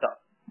மோஸ்டா.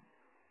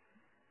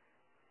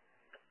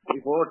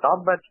 இப்போ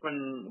டாப்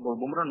பேட்ஸ்மேன்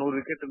பும்ரா 100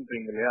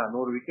 விக்கெட்ன்றீங்க இல்லையா,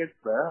 100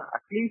 விக்கெட்ஸ்ல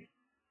at least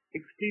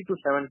 60 to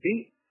 70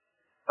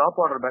 top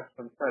order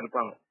batsmen தான்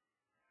இருப்பாங்க.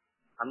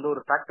 அந்த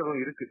ஒரு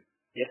ஃபேக்டரும் இருக்கு.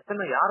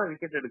 யார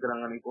விக்கெட்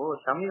எடுக்கிறாங்க இப்போ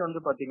ஷமி வந்து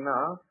பாத்தீங்கன்னா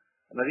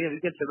நிறைய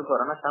விக்கெட்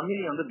எடுப்பாரு. ஆனா ஷமி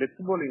வந்து டெத்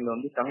போலிங்ல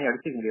வந்து ஷமி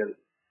அடிச்சுக்க முடியாது.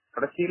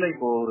 கடைசியில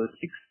இப்போ ஒரு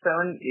 6,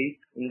 7,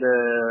 8 இந்த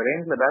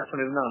ரேஞ்ச்ல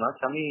பேட்ஸ்மேன் இருந்தாங்கன்னா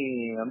ஷமி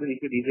வந்து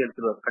விக்கெட் ஈஸியா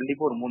எடுத்துருவாரு.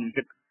 கண்டிப்பா ஒரு 3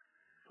 விக்கெட்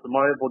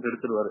சும்மாவே போட்டு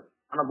எடுத்துருவாரு.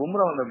 ஆனா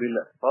பும்ரா வந்து அப்படி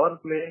இல்ல. பவர்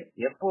பிளே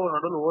எப்போ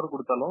நடுவில் ஓவர்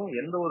கொடுத்தாலும்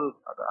எந்த ஒரு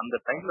அந்த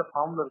டைம்ல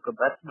ஃபார்ம்ல இருக்க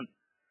பேட்ஸ்மேன்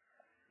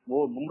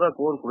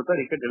பும்ராக்கு ஓவர் கொடுத்தா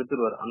விக்கெட்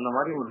எடுத்துருவாரு. அந்த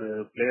மாதிரி ஒரு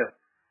பிளேயர்.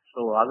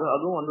 சோ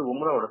அதுவும் வந்து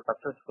பும்ராவோட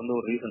சக்சஸ் வந்து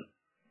ஒரு ரீசன்.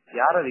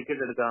 யார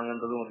விக்கெட்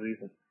எடுக்காங்கன்றது ஒரு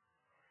ரீசன்.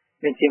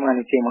 நிச்சயமா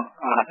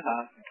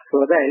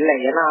இல்ல.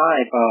 ஏன்னா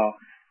இப்போ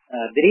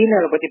திடீர்னு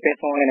அதை பத்தி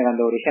பேசுவோம், எனக்கு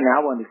அந்த ஒரு விஷயம்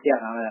ஞாபகம் வந்துச்சு,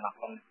 அதனால நான்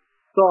சொன்னேன்.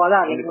 சோ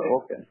அதான்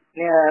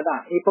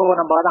இப்போ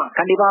நம்ம அதான்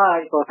கண்டிப்பா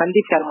இப்போ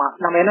சந்தீப் சர்மா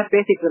நம்ம என்ன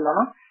பேசிட்டு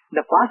இருந்தோம்னா,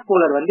 இந்த ஃபாஸ்ட்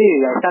போலர் வந்து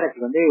SRH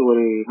வந்து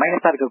ஒரு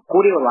மைனஸா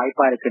இருக்கக்கூடிய ஒரு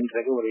வாய்ப்பா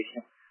இருக்குன்றது ஒரு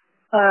விஷயம்.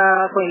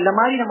 சோ இந்த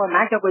மாதிரி நம்ம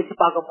மேட்சப் வச்சு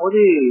பார்க்கும்போது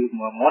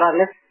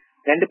மோரார்லெஸ்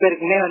 2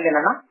 பேருக்குமே வந்து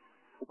என்னன்னா,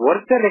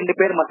 ஒருத்தர் 2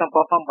 பேர் மட்டும்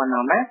பெர்ஃபார்ம்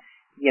பண்ணாம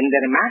எந்த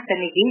மேட்ச்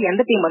அன்னைக்கு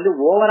எந்த டீம் வந்து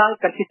ஓவரால்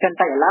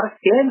கன்சிஸ்டன்டா எல்லாரும்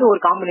சேர்ந்து ஒரு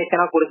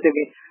காம்பினேஷனா கொடுத்து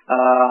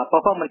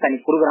பெர்ஃபார்மன்ஸ்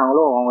அன்னைக்கு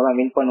கொடுக்குறாங்களோ அவங்க தான்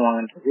வின்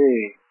பண்ணுவாங்கன்றது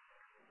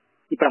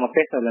இப்ப நம்ம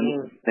பேசுறதுல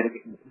இருக்கு.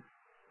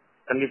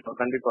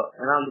 கண்டிப்பா.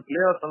 ஏன்னா அந்த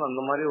பிளேயர்ஸ் வந்து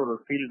அந்த மாதிரி ஒரு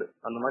ஃபீல்டு,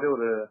 அந்த மாதிரி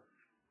ஒரு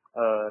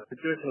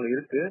சிச்சுவேஷன்ல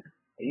இருக்கு.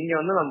 இங்க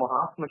வந்து நம்ம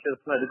ஹாஃப்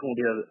மெஷர்ஸ் எல்லாம் எடுக்க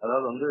முடியாது.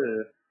 அதாவது வந்து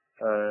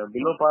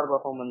பிலோ பார்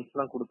பர்ஃபார்மன்ஸ்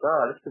எல்லாம் கொடுத்தா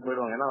அடிச்சுட்டு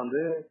போயிடுவாங்க. ஏன்னா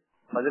வந்து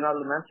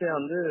 14 மேட்சே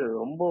வந்து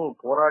ரொம்ப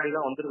போராடி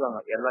தான் வந்திருக்காங்க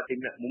எல்லா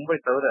டீமே. மும்பை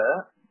தவிர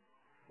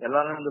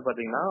எல்லாருமே வந்து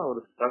பாத்தீங்கன்னா ஒரு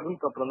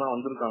ஸ்ட்ரகிள்க்கு அப்புறம் தான்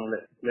வந்திருக்காங்களே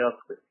பிளே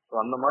ஆஃப்க்கு.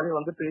 அந்த மாதிரி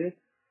வந்துட்டு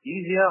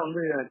ஈஸியா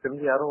வந்து எனக்கு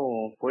தெரிஞ்சு யாரும்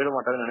போயிட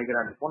மாட்டாங்கன்னு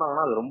நினைக்கிறாங்க.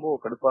 போனாங்கன்னா அது ரொம்ப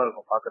கடுப்பா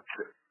இருக்கும்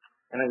பாக்கிறதுக்கு.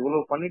 ஏன்னா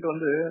இவ்வளவு பண்ணிட்டு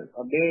வந்து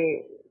அப்படியே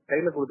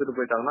கையில கொடுத்துட்டு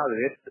போயிட்டாங்கன்னா அது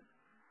வேஸ்ட்.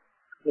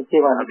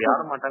 அப்படி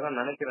யார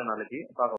மாட்டாங்கன்னு நினைக்கிறேன். நாளைக்கு